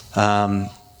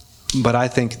 But I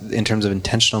think in terms of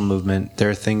intentional movement, there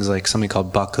are things like something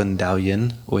called Bakun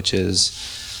Daoyin, which is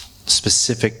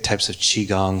specific types of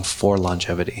Qigong for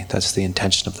longevity. That's the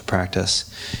intention of the practice.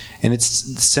 And it's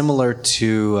similar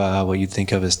to what you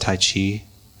think of as Tai Chi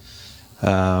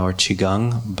or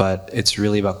Qigong, but it's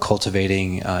really about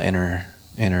cultivating inner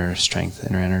strength,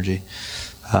 inner energy.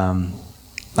 I'm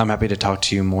happy to talk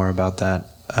to you more about that.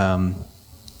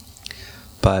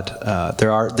 But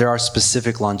there are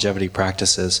specific longevity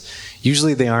practices.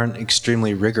 Usually they aren't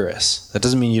extremely rigorous. That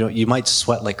doesn't mean you might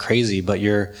sweat like crazy, but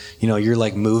you're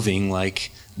like moving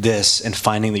like this and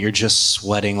finding that you're just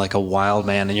sweating like a wild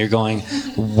man, and you're going,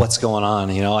 what's going on?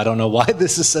 I don't know why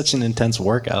this is such an intense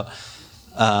workout.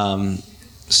 And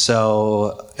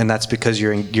that's because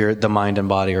the mind and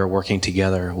body are working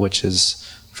together, which is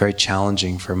very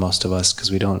challenging for most of us because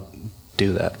we don't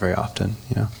do that very often,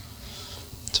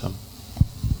 So,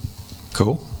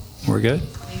 cool. We're good.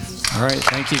 All right.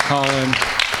 Thank you, Colin.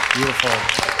 Beautiful.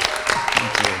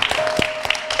 Thank you.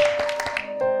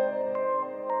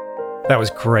 That was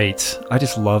great. I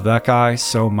just love that guy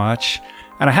so much.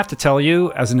 And I have to tell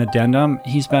you, as an addendum,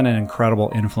 he's been an incredible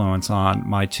influence on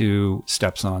my two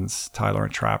stepsons, Tyler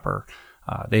and Trapper.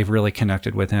 They've really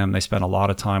connected with him. They spent a lot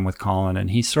of time with Colin, and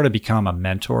he's sort of become a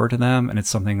mentor to them. And it's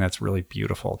something that's really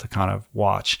beautiful to kind of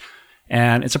watch.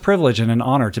 And it's a privilege and an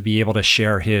honor to be able to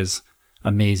share his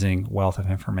amazing wealth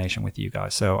of information with you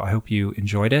guys. So I hope you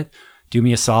enjoyed it. Do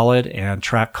me a solid and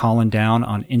track Colin down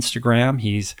on Instagram.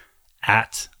 He's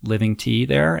at Living Tea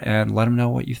there, and let him know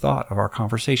what you thought of our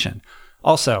conversation.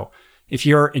 Also, if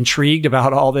you're intrigued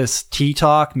about all this tea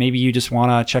talk, maybe you just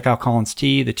want to check out Colin's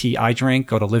tea, the tea I drink,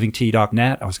 go to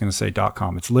livingtea.net. I was going to say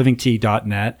 .com. It's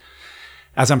livingtea.net.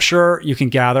 As I'm sure you can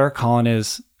gather, Colin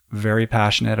is very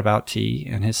passionate about tea,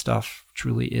 and his stuff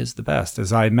truly is the best.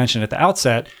 As I mentioned at the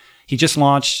outset, he just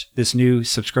launched this new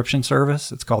subscription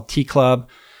service. It's called Tea Club,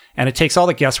 and it takes all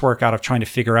the guesswork out of trying to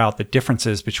figure out the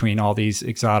differences between all these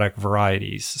exotic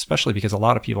varieties, especially because a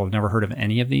lot of people have never heard of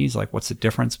any of these. Like, what's the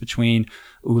difference between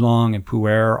oolong and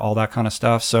pu'er, all that kind of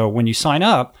stuff. So when you sign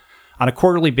up on a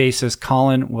quarterly basis,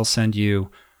 Colin will send you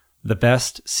the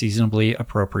best seasonably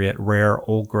appropriate rare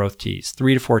old growth teas,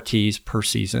 3 to 4 teas per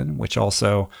season, which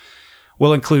also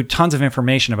will include tons of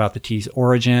information about the tea's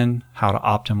origin, how to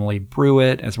optimally brew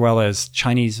it, as well as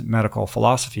Chinese medical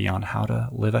philosophy on how to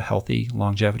live a healthy,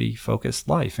 longevity-focused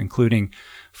life, including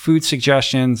food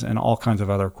suggestions and all kinds of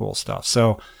other cool stuff.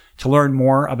 So to learn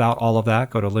more about all of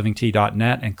that, go to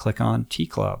livingtea.net and click on Tea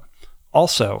Club.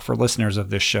 Also, for listeners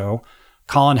of this show,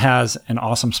 Colin has an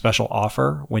awesome special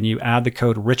offer. When you add the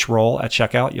code RichRoll at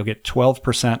checkout, you'll get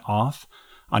 12% off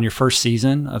on your first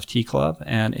season of Tea Club.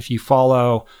 And if you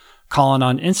follow Colin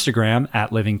on Instagram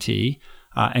at Living Tea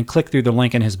and click through the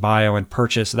link in his bio and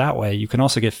purchase that way, you can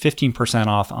also get 15%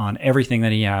 off on everything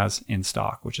that he has in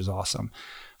stock, which is awesome.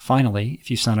 Finally,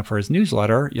 if you sign up for his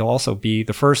newsletter, you'll also be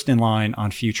the first in line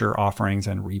on future offerings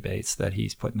and rebates that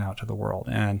he's putting out to the world.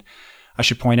 And I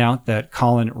should point out that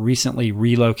Colin recently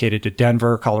relocated to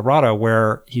Denver, Colorado,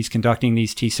 where he's conducting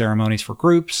these tea ceremonies for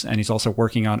groups, and he's also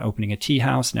working on opening a tea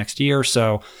house next year.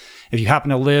 So if you happen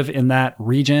to live in that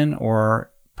region, or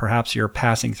perhaps you're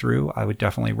passing through, I would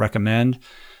definitely recommend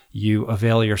you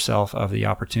avail yourself of the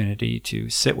opportunity to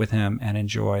sit with him and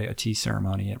enjoy a tea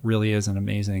ceremony. It really is an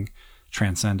amazing,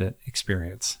 transcendent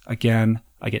experience. Again,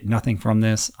 I get nothing from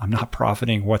this. I'm not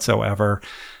profiting whatsoever.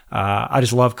 I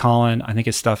just love Colin. I think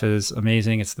his stuff is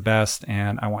amazing. It's the best,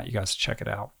 and I want you guys to check it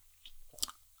out.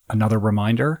 Another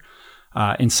reminder,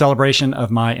 in celebration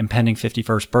of my impending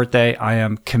 51st birthday, I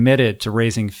am committed to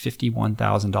raising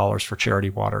 $51,000 for Charity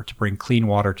Water to bring clean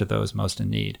water to those most in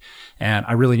need. And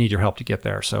I really need your help to get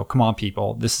there. So come on,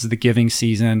 people. This is the giving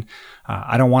season.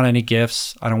 I don't want any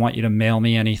gifts. I don't want you to mail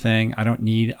me anything. I don't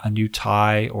need a new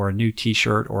tie or a new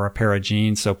t-shirt or a pair of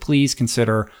jeans. So please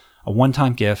consider a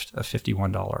one-time gift of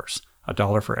 $51,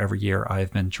 $1 for every year I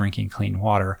have been drinking clean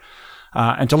water.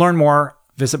 And to learn more,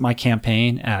 visit my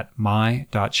campaign at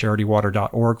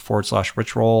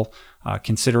my.charitywater.org/richroll.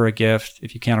 Consider a gift.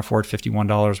 If you can't afford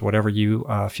 $51, whatever you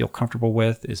feel comfortable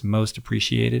with is most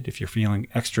appreciated. If you're feeling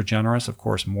extra generous, of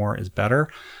course, more is better.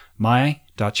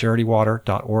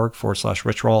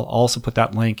 my.charitywater.org/richroll. I'll also put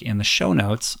that link in the show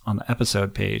notes on the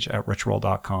episode page at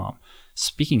richroll.com.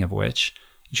 Speaking of which,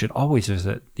 you should always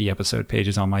visit the episode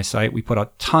pages on my site. We put a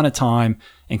ton of time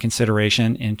and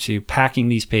consideration into packing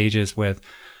these pages with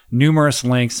numerous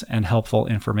links and helpful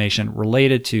information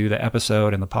related to the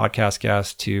episode and the podcast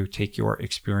guest to take your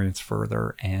experience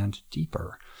further and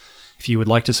deeper. If you would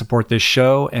like to support this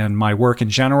show and my work in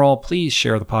general, please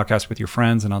share the podcast with your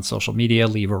friends and on social media.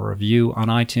 Leave a review on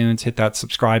iTunes. Hit that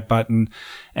subscribe button.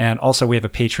 And also, we have a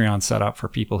Patreon set up for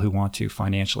people who want to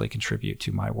financially contribute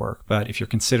to my work. But if you're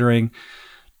considering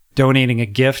donating a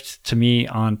gift to me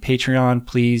on Patreon,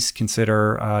 please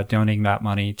consider donating that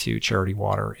money to Charity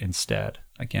Water instead.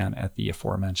 Again, at the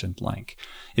aforementioned link.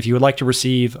 If you would like to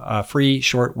receive a free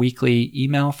short weekly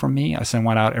email from me, I send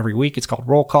one out every week. It's called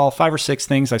Roll Call, 5 or 6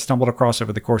 things I stumbled across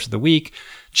over the course of the week.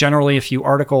 Generally, a few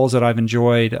articles that I've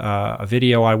enjoyed, a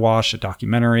video I watched, a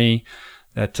documentary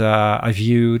that I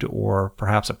viewed, or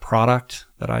perhaps a product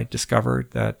that I discovered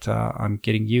that I'm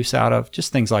getting use out of,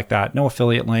 just things like that. No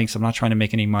affiliate links. I'm not trying to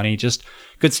make any money, just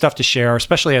good stuff to share,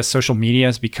 especially as social media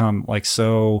has become like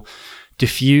so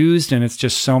diffused and it's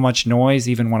just so much noise.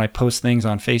 Even when I post things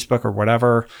on Facebook or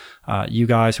whatever, you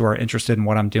guys who are interested in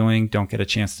what I'm doing don't get a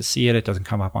chance to see it. It doesn't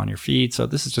come up on your feed. So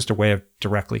this is just a way of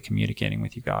directly communicating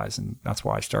with you guys. And that's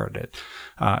why I started it.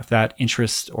 If that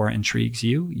interests or intrigues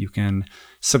you, you can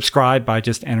subscribe by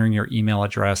just entering your email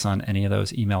address on any of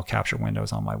those email capture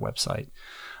windows on my website.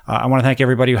 I want to thank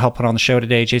everybody who helped put on the show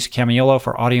today. Jason Camiolo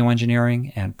for audio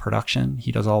engineering and production.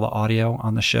 He does all the audio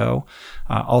on the show.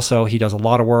 Also, he does a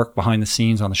lot of work behind the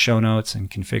scenes on the show notes and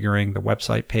configuring the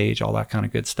website page, all that kind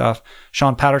of good stuff.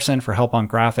 Sean Patterson for help on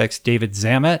graphics. David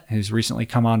Zamet, who's recently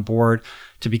come on board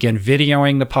to begin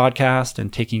videoing the podcast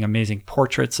and taking amazing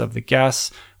portraits of the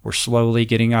guests. We're slowly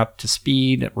getting up to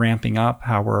speed, ramping up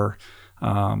how we're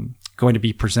going to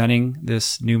be presenting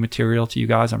this new material to you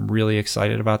guys. I'm really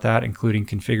excited about that, including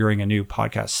configuring a new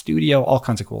podcast studio, all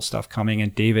kinds of cool stuff coming.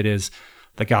 And David is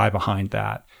the guy behind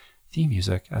that. Theme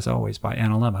music, as always, by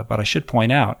Anna Lemma. But I should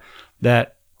point out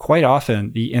that quite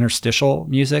often the interstitial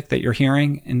music that you're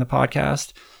hearing in the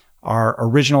podcast are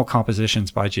original compositions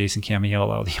by Jason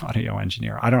Camiolo, the audio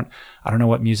engineer. I don't know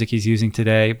what music he's using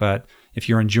today, but if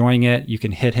you're enjoying it, you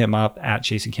can hit him up at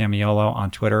Jason Camiolo on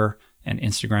Twitter and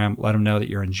Instagram. Let him know that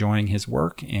you're enjoying his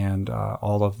work and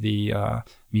all of the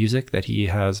music that he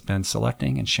has been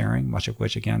selecting and sharing, much of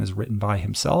which, again, is written by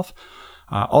himself.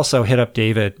 Also, hit up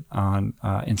David on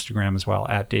Instagram as well,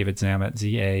 at David Zammit,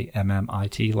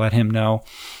 Zammit. Let him know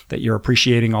that you're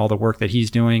appreciating all the work that he's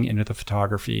doing into the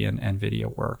photography and video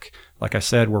work. Like I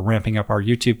said, we're ramping up our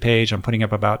YouTube page. I'm putting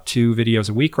up about 2 videos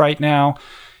a week right now.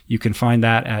 You can find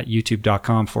that at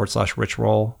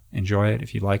youtube.com/richroll. Enjoy it.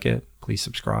 If you like it, please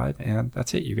subscribe. And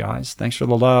that's it, you guys. Thanks for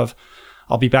the love.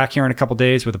 I'll be back here in a couple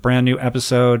days with a brand new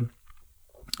episode.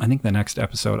 I think the next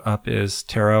episode up is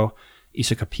Tero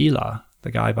Isakapila,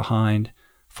 the guy behind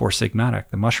Four Sigmatic,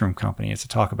 the mushroom company. It's to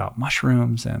talk about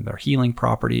mushrooms and their healing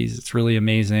properties. It's really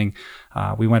amazing.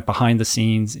 We went behind the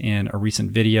scenes in a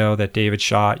recent video that David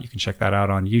shot. You can check that out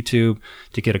on YouTube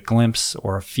to get a glimpse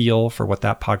or a feel for what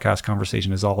that podcast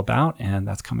conversation is all about. And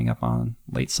that's coming up on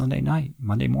late Sunday night,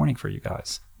 Monday morning for you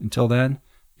guys. Until then,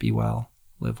 be well,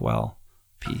 live well,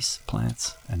 peace,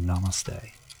 plants, and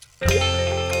namaste.